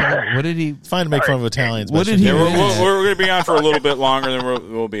we talking? What did he? It's fine to make fun of Italians. What but did he? Yeah, we're going to be on for a little bit longer, then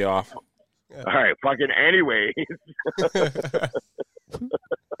we'll be off. All right, fucking anyway.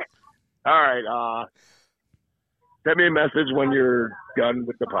 All right, send me a message when you're done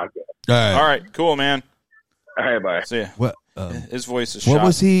with the podcast. All right, cool, man. All right, bye. See ya. What? His voice is What shot.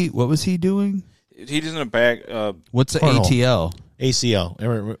 was he? What was he doing? He's in a bag. What's the Cornhole. ATL? ACL,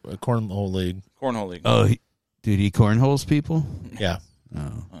 Cornhole League. Cornhole League. Oh, dude, he cornholes people. Yeah.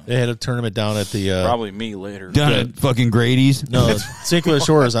 Oh. They had a tournament down at the Probably me later. Down at fucking Grady's. No, St. Clair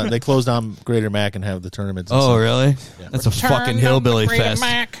Shores. They closed down Greater Mac and have the tournaments. and Oh, stuff. really? Yeah. That's a fucking hillbilly fest.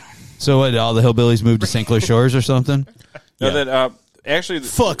 So what? All the hillbillies moved to St. Clair Shores or something? No, that actually,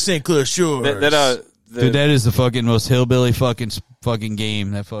 Fuck St. Clair Shores. Dude, that is the fucking most hillbilly fucking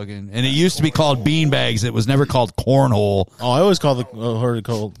game. That fucking, and it used to be called beanbags. It was never called cornhole. Oh, I always heard it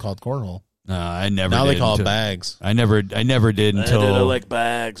called cornhole. No, I never. Now did they call until, it bags. I never did until I like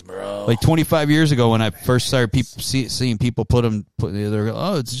bags, bro. like 25 years ago when I first started seeing people put they're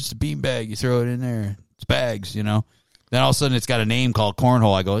oh, it's just a beanbag. You throw it in there. It's bags, you know. Then all of a sudden it's got a name called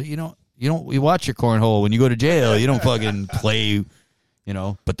cornhole. I go, you watch your cornhole when you go to jail. You don't fucking play. You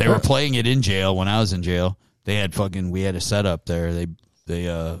know, but they were playing it in jail when I was in jail. They had we had a setup there. We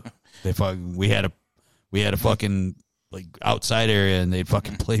had a fucking like outside area, and they'd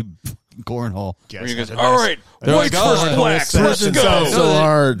fucking play cornhole. All right, whites versus blacks. Let's go. So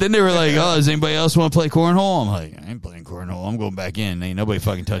hard. Then they were like, "Oh, does anybody else want to play cornhole?" I'm like, "I ain't playing cornhole. I'm going back in. Ain't nobody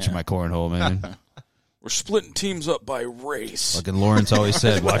fucking touching my cornhole, man." We're splitting teams up by race. Fucking Lawrence always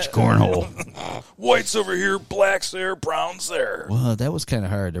said, "Watch cornhole." Whites over here, blacks there, browns there. Well, that was kind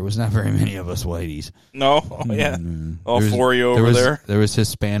of hard. There was not very many of us whiteys. No, yeah, all four of you over there. There was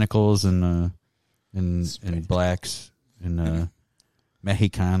Hispanicals and blacks and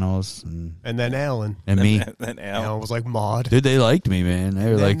Mexicanos and then Alan and me. Then Alan was like Maud. Dude, they liked me, man. They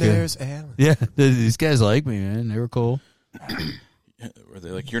were then like, there's Alan. Yeah, these guys like me, man. They were cool. Were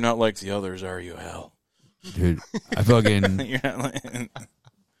they like, you're not like the others, are you, Hal? Dude, I fucking.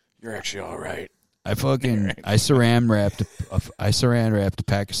 You're actually all right. I saran wrapped a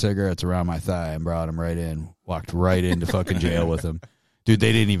pack of cigarettes around my thigh and brought them right in. Walked right into fucking jail with them. Dude,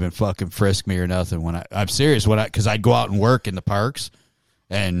 they didn't even fucking frisk me or nothing. I'm serious. Because I'd go out and work in the parks,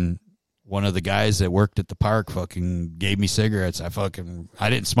 and one of the guys that worked at the park fucking gave me cigarettes. I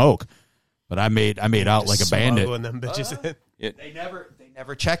didn't smoke, but I made out like a bandit. Them bitches in. They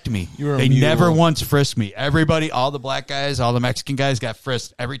never checked me. They never once frisked me. Everybody, all the black guys, all the Mexican guys got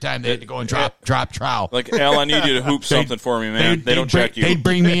frisked every time they had to go and drop trow. Like, Al, I need you to hoop something for me, man. They don't check you. They'd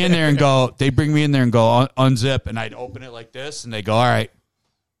bring me in there and go, unzip, and I'd open it like this, and they go, all right.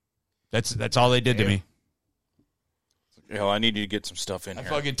 That's all they did to me. Hell, I need you to get some stuff in here. I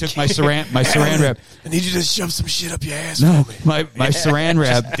fucking took my saran wrap. I need you to shove some shit up your ass No, for me. my saran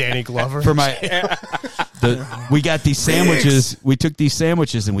wrap. Danny Glover. For we got these sandwiches. We took these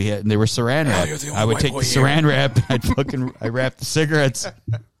sandwiches and they were saran wrap. I would take the saran wrap. I wrapped the cigarettes.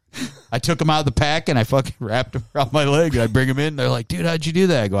 I took them out of the pack and I fucking wrapped them around my leg. And I bring them in. They're like, dude, how'd you do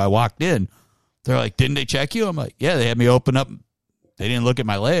that? I go, I walked in. They're like, didn't they check you? I'm like, yeah, they had me open up. They didn't look at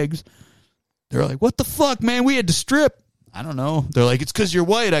my legs. They're like, what the fuck, man? We had to strip. I don't know. They're like, it's because you're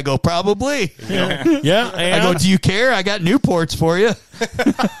white. I go, probably. Yeah. I go, do you care? I got Newports for you.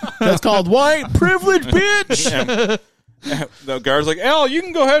 That's called white privilege, bitch. The guard's like, Al, you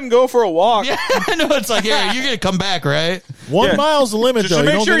can go ahead and go for a walk. Yeah, I know. It's like, yeah, you're going to come back, right? 1 mile's the limit, Just though.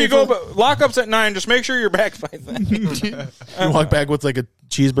 make sure you go. You Lockup's at 9. Just make sure you're back by then. walk back with like a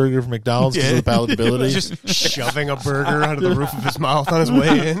cheeseburger from McDonald's because of the palatability. Just shoving a burger out of the roof of his mouth on his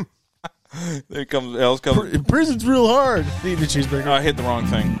way in. There comes Al's coming. Prison's real hard. Eating a cheeseburger. I hit the wrong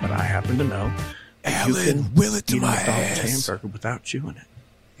thing. But I happen to know that you can will it to eat a my McDonald's ass. hamburger without chewing it.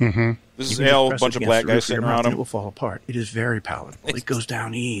 Mm-hmm. This is You can Al, a press bunch it of against black the guys roof of your sitting mouth around and him. it will fall apart. It is very palatable. It goes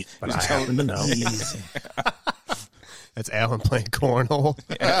down easy, but I happen to know. That's Alan playing cornhole.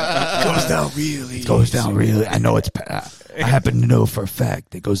 Goes down really. It goes down really. I know it's. I happen to know for a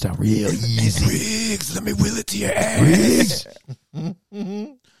fact it goes down real easy. Riggs, let me will it to your ass.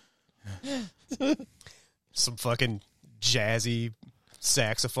 Some fucking jazzy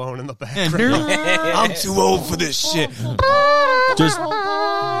saxophone in the And background. I'm too old for this shit. Just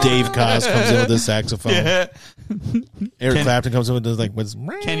Dave Koz comes in with his saxophone. Yeah. Eric Clapton comes in with his like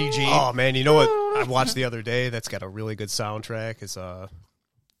Kenny G. Oh man, you know what I watched the other day? That's got a really good soundtrack. Is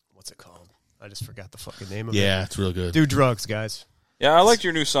what's it called? I just forgot the fucking name of it. Yeah, it's real good. Do drugs, guys. Yeah, I liked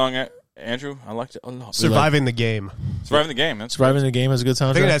your new song, Andrew. I liked it a lot. Surviving the Game. Surviving the Game. That's Surviving the Game has a good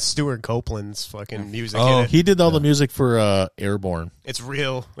I think soundtrack. that's Stuart Copeland's fucking music. Oh, in it. he did all the music for Airborne. It's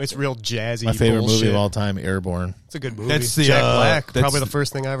real jazzy. My favorite bullshit. movie of all time, Airborne. It's a good movie. That's the, Jack Black. that's Probably the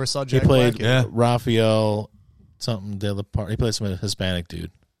first thing I ever saw. He Jack played Black. in. Raphael, something the other part. He played some Hispanic dude.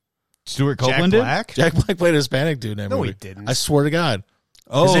 Stuart Jack Copeland did? Black. Jack Black played a Hispanic dude in that No, movie. he didn't. I swear to God.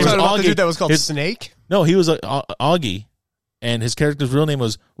 Oh, His You name was talking about the Augie. dude that was called His- Snake? No, he was Augie, and his character's real name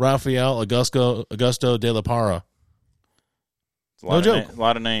was Raphael Augusto de la Parra. No joke. A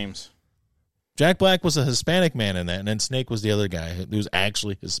lot of names. Jack Black was a Hispanic man in that, and then Snake was the other guy who was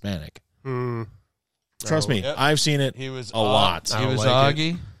actually Hispanic. Trust me, Yep. I've seen it He was a lot. He was like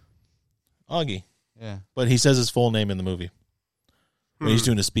Augie. Augie. Yeah. But he says his full name in the movie when he's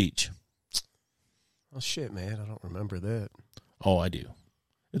doing a speech. Oh shit, man! I don't remember that. Oh, I do.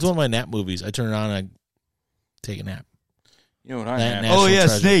 It's one of my nap movies. I turn it on and I take a nap. You know what I That nap? National Oh yeah,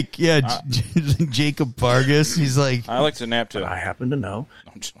 Treasure. Snake. Yeah, Jacob Vargas. He's like, I like to nap too. But I happen to know.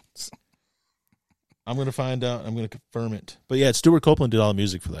 I'm going to find out. I'm going to confirm it. But yeah, Stuart Copeland did all the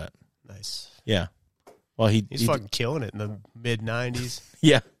music for that. Nice. Yeah. Well, He's fucking killing it in the mid '90s.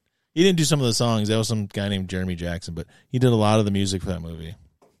 Yeah. He didn't do some of the songs. That was some guy named Jeremy Jackson, but he did a lot of the music for that movie.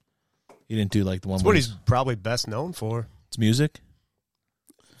 He didn't do like the one That's where what he's probably best known for it's music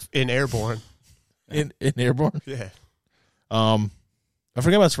in Airborne. in Airborne. Yeah. I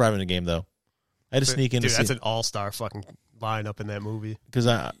forgot about Surviving the Game though. I had to sneak in Dude, to that's see an all-star fucking lineup in that movie. because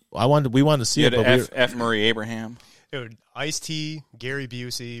we wanted to see You it, had but F. Murray Abraham. Dude, Ice-T, Gary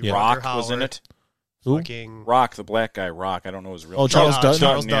Busey, Yeah. Roger Rock was in Howard, it. Who? Fucking Rock, the black guy. Rock. I don't know his real. Oh, Charles Dutton.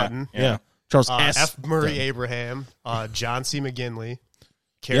 Charles yeah. Dutton. Yeah. Charles S. F. Murray Dutton. Abraham, John C. McGinley,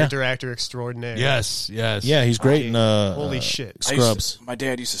 character actor extraordinaire. yes. Yeah, he's great in Holy shit. Scrubs. My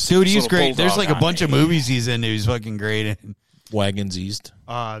dad used to see Dude, this he's little great. There's bulldog like a on bunch me. of movies he's in. He's fucking great in. Wagons East.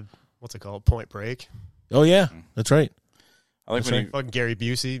 What's it called? Point Break. Oh yeah, that's right. I like That's when right. he. Fucking Gary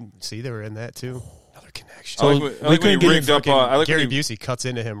Busey. See, they were in that too. Another connection. So I like when, I we like when couldn't he get rigged up. I like Gary when he, Busey cuts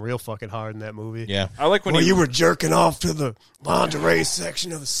into him real fucking hard in that movie. Yeah. I like when Well, he you were jerking off to the lingerie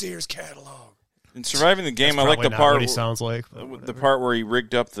section of the Sears catalog. in Surviving the Game. That's I like probably the not part. what he sounds like. but The part where he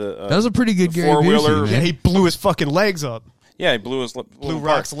rigged up the. That was a pretty good Gary four-wheeler. Busey, yeah, man. he blew his fucking legs up. Yeah, he blew his Blew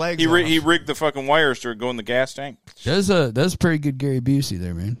Rock's legs He off. he rigged the fucking wires to go in the gas tank. That's pretty good Gary Busey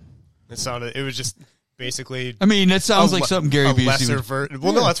there, man. It was just basically. I mean, that sounds like something Gary a Busey lesser would. version.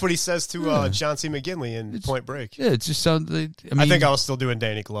 Well, no, that's what he says to John C. McGinley in Point Break. Yeah, it just sounds like. I think I was still doing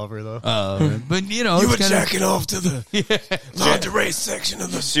Danny Glover though. But you know, You were it's kinda, jacking off to the lingerie section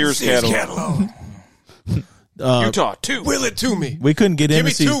of the Sears catalog. Utah too. Will it to me. We couldn't get in Give to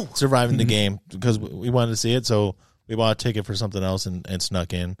me see two. Surviving the Game because we wanted to see it, so we bought a ticket for something else and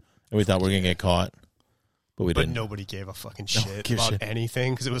snuck in, and we thought we were gonna get caught, but we But didn't. nobody gave a fucking shit give a about shit.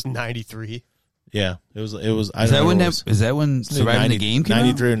 anything because it was '93. Yeah, it was. I Is don't that know, when it was- is that when Surviving the Game came out?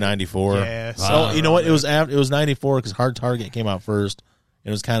 93 or 94. Yeah, So you know what? It was after. It was 94 because Hard Target came out first.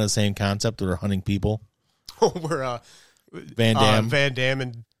 It was kind of the same concept. They're hunting people. Where Van Damme. Van Damme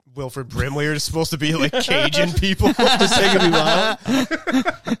and Wilford Brimley are supposed to be like Cajun people. Just taking me wild.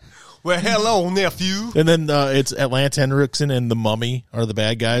 Well, hello, nephew. And then it's Lance Henriksen and the Mummy are the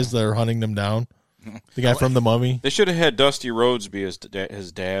bad guys that are hunting them down. The guy from the Mummy. They should have had Dusty Rhodes be his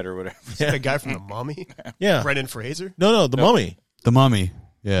dad or whatever. The guy from the Mummy. Yeah. Brendan Fraser. No, the Mummy. The Mummy.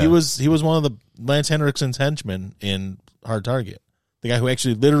 Yeah, He was one of the Lance Henriksen's henchmen in hard target. The guy who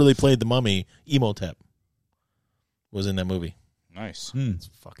actually literally played the mummy, Emotep, was in that movie. Nice. It's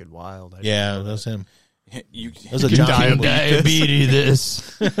fucking wild. Yeah, that was him. You That was a John diabetes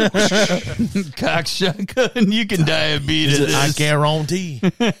this. Cock shotgun. You can diabetes this. I guarantee.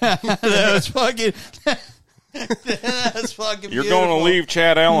 That was fucking. That's fucking. You're going to leave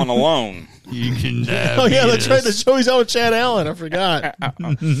Chad Allen alone. You can diabetes. Oh yeah, that's right. The show he's on with Chad Allen. I forgot.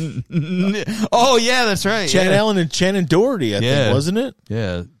 Oh yeah, that's right. Chad yeah. Allen and Shannon Doherty, I think, wasn't it?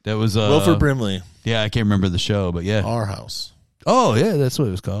 Yeah, that was Wilford Brimley. Yeah, I can't remember the show, but yeah, Our House. Oh yeah, that's what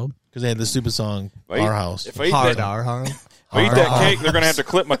it was called. Because they had the stupid song, If I eat- Our House. If I eat that, if I eat that cake, they're going to have to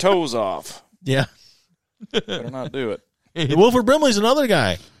clip my toes off. Yeah. Better not do it. And Wilford Brimley's another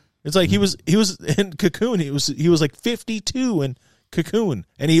guy. It's like he was in Cocoon. He was like 52 in Cocoon,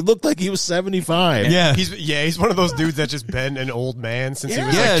 and he looked like he was 75. Yeah. He's one of those dudes that just been an old man since he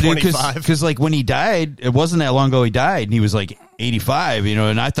was Yeah, like dude, 25. because like when he died, it wasn't that long ago he died, and he was like 85,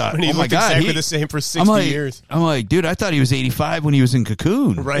 and I thought, And he oh my looked god, exactly the same for 60 years. I'm like, dude, I thought he was 85 when he was in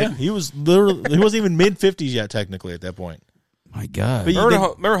Cocoon. Right. Yeah, he was literally, he wasn't even mid 50s yet, technically, at that point. My God. But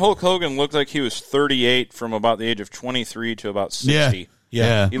Remember Hulk Hogan looked like he was 38 from about the age of 23 to about 60.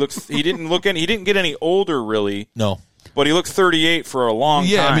 Yeah. He didn't get any older really. No. But he looked 38 for a long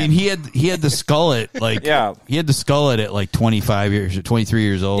time. Yeah, I mean he had the skull at like Yeah. he had the skull at like 25 years, 23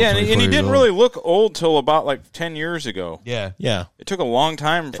 years old. Yeah, and 24 he years didn't old. really look old till about like 10 years ago. Yeah. Yeah. It took a long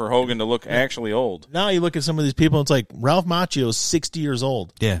time for Hogan to look actually old. Now you look at some of these people, it's like Ralph Macchio is 60 years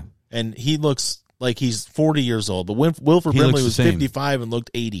old. Yeah. And he looks like he's 40 years old. But Wilford He Brimley looks the was same. 55 and looked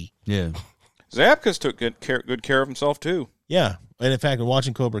 80. Yeah. Zapkus took good care of himself too. Yeah. And in fact, I'm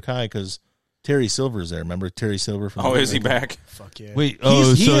watching Cobra Kai because Terry Silver's there. Remember Terry Silver? From Oh, is he back? Fuck yeah. Wait,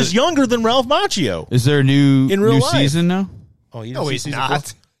 He is younger than Ralph Macchio. Is there a new In real new life. season now? Oh, No, he's season not.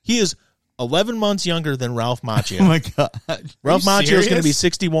 4? He is 11 months younger than Ralph Macchio. Oh my God. Ralph Are you Macchio is going to be serious?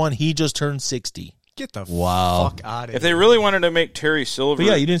 61. He just turned 60. Get the Wow. fuck out of If here. they really wanted to make Terry Silver But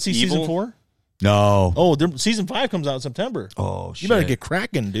yeah, you didn't see evil, season 4? No. Oh, season 5 comes out in September. Oh shit. You better get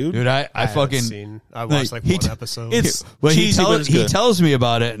cracking, dude. Dude, I haven't fucking seen. I watched like one episode. It's Well, cheesy, but it's he good. tells me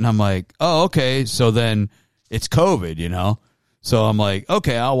about it, and I'm like, oh, okay. So then it's COVID, So I'm like,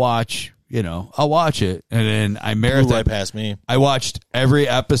 okay, I'll watch it, and then I Blew marathon. right past me. I watched every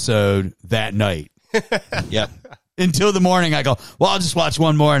episode that night Yep. until the morning. I go, well, I'll just watch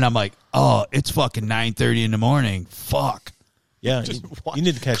one more, and I'm like, oh, it's fucking 9:30 in the morning. Fuck. Yeah, you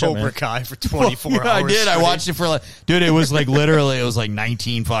need to catch up, Cobra man. Kai for 24 Yeah, hours. I did. I straight. watched it for dude. It was like literally, it was like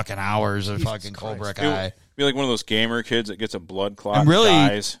 19 fucking hours of fucking Cobra Kai. Be like one of those gamer kids that gets a blood clot And really, and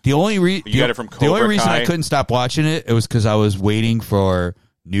dies. the only You got it from the only Cobra reason Kai? I couldn't stop watching it was because I was waiting for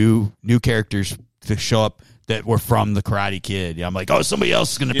new characters to show up that were from the Karate Kid. I'm like, oh, somebody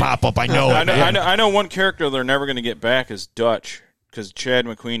else is going to pop up. I know it. man. I know one character they're never going to get back is Dutch because Chad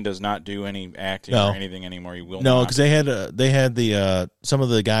McQueen does not do any acting No. or anything anymore. He will No, not. because they had the some of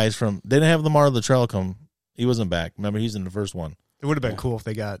the guys from. They didn't have Lamar Latrell come. He wasn't back. Remember, he's in the first one. It would have been cool if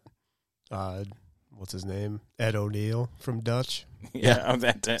they got, what's his name? Ed O'Neill from Dutch. yeah,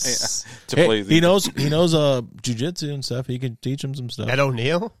 to Hey, play. he knows jiu-jitsu and stuff. He can teach him some stuff. Ed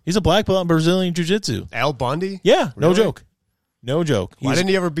O'Neill? He's a black belt in Brazilian jiu-jitsu. Al Bundy? Yeah, no Really? joke. No joke. Why didn't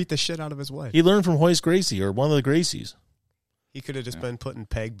he ever beat the shit out of his wife? He learned from Hoist Gracie or one of the Gracies. He could have just been putting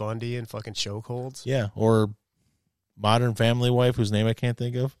Peg Bundy in fucking chokeholds. Yeah, or Modern Family wife, whose name I can't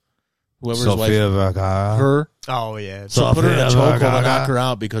think of. Whoever's Sophia wife, Vergara. her. Oh, yeah. So put her in a Sophia chokehold Vergara. and knock her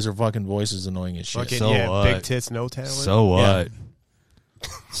out because her fucking voice is annoying as shit. Fucking, So yeah, what? big tits, no talent. So what?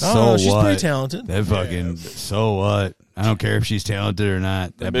 Oh, she's pretty talented. That fucking so what? I don't care if she's talented or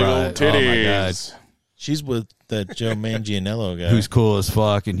not. That big old broad, oh my god, titties. She's with that Joe Manganiello guy. who's cool as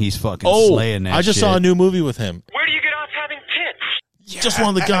fuck, and he's fucking oh, slaying that. I just shit. saw a new movie with him. Where do you get off having tits? Just one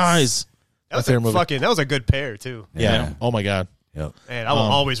of the guys. That was, My favorite movie. that was a good pair, too. Yeah. Oh my god. Yep. Man, I will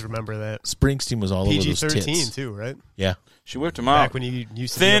always remember that. Springsteen was all over those PG-13, tits. too, right? Yeah. She whipped him Back out. when you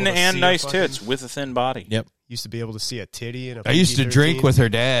used to be Thin able to and see a nice fucking- tits with a thin body. Yep. Used to be able to see a titty in a I used to drink PG-13. with her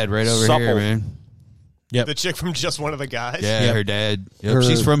dad right over Supple. here, man. Yep. The chick from Just One of the Guys. Yeah, Yep. her dad. Yep, Her-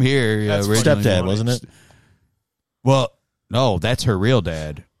 she's from here. Yeah, That's originally. Stepdad, wasn't it? Well, no, that's her real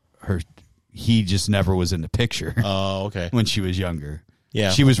dad. He just never was in the picture Oh, okay. when she was younger.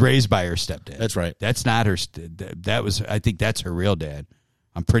 Yeah. She was raised by her stepdad. That's right. That's not her. That was. I think that's her real dad.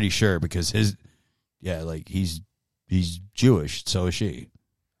 I'm pretty sure because he's Jewish. So is she.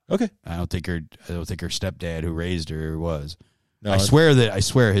 Okay. I don't think her stepdad who raised her was. No, I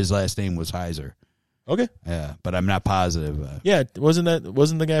swear his last name was Heiser. Okay. Yeah, but I'm not positive. Yeah, wasn't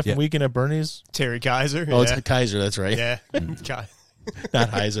the guy from Yeah. Weekend at Bernie's? Terry Kaiser. Oh, yeah. it's Kaiser. That's right. Yeah. God. Not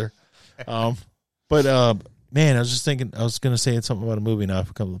Heiser. But Man, I was just thinking. I was going to say something about a movie now.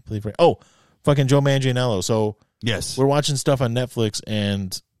 I've completely forgot. Oh, fucking Joe Manganiello. So yes, we're watching stuff on Netflix,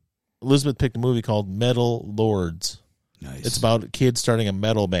 and Elizabeth picked a movie called Metal Lords. Nice. It's about kids starting a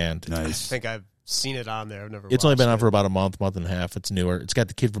metal band. Nice. I think I've seen it on there. I've never. It's only been watched on for about a month and a half. It's newer. It's got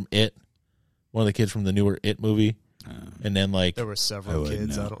the kid from It, one of the kids from the newer It movie, and then like There were several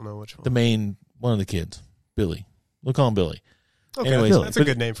kids. I don't know which one. the main one of the kids, Billy. We'll call him Billy. Okay, Anyways, that's a but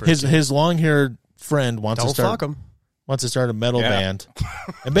good name for his long haired friend wants Don't to start. fuck him. Wants to start a metal Yeah. band,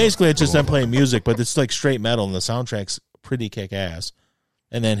 and basically it's just them playing music, but it's like straight metal, and the soundtrack's pretty kick ass.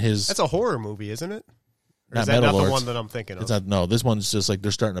 And then his That's a horror movie, isn't it? Or not is that Metal not Lords. the one that I'm thinking of? It's not. No, this one's just like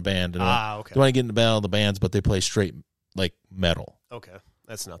they're starting a band. And Okay. They want to get into battle of the bands, but they play straight like metal. Okay,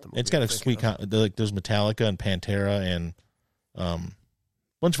 that's not the movie. It's got I'm a thinking sweet. of. Like there's Metallica and Pantera and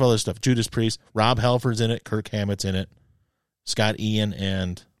bunch of other stuff. Judas Priest, Rob Halford's in it. Kirk Hammett's in it. Scott Ian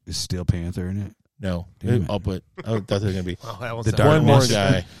and is Steel Panther in it? No, Damn it. I'll put. I thought they were gonna be Well, that one's The not- Dark one more Ones.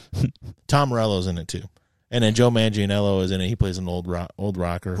 guy. Tom Morello's in it too, and then Joe Manganiello is in it. He plays an old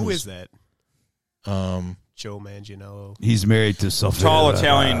rocker. Who who's- is that? Joe Manganiello. He's married to Sophia. Tall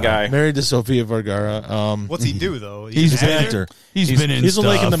Italian guy. Married to Sofia Vergara. What's he do though? He's an actor. He's been in He's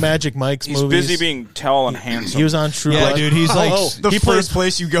like in stuff. the Magic Mike's He's movies. busy being tall and handsome. He was on True Yeah, Blood. dude, he's like The he first plays.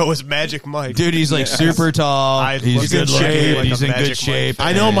 place you go is Magic Mike. dude, he's like super tall. He's look good in looking. shape, like He's a in Magic good Mike shape. fan.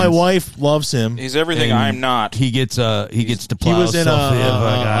 I know my and- wife loves him. He's everything and I'm not. He gets to plow He was in Sophia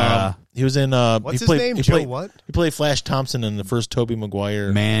Vergara. he was in What's he his played, name? He Joe played, what? He played Flash Thompson in the first Tobey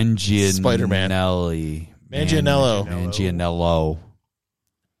Maguire Manganiello. Manganiello.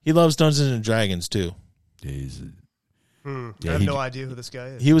 He loves Dungeons and Dragons too. He's, I Yeah, have he- no idea who this guy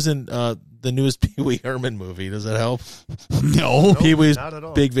is. He was in the newest Pee Wee Herman movie. Does that help? no. Pee Wee's not at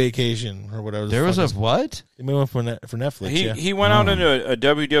all. Big Vacation or whatever. the There was fuck a is- what? They made one for Netflix. He yeah. he went out into a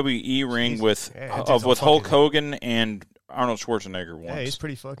WWE ring with Yeah, that dude's a with Hulk fucking- Hogan and Arnold Schwarzenegger once. Yeah, he's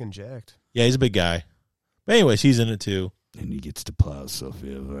pretty fucking jacked. Yeah, he's a big guy. But anyways, he's in it too. And he gets to plow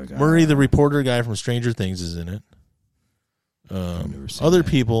Sophia Vergara. Murray, the reporter guy from Stranger Things, is in it. never seen Other that.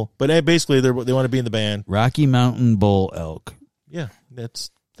 people, but basically they want to be in the band. Rocky Mountain Bull Elk. Yeah, that's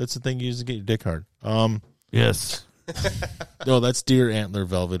the thing you use to get your dick hard. Yes. No, that's deer antler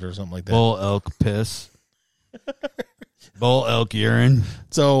velvet or something like that. Bull elk piss. Bull elk urine.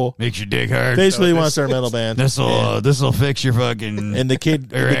 So makes your dick hard. basically, he wants to start a metal band. This'll fix your fucking And the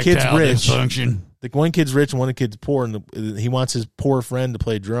kid's erectile rich. dysfunction. The one kid's rich and one kid's poor, and he wants his poor friend to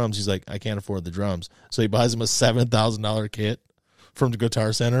play drums. He's like, I can't afford the drums, so he buys him a $7,000 kit from the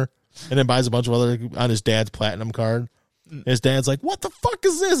Guitar Center, and then buys a bunch of other on his dad's platinum card. And his dad's like, "What the fuck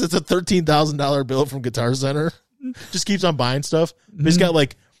is this? It's a $13,000 bill from Guitar Center." Just keeps on buying stuff. But he's got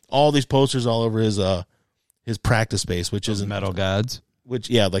like all these posters all over his practice space, which is Metal Gods.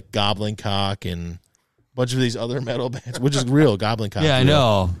 Like Goblin Cock and a bunch of these other metal bands, which is real Goblin Cock. Yeah, I real.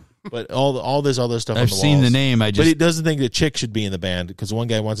 know. But all this other stuff. I've on the seen walls. the name. But he doesn't think the chick should be in the band because one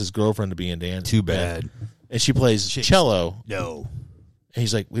guy wants his girlfriend to be in dance. Too bad. And she plays cello. No. And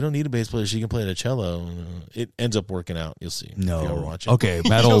he's like, we don't need a bass player. She can play the cello. And it ends up working out. You'll see. If you ever No. watch it. Okay,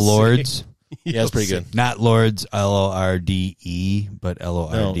 Metal You'll Lords. see. Yeah, it's pretty good. Not Lords, Lorde, but No,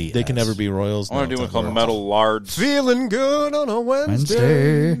 Lord. they can never be royals. I want to No, do one it's called not Metal Lards. Feeling good on a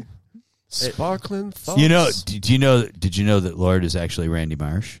Wednesday. Wednesday. Sparkling thoughts. You know, did you know that Lord is actually Randy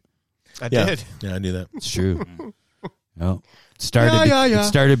Marsh? I Yeah. did. Yeah, I knew that. It's true. No. It started Yeah. It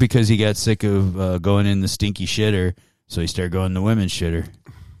started because he got sick of going in the stinky shitter, so he started going in the women's shitter.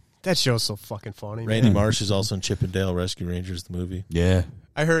 That show's so fucking funny. Randy man. Marsh is also in Chip and Dale Rescue Rangers, the movie. Yeah.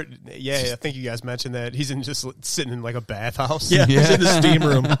 I heard. Yeah, I think you guys mentioned that he's in just sitting in like a bathhouse. Yeah, he's in the steam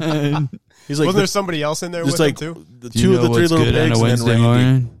room. He's like, Wasn't there somebody else in there with It's like him too? the Do you two of know the three what's little good on pigs a and Wednesday then Randy.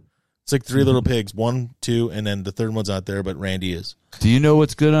 morning? It's like three little pigs, 1, 2, and then the third one's out there, but Randy is. Do you know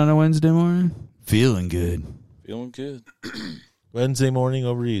what's good on a Wednesday morning? Feeling good. Feeling good. Wednesday morning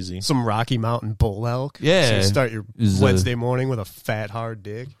over easy. Some Rocky Mountain Bull Elk. Yeah. So you start your Is, Wednesday morning with a fat hard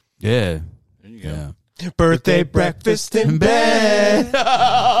dick. Yeah. There you go. Yeah. Birthday breakfast in bed.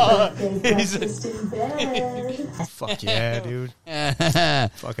 Breakfast in bed. Fuck yeah, dude.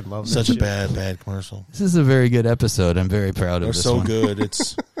 Fucking love that Such a shit. bad commercial. This is a very good episode. I'm very proud of They're this so one. good.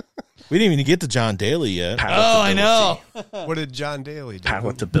 It's we didn't even get to John Daly yet. Oh, I know. What did John Daly do?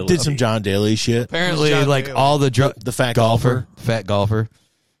 Palatability. Did some John Daly shit. Apparently, John like Daly? all the The fat golfer.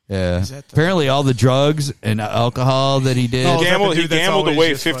 Yeah. Is that the- Apparently, all the drugs and alcohol that he did. Oh, is that Gambled, the he dude that's gambled always away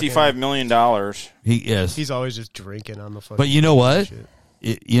just fucking- $55 million. Yes. He's always just drinking on the fucking. But you know what? shit.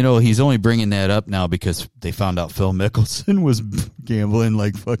 He's only bringing that up now because they found out Phil Mickelson was gambling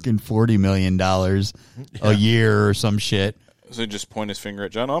like fucking $40 million a year or some shit. So he just point his finger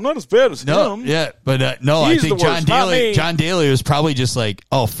at John. I'm not as bad as him. Yeah, but no, He's I think the worst, not me. John Daly was probably just like,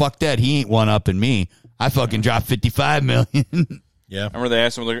 oh, fuck that. He ain't one upping me. I fucking dropped $55 million. Yeah. I remember they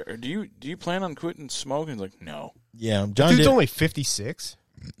asked him, like, do you plan on quitting smoking? He's like, no. Yeah. Dude's only 56.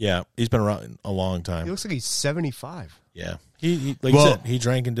 Yeah, he's been around a long time. He looks like he's 75. Yeah. He like you said, he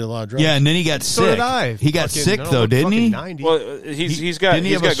drank and did a lot of drugs. Yeah, and then he got So sick. did I. He got Fucking- sick no, though, didn't he? 90. Well, he's got didn't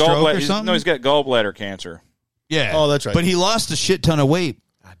he have a got stroke or gallbladder. something? No, he's got gallbladder cancer. Yeah. Oh, that's right. But he lost a shit ton of weight.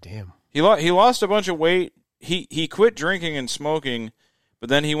 God damn. He lost a bunch of weight. He quit drinking and smoking, but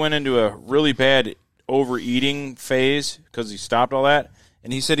then he went into a really bad overeating phase because he stopped all that.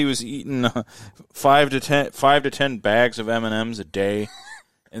 And he said he was eating 5 to 10 bags of M&Ms a day,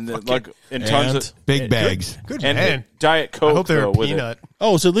 and tons of big bags. Good and man. Diet Coke. I hope they're though, a with it. peanut.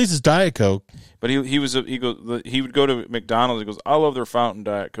 Oh, so at least it's Diet Coke. But he would go to McDonald's. He goes, I love their fountain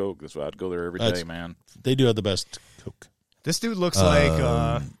Diet Coke. That's why I'd go there every day, man. They do have the best Coke. This dude looks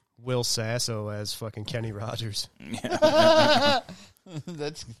like Will Sasso as fucking Kenny Rogers.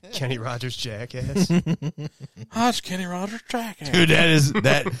 That's Kenny Rogers jackass. That's Kenny Rogers jackass. Dude,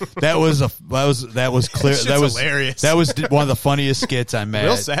 that was clear. That shit's That was hilarious. That was one of the funniest skits I made.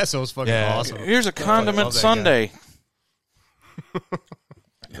 Will Sasso's fucking awesome. Here's a condiment love that sundae.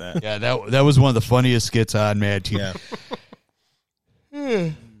 Yeah, that was one of the funniest skits on Mad TV. Yeah.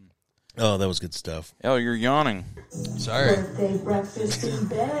 Oh, that was good stuff. Oh, you're yawning. Sorry. Birthday breakfast in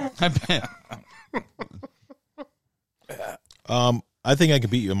bed. I think I could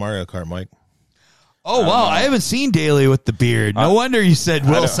beat you in Mario Kart, Mike. Oh, wow. I haven't seen Daly with the beard. No wonder you said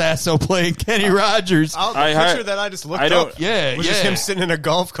Will Sasso playing Kenny Rogers. The picture that I just looked up was just him sitting in a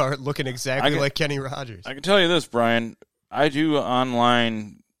golf cart looking exactly like Kenny Rogers. I can tell you this, Brian. I do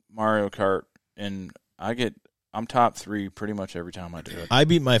online Mario Kart, and I'm top 3 pretty much every time I do it. I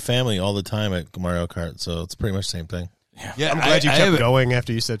beat my family all the time at Mario Kart, so it's pretty much the same thing. Yeah, I'm glad you kept going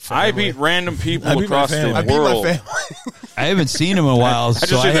after you said family. I beat random people I beat my across the family. I beat world. my family. I haven't seen him in a while, I so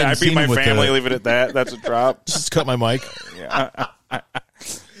just I said haven't I seen beat my him with family. the... Leave it at that. That's a drop. Just cut my mic. Yeah.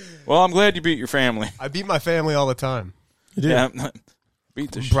 Well, I'm glad you beat your family. I beat my family all the time. You did. Yeah.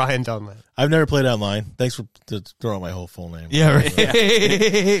 Beat the shit. Brian Dunlap. I've never played online. Thanks for throwing my whole full name. Yeah, right.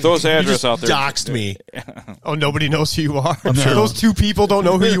 Throw his address out there. Doxed me. Oh, nobody knows who you are? I'm sure. Those two people don't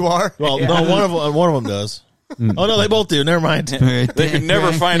know who you are? Well, no, one of them does. Oh, no, they both do. Never mind. They could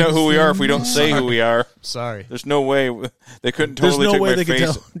never find out who we are if we don't say who we are. Sorry. There's no way they couldn't There's totally no take way my they could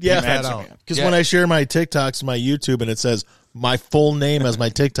face. tell. Yeah, Imagine. because when I share my TikToks and my YouTube and it says my full name as my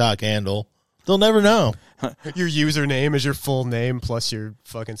TikTok handle, they'll never know. Your username is your full name plus your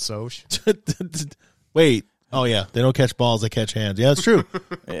fucking soch. Wait. Oh, yeah. They don't catch balls. They catch hands. Yeah, that's true.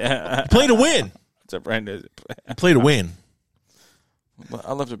 Yeah. You play to win. What's up, Brian? You play to win.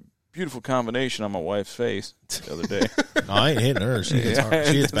 I left a beautiful combination on my wife's face the other day. No, I ain't hitting her. She hits hard.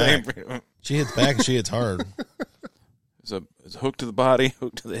 She hits back. She hits back and she hits hard. It's a hook to the body,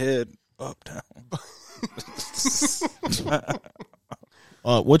 hook to the head, up, down.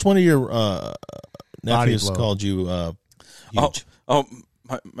 Which one of your nephews blow. called you huge?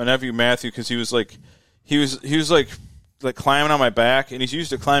 My nephew Matthew, because he was like climbing on my back, and he's used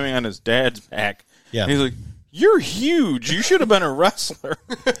to climbing on his dad's back. Yeah. And he's like, "You're huge. You should have been a wrestler."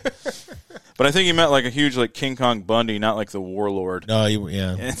 But I think he meant like a huge, like King Kong Bundy, not like the Warlord. No,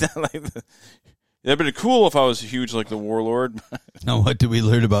 yeah. That'd been cool if I was huge like the Warlord. Now, what did we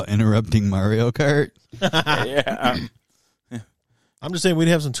learn about interrupting Mario Kart? Yeah. I'm just saying we'd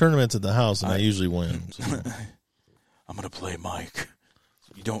have some tournaments at the house, and I usually win. So. I'm gonna play Mike.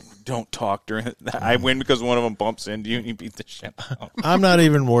 You don't talk during it. I win because one of them bumps into you and you beat the shit out. I'm not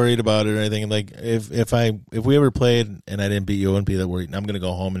even worried about it or anything. Like if we ever played and I didn't beat you, I wouldn't be that worried. I'm gonna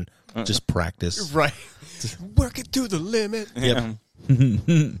go home and just practice. Right. Work it to the limit. Yep.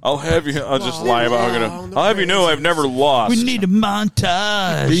 I'll just lie about I'll have you know I've never lost. We need a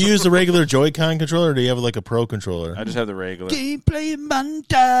montage. Do you use the regular Joy-Con controller, or do you have like a pro controller? I just have the regular. Gameplay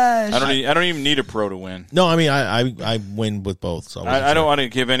montage. I don't even need a pro to win. No, I mean I win with both. So I don't want to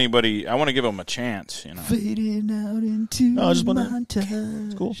give anybody. I want to give them a chance. You know, Fading out into I just wanna- montage.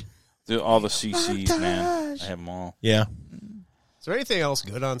 It's cool. all the CCs, man. I have them all. Yeah. Is there anything else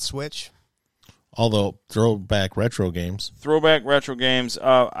good on Switch? Although throwback retro games. Throwback retro games.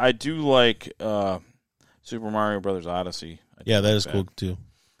 I do like Super Mario Brothers Odyssey. Yeah, that is cool too.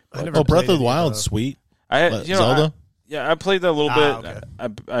 I never Oh, Breath played of the any Wild's sweet. Zelda. Zelda. I played that a little bit.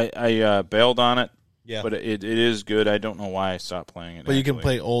 Okay. I bailed on it. Yeah. But it is good. I don't know why I stopped playing it. But you can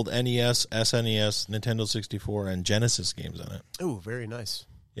play old NES, SNES, Nintendo 64, and Genesis games on it. Oh, very nice.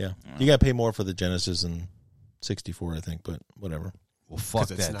 Yeah. You got to pay more for the Genesis and 64, I think, but whatever. Well,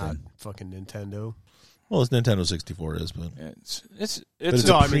 fuck It's that. not Then. fucking Nintendo. Well, it's Nintendo 64 is, but it's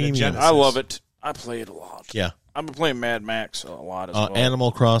a premium. I love it. I play it a lot. Yeah. I've been playing Mad Max a lot as well.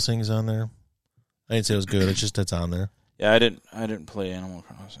 Animal Crossing's on there. I didn't say it was good. It's just it's on there. Yeah, I didn't play Animal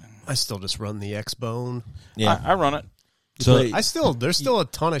Crossing. I still just run the X-Bone. Yeah, I run it. So there's still a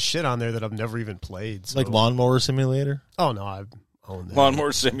ton of shit on there that I've never even played. So. Like Lawnmower Simulator. Oh no, I've owned that.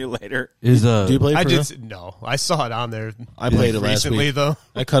 Lawnmower Simulator. Do you play it for real? No, I saw it on there. I played it last recently, week. though.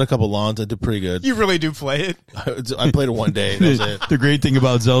 I cut a couple lawns. I did pretty good. You really do play it? I played it one day. That was it. The great thing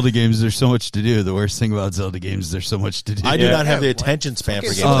about Zelda games is there's so much to do. The worst thing about Zelda games is there's so much to do. I do not have the attention span for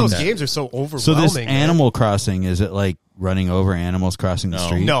games Some of like those that. games are so overwhelming. So this man. Animal Crossing, is it like running over animals crossing the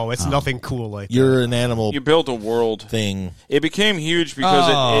street? No, it's nothing cool like that. You're an animal. You built a world thing. It became huge because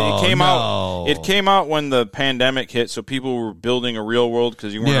it came no. out. It came out when the pandemic hit, so people were building a real world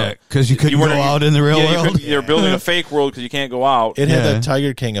because you weren't. Yeah, because you couldn't go out in the real world. You're building a fake world because you can't go out. It had that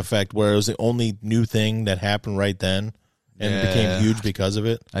Tiger King effect where it was the only new thing that happened right then, and it became huge because of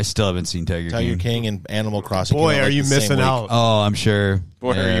it. I still haven't seen Tiger King and Animal Crossing. Boy, came out are you the same missing week. out. Oh, I'm sure.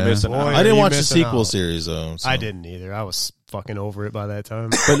 Boy, are you missing out. I didn't watch the sequel series though. So. I didn't either. I was fucking over it by that time.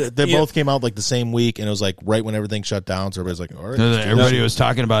 But they both came out like the same week, and it was like right when everything shut down. So everybody's like, "All right." Everybody was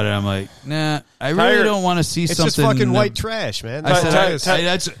talking about it. I'm like, nah, I really don't want to see it's something. just fucking white trash, man. That's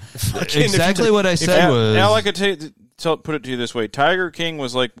exactly what I said. Now, I could put it to you this way: Tiger King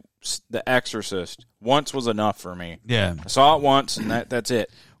was like The Exorcist. Once was enough for me. Yeah, I saw it once, and that's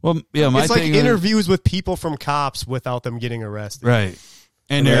it. Well, yeah, it's like interviews with people from cops without them getting arrested. Right.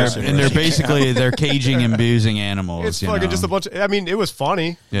 And they're basically they're caging and abusing animals. It's fucking just a bunch of, I mean, it was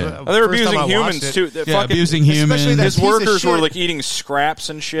funny. Yeah. They were abusing humans too. Abusing humans. His workers were like eating scraps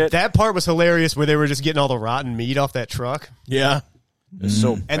and shit. That part was hilarious where they were just getting all the rotten meat off that truck. Yeah. It's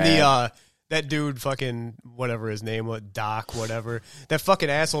so and bad. that dude fucking whatever his name was, Doc, whatever. That fucking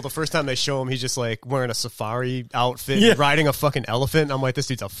asshole, the first time they show him, he's just like wearing a safari outfit and riding a fucking elephant. I'm like, this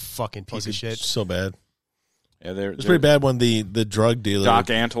dude's a fucking piece of shit. So bad. Yeah, it's pretty bad when the drug dealer Doc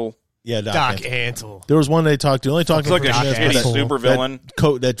Antle. Yeah, Doc Antle. There was one they talked to. Only talking like a shitty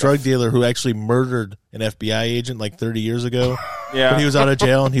supervillain. That drug dealer who actually murdered an FBI agent like 30 years ago. Yeah, when he was out of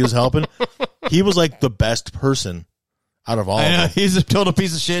jail and he was helping. He was like the best person out of all. I know, of them. he's a total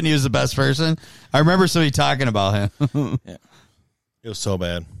piece of shit, and he was the best person. I remember somebody talking about him. Yeah, it was so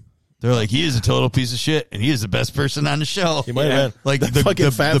bad. They're like, he is a total piece of shit, and he is the best person on the show. He might have been like that fucking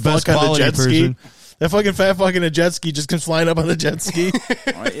fat best fuck on the jet person. ski. That fucking fat fuck in a jet ski just comes flying up on the jet ski.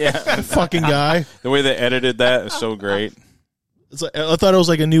 Yeah, that fucking guy. The way they edited that is so great. It's like, I thought it was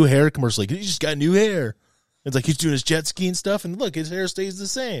like a new hair commercial. Like, he just got new hair. It's like he's doing his jet ski and stuff, and look, his hair stays the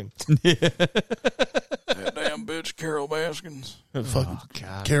same. That damn bitch, Carol Baskins.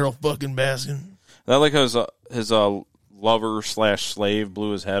 God. Carol fucking Baskin. That like his lover / slave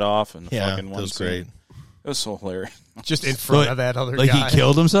blew his head off, and fucking one was scene. great. It was so hilarious. Just in front of that other like guy. he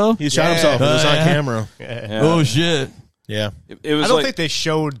killed himself? He shot himself. It was on camera. Yeah. Oh, shit. Yeah. It was I don't like, think they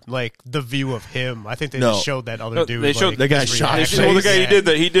showed like the view of him. I think they No. just showed that other dude. They showed like, the guy his shot reaction. well, the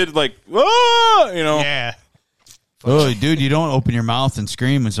guy he did like, whoa, you know. Yeah. Oh, dude, you don't open your mouth and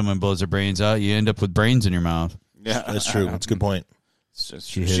scream when someone blows their brains out. You end up with brains in your mouth. Yeah, That's true. That's a good point.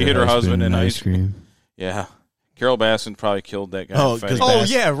 She hit her husband in ice cream. Yeah. Carol Baskin probably killed that guy. Oh, in fighting.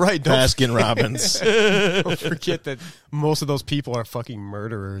 because yeah, right. Baskin Robbins. Don't forget that most of those people are fucking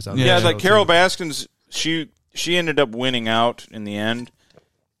murderers. On Yeah, the like show, Carol too. Baskin's, she ended up winning out in the end.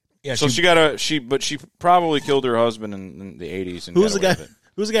 Yeah, So but she probably killed her husband in the 80s. And Who was the got away guy? with it.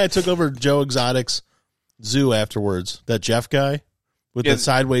 Who was the guy that took over Joe Exotic's zoo afterwards? That Jeff guy with the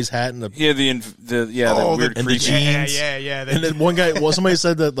sideways hat and the Yeah, the weird and the creepy. jeans. Yeah. And then one guy, somebody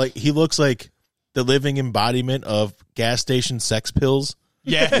said that like he looks like the living embodiment of gas station sex pills.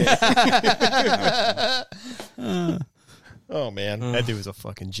 Yeah. Oh man, That dude was a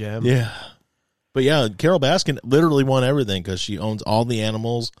fucking gem. yeah. But yeah, Carol Baskin literally won everything because she owns all the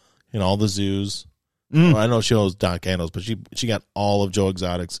animals in all the zoos. Well, I know she owns Doc Candles, but she got all of Joe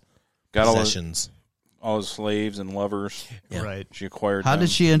Exotic's Got possessions. all his slaves and lovers. Yeah. Right. She acquired How them. did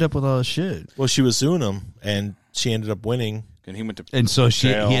she end up with all this shit? Well, she was suing him, and she ended up winning. And he went to And so he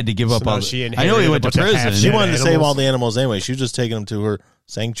had to give up now all. she I know he inherited went a to bunch of prison. half-shit She wanted to save animals. all the animals anyway. She was just taking them to her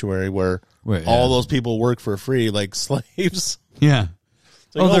sanctuary where Right, all yeah. those people work for free, like slaves. Yeah.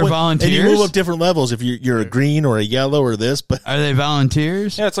 It's like, they're when- volunteers. And you move up different levels if you're a green or a yellow or this. But Are they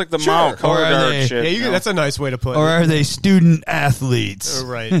volunteers? Yeah, it's like the Mao color Or are guard they- shit. Yeah, you know? that's a nice way to put Or it. are they student athletes?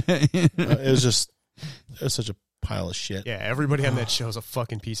 Right. it was such a pile of shit. Yeah, everybody on that show is a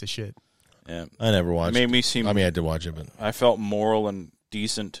fucking piece of shit. Yeah. I never watched. It made me seem. I mean, I did watch it, but I felt moral and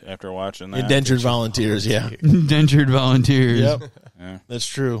decent after watching that. indentured volunteers. Yeah, Indentured volunteers. yep, Yeah. that's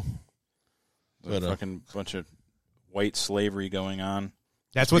true. There's a fucking bunch of white slavery going on.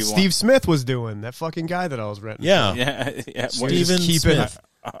 That's what Steve Smith was doing. That fucking guy that I was renting. Yeah.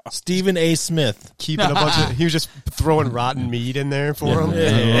 Stephen A. Smith. Keeping a bunch of. He was just throwing rotten meat in there for him.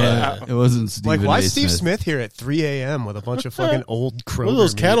 It wasn't Stephen why A. is Steve Smith. Smith here at 3 a.m. with a bunch of fucking old Kroger What are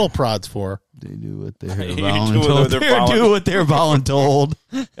those meat? cattle prods for? They do what they're You voluntold. do They do what they're voluntold.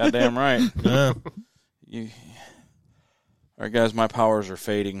 Goddamn right. Yeah. All right, guys, my powers are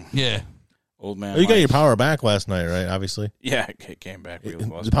fading. Yeah. Old man. Oh, you got life. your power back last night, right? Obviously. Yeah, it came back.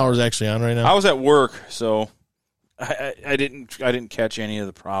 The power's actually on right now. I was at work, so I didn't catch any of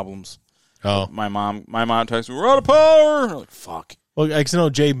the problems. Oh, my mom texted me, "We're out of power." I'm like, fuck. Well, I know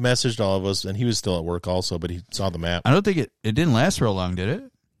Jay messaged all of us, and he was still at work also, but he saw the map. I don't think it didn't last real long, did it?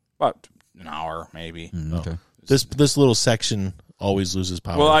 About an hour, maybe. Okay. This little section always loses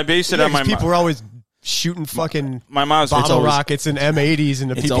power. Well, I based it on my people are always shooting fucking my mom's bottle rockets and M80s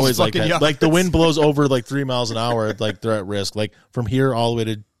into it's people's always like fucking that. yards. Like the wind blows over like 3 miles an hour, like they're at risk. Like from here all the way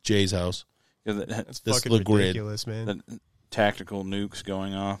to Jay's house. That's this fucking little ridiculous, grid. man. The tactical nukes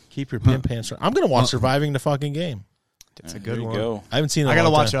going off. Keep your pin pants. I'm gonna watch Surviving the fucking game. It's a good There you one. go. I haven't seen it. I got to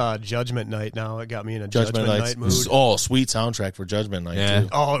watch Judgment Night now. It got me in a Judgment Night mood. Sweet soundtrack for Judgment Night. Yeah. Too.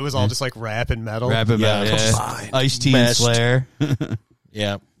 Oh, it was all just like rap and metal. Rap and metal, yeah. Ice-T and Slayer.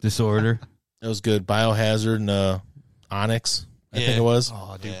 Yeah. Disorder. That was good. Biohazard and Onyx, I think it was.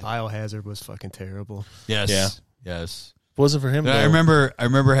 Oh, dude, Biohazard was fucking terrible. Yes. Yeah. Yes. If it wasn't for him, I though, remember. I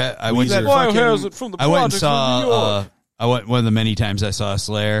went. Weezer. Biohazard from the I went and projects of New saw. York. I went one of the many times I saw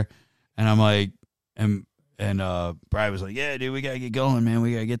Slayer, and I'm like, and Brian was like, "Yeah, dude, we gotta get going, man.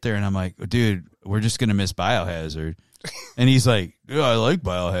 We gotta get there." And I'm like, "Dude, we're just gonna miss Biohazard." And he's like, "Yeah, I like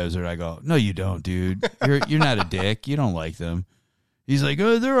Biohazard." I go, "No, you don't, dude. You're not a dick. You don't like them." He's like,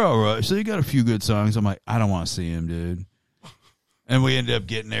 "Oh, they're all right. So they got a few good songs." I'm like, "I don't want to see him, dude." And we ended up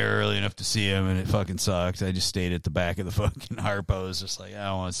getting there early enough to see him, and it fucking sucked. I just stayed at the back of the fucking Harpo. I was just like, I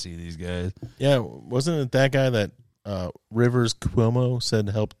don't want to see these guys. Yeah, wasn't it that guy that Rivers Cuomo said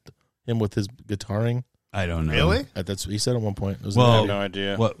helped him with his guitaring? I don't know. Really? That's what he said at one point. It was I an have Evan. no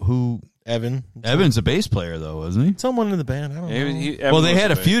idea. What? Who? Evan. Evan's a bass player, though, wasn't he? Someone in the band. I don't know. Well, they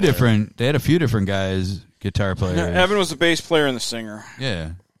had a few different. They had a few different guys, guitar players. No, Evan was the bass player and the singer. Yeah,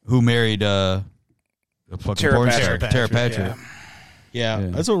 who married a fucking Tara porn Patrick. star, Tara Patrick. Yeah,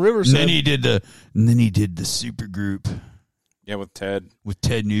 that's what Rivers And said. then he did the super group Yeah, with Ted. with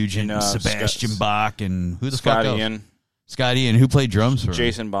Ted Nugent and Sebastian Bach and who the Scott fuck else? Ian. Scott Ian, who played drums for him?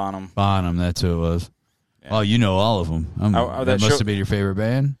 Jason Bonham. Bonham, that's who it was. Oh, you know all of them. that that must show- have been your favorite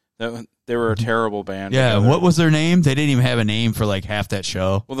band. They were a terrible band. Yeah, together. what was their name? They didn't even have a name for like half that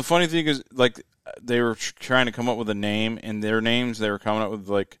show. Well, the funny thing is, like, they were trying to come up with a name, and their names they were coming up with,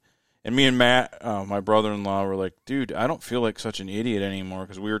 like, and me and Matt, my brother-in-law, were like, dude, I don't feel like such an idiot anymore,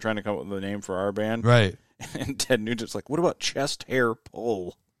 because we were trying to come up with a name for our band. Right. And Ted Nugent's like, what about Chest Hair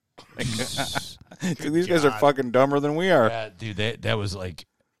Pull? Like, dude, these guys are fucking dumber than we are. Yeah, dude, that was like,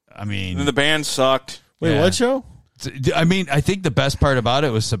 I mean. And then the band sucked. Wait, what show? I mean, I think the best part about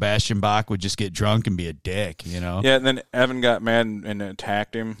it was Sebastian Bach would just get drunk and be a dick, you know? Yeah, and then Evan got mad and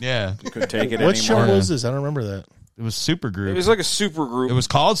attacked him. Yeah. He couldn't take it What anymore. show was this? I don't remember that. It was Supergroup. It was like a super group. It was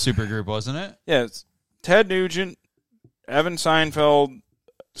called Supergroup, wasn't it? Yeah, it's Ted Nugent, Evan Seinfeld,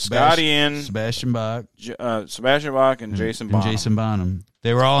 Scott Ian, Sebastian Bach, Sebastian Bach, and Jason Bonham. And Jason Bonham.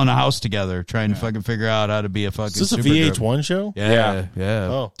 They were all in a house together trying to fucking figure out how to be a fucking Is this a supergroup. VH1 show? Yeah.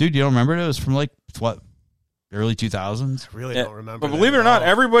 Oh. Dude, you don't remember it? It was from like, what, early 2000s? I really don't remember. But believe it or not,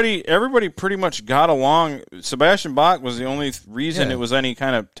 everybody pretty much got along. Sebastian Bach was the only reason Yeah. it was any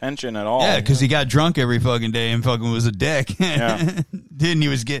kind of tension at all. Yeah, because he got drunk every fucking day and fucking was a dick. Yeah. Didn't he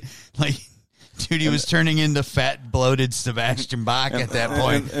was get, like... Dude, he was turning into fat, bloated Sebastian Bach at that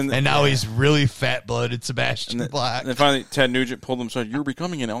point. And now he's really fat, bloated Sebastian Bach. And then finally, Ted Nugent pulled him aside. You're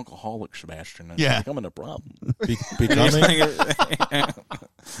becoming an alcoholic, Sebastian. And Yeah. It's becoming a problem. Becoming?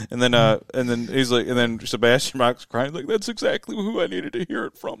 and then he's like, and then Sebastian Bach's crying like, that's exactly who I needed to hear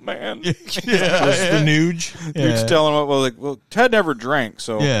it from, man. The Nuge. Nuge's telling him, well, Ted never drank,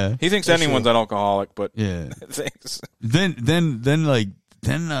 so Yeah. he thinks anyone's an alcoholic, but Yeah. thanks. Then they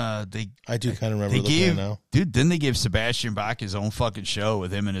I do kind of remember they looking gave at it now. dude. Then they gave Sebastian Bach his own fucking show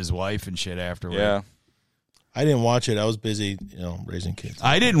with him and his wife and shit afterward. Yeah. I didn't watch it. I was busy, raising kids.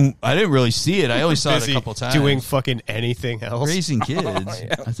 I didn't really see it. I only saw it a Busy couple times. doing fucking anything else. Raising kids.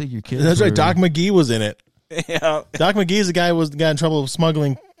 I think your kids. That's right. were- Doc McGee was in it. Yeah. Doc McGee's the guy who got in trouble with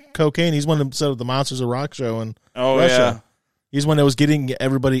smuggling cocaine. He's one that set up the Monsters of Rock show in Oh, Russia. yeah. He's one that was getting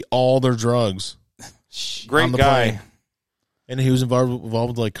everybody all their drugs. Great on the guy. plane. And he was involved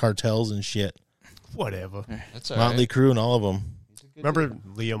with like cartels and shit. Whatever. That's all Motley right. Crue and all of them. Remember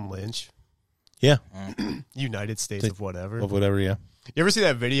Liam Lynch? Yeah. United States of whatever. Of whatever, yeah. You ever see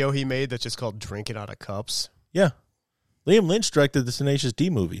that video he made that's just called Drinking Out of Cups? Yeah. Liam Lynch directed the Tenacious D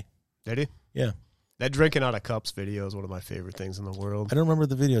movie. Did he? Yeah. That Drinking Out of Cups video is one of my favorite things in the world. I don't remember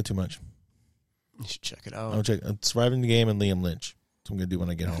the video too much. You should check it out. I'll check. Surviving the Game and Liam Lynch. That's what I'm going to do when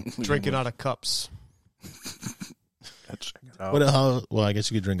I get home. Drinking Out of Cups. Check it out. Well, I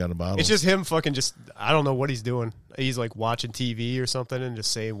guess you could drink out of bottles. It's just him fucking just, I don't know what he's doing. He's like watching TV or something and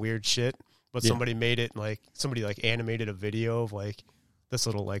just saying weird shit. But somebody made it somebody animated a video of this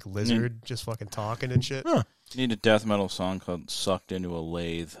little lizard just fucking talking and shit. Huh. You need a death metal song called Sucked Into a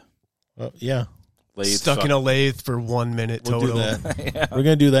Lathe. Yeah. Stuck in a lathe for 1 minute We'll total. do that. We're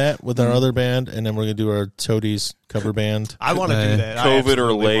going to do that with our other band, and then we're going to do our Toadies cover band. I want to do that. COVID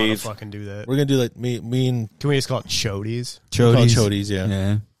or lathe. Fucking do that. We're going to do me and... Can we just call it Chodies? We'll call it Chodies, yeah.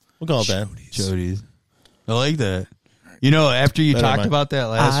 Yeah. We'll call it that. Chodies. I like that. You know, after you talked about that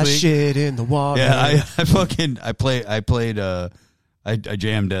last week, shit in the water. Yeah, I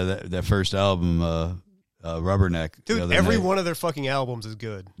jammed that first album, Rubberneck. Dude, every one of their fucking albums is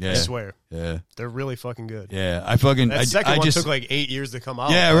good. Yeah. I swear. Yeah. They're really fucking good. Yeah, That second one took 8 years to come out.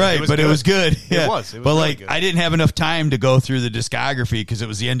 Yeah, right, it was good. Yeah. It was but really good. I didn't have enough time to go through the discography because it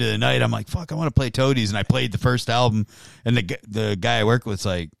was the end of the night. I'm like, fuck, I want to play Toadies, and I played the first album, and the guy I work with was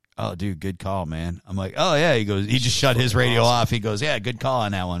like, oh, dude, good call, man. I'm like, oh yeah. He goes, he just shut his radio off. He goes, yeah, good call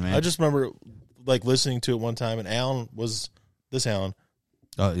on that one, man. I just remember listening to it one time, and Alan was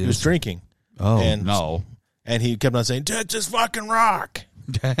he was drinking. Oh, and no. And he kept on saying, Texas fucking rock.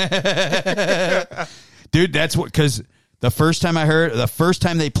 Dude, that's what, because the first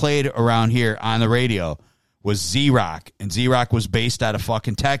time they played around here on the radio was Z-Rock, and Z-Rock was based out of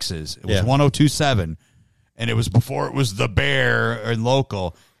fucking Texas. It was 102.7, and it was before it was the Bear and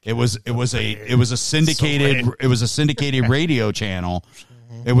local. It was a syndicated radio channel.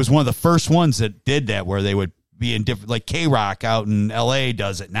 It was one of the first ones that did that, where they would be in different, like K-Rock out in LA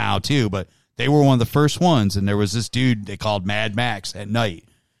does it now too, but they were one of the first ones. And there was this dude they called Mad Max at night,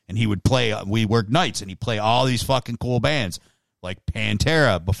 and he would play, we worked nights, and he'd play all these fucking cool bands like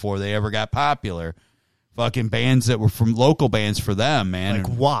Pantera before they ever got popular, fucking bands that were from local bands for them, man.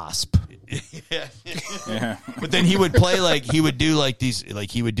 Like Wasp. Yeah. But then he would play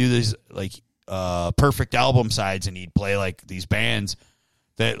perfect album sides, and he'd play these bands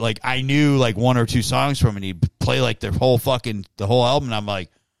that I knew one or two songs from, and he'd play the whole album, and I'm like,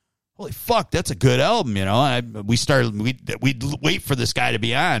 holy fuck, that's a good album, you know. And we'd wait for this guy to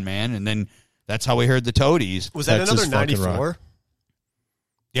be on, man, and then that's how we heard the Toadies. Was that another 94?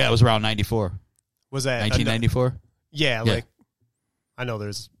 Yeah, it was around 94. Was that 1994? Yeah, I know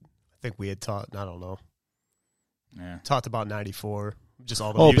I think we had taught, I don't know. Yeah. Talked about 94. Just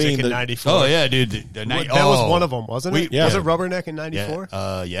all the music in 94. Oh, yeah, dude. That was one of them, wasn't it? Yeah. Was it Rubberneck in 94?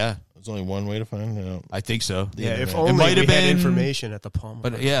 Yeah. There's only one way to find it out. I think so. Yeah, if only might have we had been information at the palm.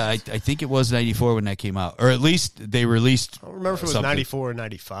 But yeah, I think it was 94 when that came out. Or at least they released. I don't remember if it was something. 94 or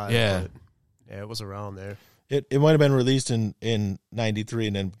 95. Yeah. But yeah, it was around there. It might have been released in 93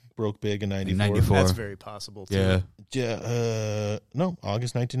 and then broke big in 94. 94. That's very possible, too. Yeah. No,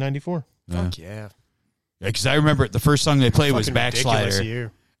 August 1994. Fuck yeah. Because I remember the first song they played was Fucking ridiculous Backslider.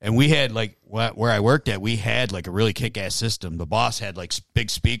 year. And we had, where I worked at, we had, a really kick-ass system. The boss had, big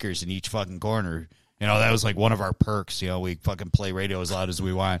speakers in each fucking corner. You know, that was, one of our perks. You know, we fucking play radio as loud as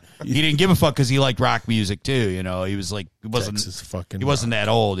we want. He didn't give a fuck because he liked rock music, too. You know, he was, he wasn't that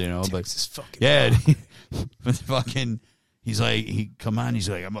old, you know. Texas fucking yeah, but fucking, he's like, I'm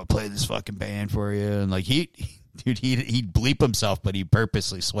going to play this fucking band for you. And, he'd bleep himself, but he'd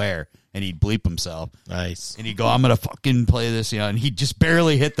purposely swear. And he'd bleep himself. Nice. And he'd go, I'm going to fucking play this, you know. And he just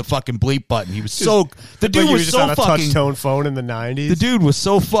barely hit the fucking bleep button. He was so... The dude was just so on a fucking... touch-tone phone in the 90s. The dude was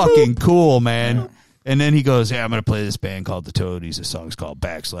so fucking cool, man. And then he goes, yeah, I'm going to play this band called the Toadies. The song's called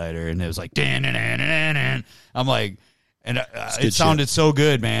Backslider. And it was like... Dan. I'm like... And it sounded so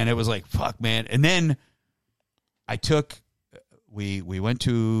good, man. It was like, fuck, man. And then I took... We went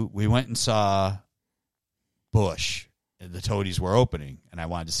and saw Bush. The Toadies were opening, and I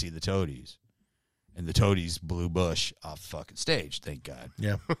wanted to see the Toadies. And the Toadies blew Bush off fucking stage, thank God.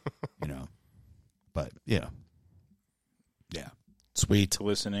 Yeah. You know. But, yeah. Yeah. Sweet.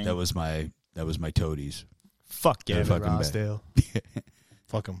 Listening. That was my Toadies. Fuck They're Gavin fucking Rossdale.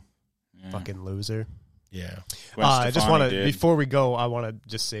 Fuck him. Yeah. Fucking loser. Yeah. I just want to, before we go, I want to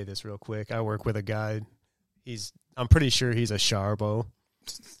just say this real quick. I work with a guy. I'm pretty sure he's a Sharbo.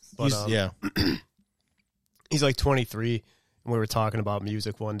 But, yeah. He's 23, and we were talking about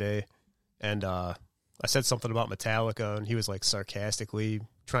music one day, and I said something about Metallica, and he was sarcastically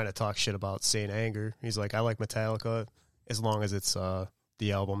trying to talk shit about Saint Anger. He's like, I like Metallica as long as it's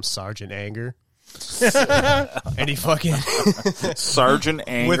the album Sergeant Anger. And he fucking Sergeant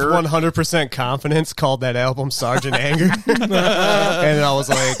Anger with 100% confidence called that album Sergeant Anger. And I was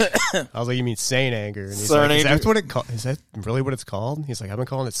like, you mean Saint Anger? And he's like, is that really what it's called? He's like, I've been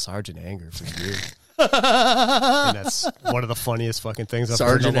calling it Sergeant Anger for years. And that's one of the funniest fucking things I've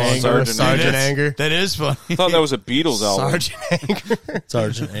heard in a long time. Sergeant Anger. That is funny. I thought that was a Beatles album. Sergeant Anger.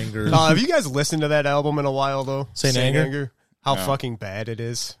 Sergeant Anger. Have you guys listened to that album in a while though? Saint Anger? How fucking bad it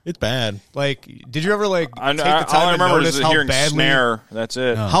is. It's bad. Like, did you ever take the all time I to remember notice is how hearing badly snare. That's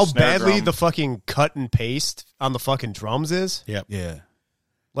it. how Snare badly drum. the fucking cut and paste on the fucking drums is? Yep. Yeah.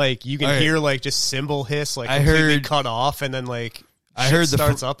 Like you can hear like just cymbal hiss like I completely heard- cut off and then like I shit heard the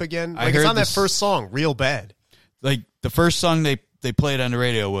starts up again. I Like it's heard on that this- first song, real bad. Like the first song they played on the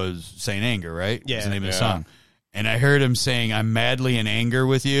radio was Saint Anger, right? Yeah. Was the name of the song. And I heard him saying, "I'm madly in anger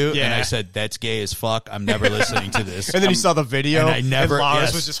with you," Yeah. and I said, "That's gay as fuck. I'm never listening to this." And then you saw the video, and I never. and Lars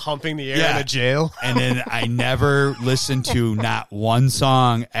yes. was just humping the air in a jail. And then I never listened to not one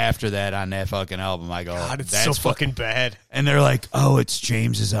song after that on that fucking album. I go, God, it's that's so fucking bad. And they're like, "Oh, it's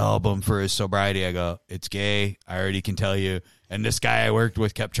James's album for his sobriety." I go, "It's gay. I already can tell you." And this guy I worked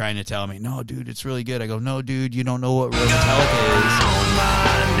with kept trying to tell me, "No, dude, it's really good." I go, "No, dude, you don't know what real Metallica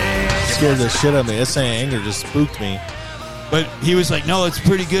is." Scared the shit out of me. That Saint Anger just spooked me. But he was like, "No, it's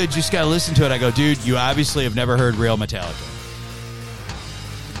pretty good. You just got to listen to it." I go, "Dude, you obviously have never heard real Metallica."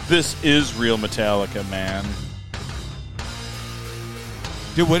 This is real Metallica, man.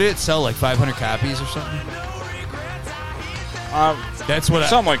 Dude, would it sell like 500 copies or something? That's what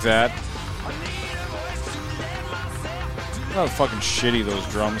something like that. How fucking shitty those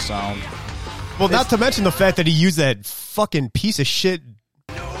drums sound. Well, not to mention the fact that he used that fucking piece of shit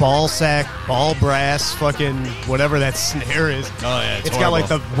ball sack, ball brass, fucking whatever that snare is. Oh, yeah, it's got like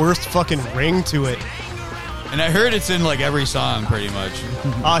the worst fucking ring to it. And I heard it's in like every song pretty much.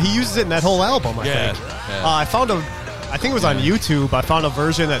 He uses it in that whole album, I think. Yeah. I think it was on YouTube. I found a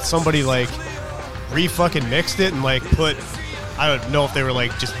version that somebody like re-fucking mixed it and like put, I don't know if they were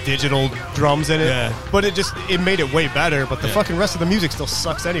like just digital drums in it, but it made it way better. But the fucking rest of the music still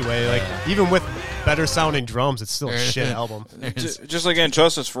sucks anyway. Like even with better sounding drums, it's still a shit album. Just like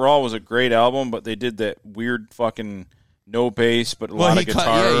Justice for All was a great album, but they did that weird fucking no bass, but a lot of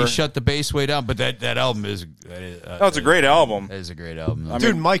guitar. He shut the bass way down, but that album is. It's a great album. It is a great album.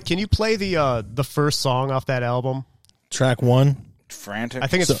 Dude, Mike, can you play the first song off that album? Track 1. Frantic. I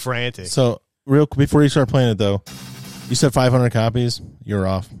think it's Frantic. So real before you start playing it though, you said 500 copies. You're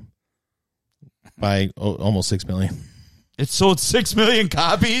off by almost 6 million. It sold 6 million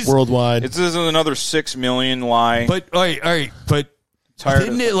copies worldwide. This is another 6 million lie. But all right, but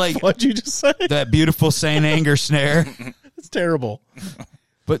didn't it like what'd you just say? That beautiful Saint Anger snare? It's terrible.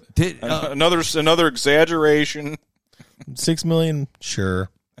 But did another exaggeration? 6 million, sure.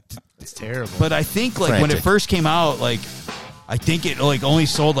 It's terrible. But I think like when it first came out, like I think it like only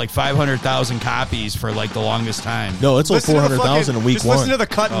sold like 500,000 copies for like the longest time. No, it sold 400,000 in week just one. Listen to the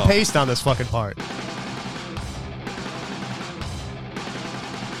cut and paste on this fucking part.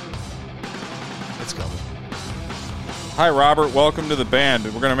 It's coming. Hi, Robert. Welcome to the band.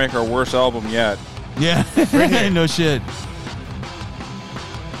 We're going to make our worst album yet. Yeah. No shit.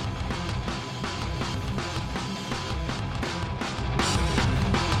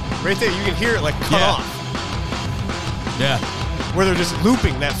 Right there, you can hear it like cut off. Yeah. Where they're just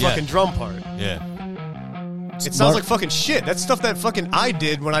looping that fucking drum part. Yeah. It sounds like fucking shit. That's stuff that fucking I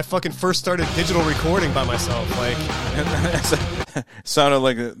did when I fucking first started digital recording by myself. Like, sounded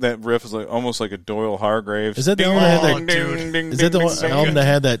like that riff is like almost like a Doyle Hargraves. Is that the album that had that? Is that the album that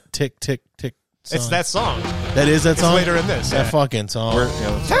had that tick tick tick? Song? It's that song. That is that song. It's later in this. That fucking song.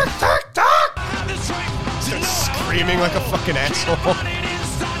 Tick tick tick. Starts screaming like a fucking asshole.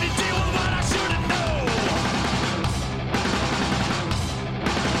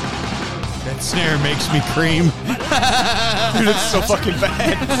 That snare makes me cream. Dude, it's so fucking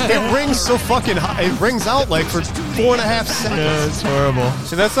bad. It rings so fucking high. It rings out like for 4.5 seconds. Yeah, it's horrible.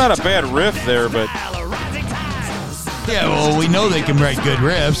 See, that's not a bad riff there, but yeah, well, we know they can write good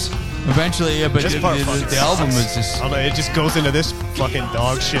riffs. Eventually, yeah, but the album was just. I don't know, it just goes into this fucking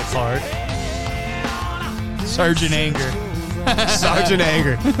dog shit part. Sergeant Anger. Sergeant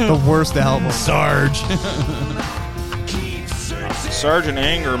Anger. The worst album. Sarge. Sergeant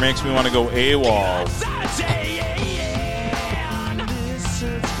Anger makes me want to go AWOL.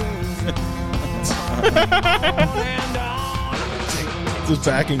 The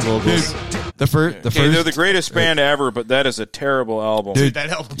backing vocals. The first. They're the greatest band ever, but that is a terrible album. Dude, that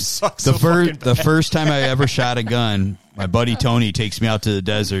album sucks. The first time I ever shot a gun, my buddy Tony takes me out to the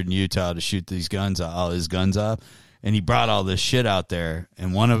desert in Utah to shoot these guns, all his guns off. and he brought all this shit out there.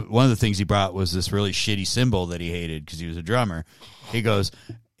 And one of the things he brought was this really shitty cymbal that he hated because he was a drummer. He goes,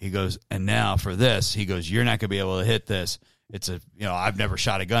 and now for this, he goes, you're not gonna be able to hit this. It's I've never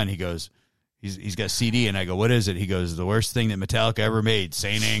shot a gun. He goes, he's got a CD, and I go, what is it? He goes, the worst thing that Metallica ever made,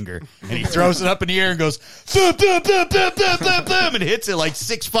 Saint Anger. And he throws it up in the air and goes, boom, boom, boom, boom, boom, boom, boom, and hits it like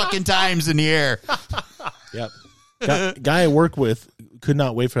 6 fucking times in the air. Yep. Guy I work with could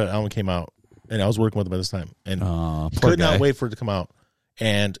not wait for that album came out, and I was working with him at this time, and could not wait for it to come out.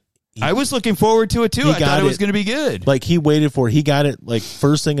 And I was looking forward to it too. I thought it was going to be good. Like he waited for it. He got it like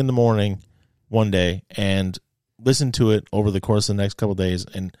first thing in the morning one day, and listened to it over the course of the next couple of days.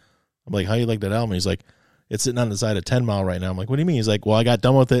 And I'm like, "How you like that album?" He's like, "It's sitting on the side of 10 Mile right now." I'm like, "What do you mean?" He's like, "Well, I got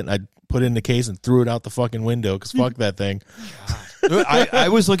done with it, and I put it in the case and threw it out the fucking window because fuck that thing." I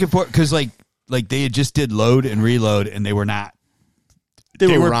was looking for because like they had just did Load and Reload, and they were not.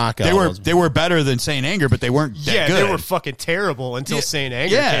 They were rock albums. They were better than Saint Anger, but they weren't that good. They were fucking terrible until Saint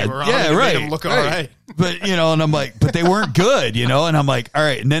Anger came around. Yeah, and right. made them look all right. But and I'm like, but they weren't good, and I'm like, all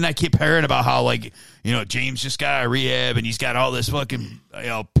right. And then I keep hearing about how like James just got out of rehab and he's got all this fucking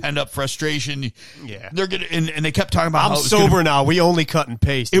pent up frustration. Yeah, they're gonna and they kept talking about I'm sober now. We only cut and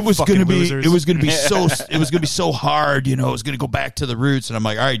paste. It was gonna be losers. it was gonna be so it was gonna be so hard. It was gonna go back to the roots, and I'm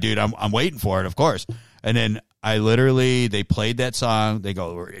like, all right, dude, I'm waiting for it, of course. And then they played that song. They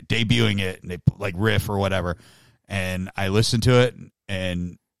go, we're debuting it, and they like riff or whatever. And I listened to it,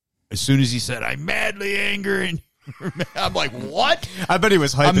 and as soon as he said, "I'm madly angry," I'm like, "What?" I bet he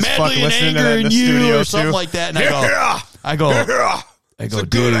was hype I'm as fuck madly listening to that in the you studio or something too. like that. And I go, It's a dude,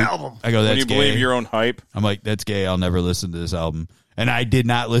 good album. I go, that's When you gay. believe your own hype. I'm like, that's gay. I'll never listen to this album. And I did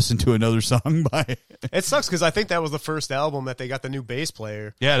not listen to another song by it. It sucks because I think that was the first album that they got the new bass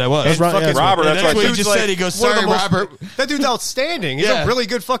player. Yeah, that was. And fucking- Robert, and that's what he dude's just like said. He goes, one of sorry, the most- Robert. That dude's outstanding. He's Yeah. a really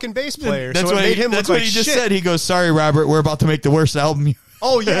good fucking bass player. That's so it what made him that's look what like he just shit. said. He goes, sorry, Robert, we're about to make the worst album.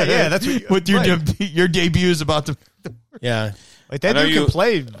 Oh yeah, that's what With your right. your debut is about to. Yeah. Like that I know dude you- can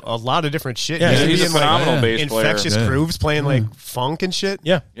play a lot of different shit. Yeah, He can he's be a in, like, phenomenal bass player. Infectious Yeah. grooves, playing like funk and shit.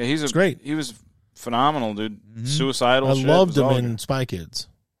 Yeah. Yeah, he's great. He was phenomenal, dude. Suicidal. I shit loved was him all in good. Spy Kids.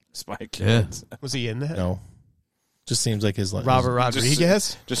 Spy Kids. Was he in that? No. Just seems like his Robert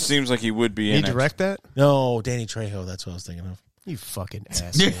Rodriguez. Just seems like he would be Did in he direct that? No, Danny Trejo. That's what I was thinking of. You fucking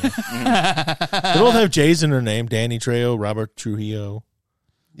asshole. They both have J's in their name. Danny Trejo, Robert Trujillo.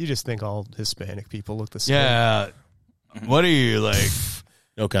 You just think all Hispanic people look the same. Yeah. What are you like?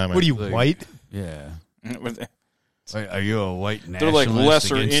 No comment. What are you, Like- white? Yeah. it. Are you a white They're like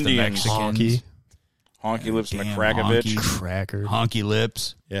nationalist lesser against the Indians. Mexicans? Honky. Honky Lips Damn, McCrackovich. Cracker. Honky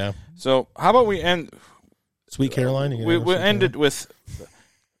lips. Yeah. So how about we end? Sweet Caroline. You We gonna have ended with,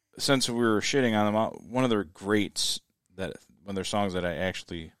 since we were shitting on them, one of their greats one of their songs that I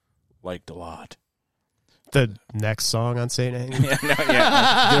actually liked a lot. The next song on Saint Anger.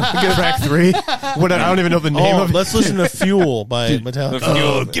 Yeah. Track 3. What? I don't even know the name of it. Let's listen to Fuel by Metallica. The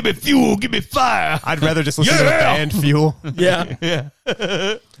Fuel. Give me fuel. Give me fire. I'd rather just listen to the band Fuel. Yeah. Yeah.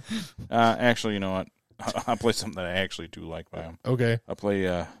 Actually, you know what? I'll play something that I actually do like by them. Okay. I'll play.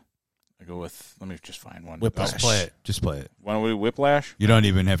 I go with. Let me just find one. Whiplash. Just play it. Just play it. Want to do Whiplash? You don't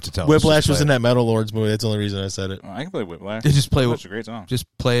even have to tell us. Whiplash Just was play in it. that Metal Lords movie. That's the only reason I said it. Oh, I can play Whiplash. Just play. That's a great song. Just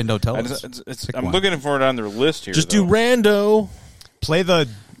play and don't tell I us. just- Pick I'm one. looking for it on their list here. Just though. do rando. Play the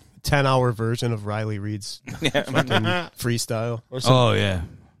 10-hour version of Riley Reid's Yeah. fucking freestyle. Or some, Oh yeah.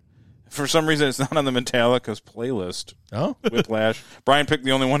 For some reason, it's not on the Metallica's playlist. Oh, Whiplash. Brian picked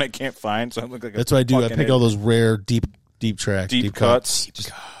the only one I can't find, so I look like that's what I do. I fucking pick all those rare deep tracks, deep cuts.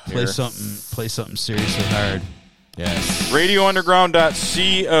 Just play something seriously hard. Yes.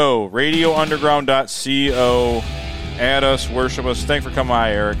 RadioUnderground.co. RadioUnderground.co. Add us, worship us. Thanks for coming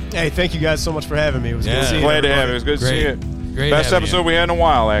by, Eric. Hey, thank you guys so much for having me. It was good Yeah. seeing Glad to have you. everybody. It was good to see you. Great Best having episode you. we had in a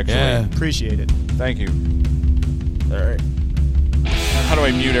while, actually. Yeah. Appreciate it. Thank you. All right. How do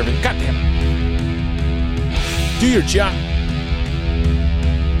I mute everything? God damn it. Do your job.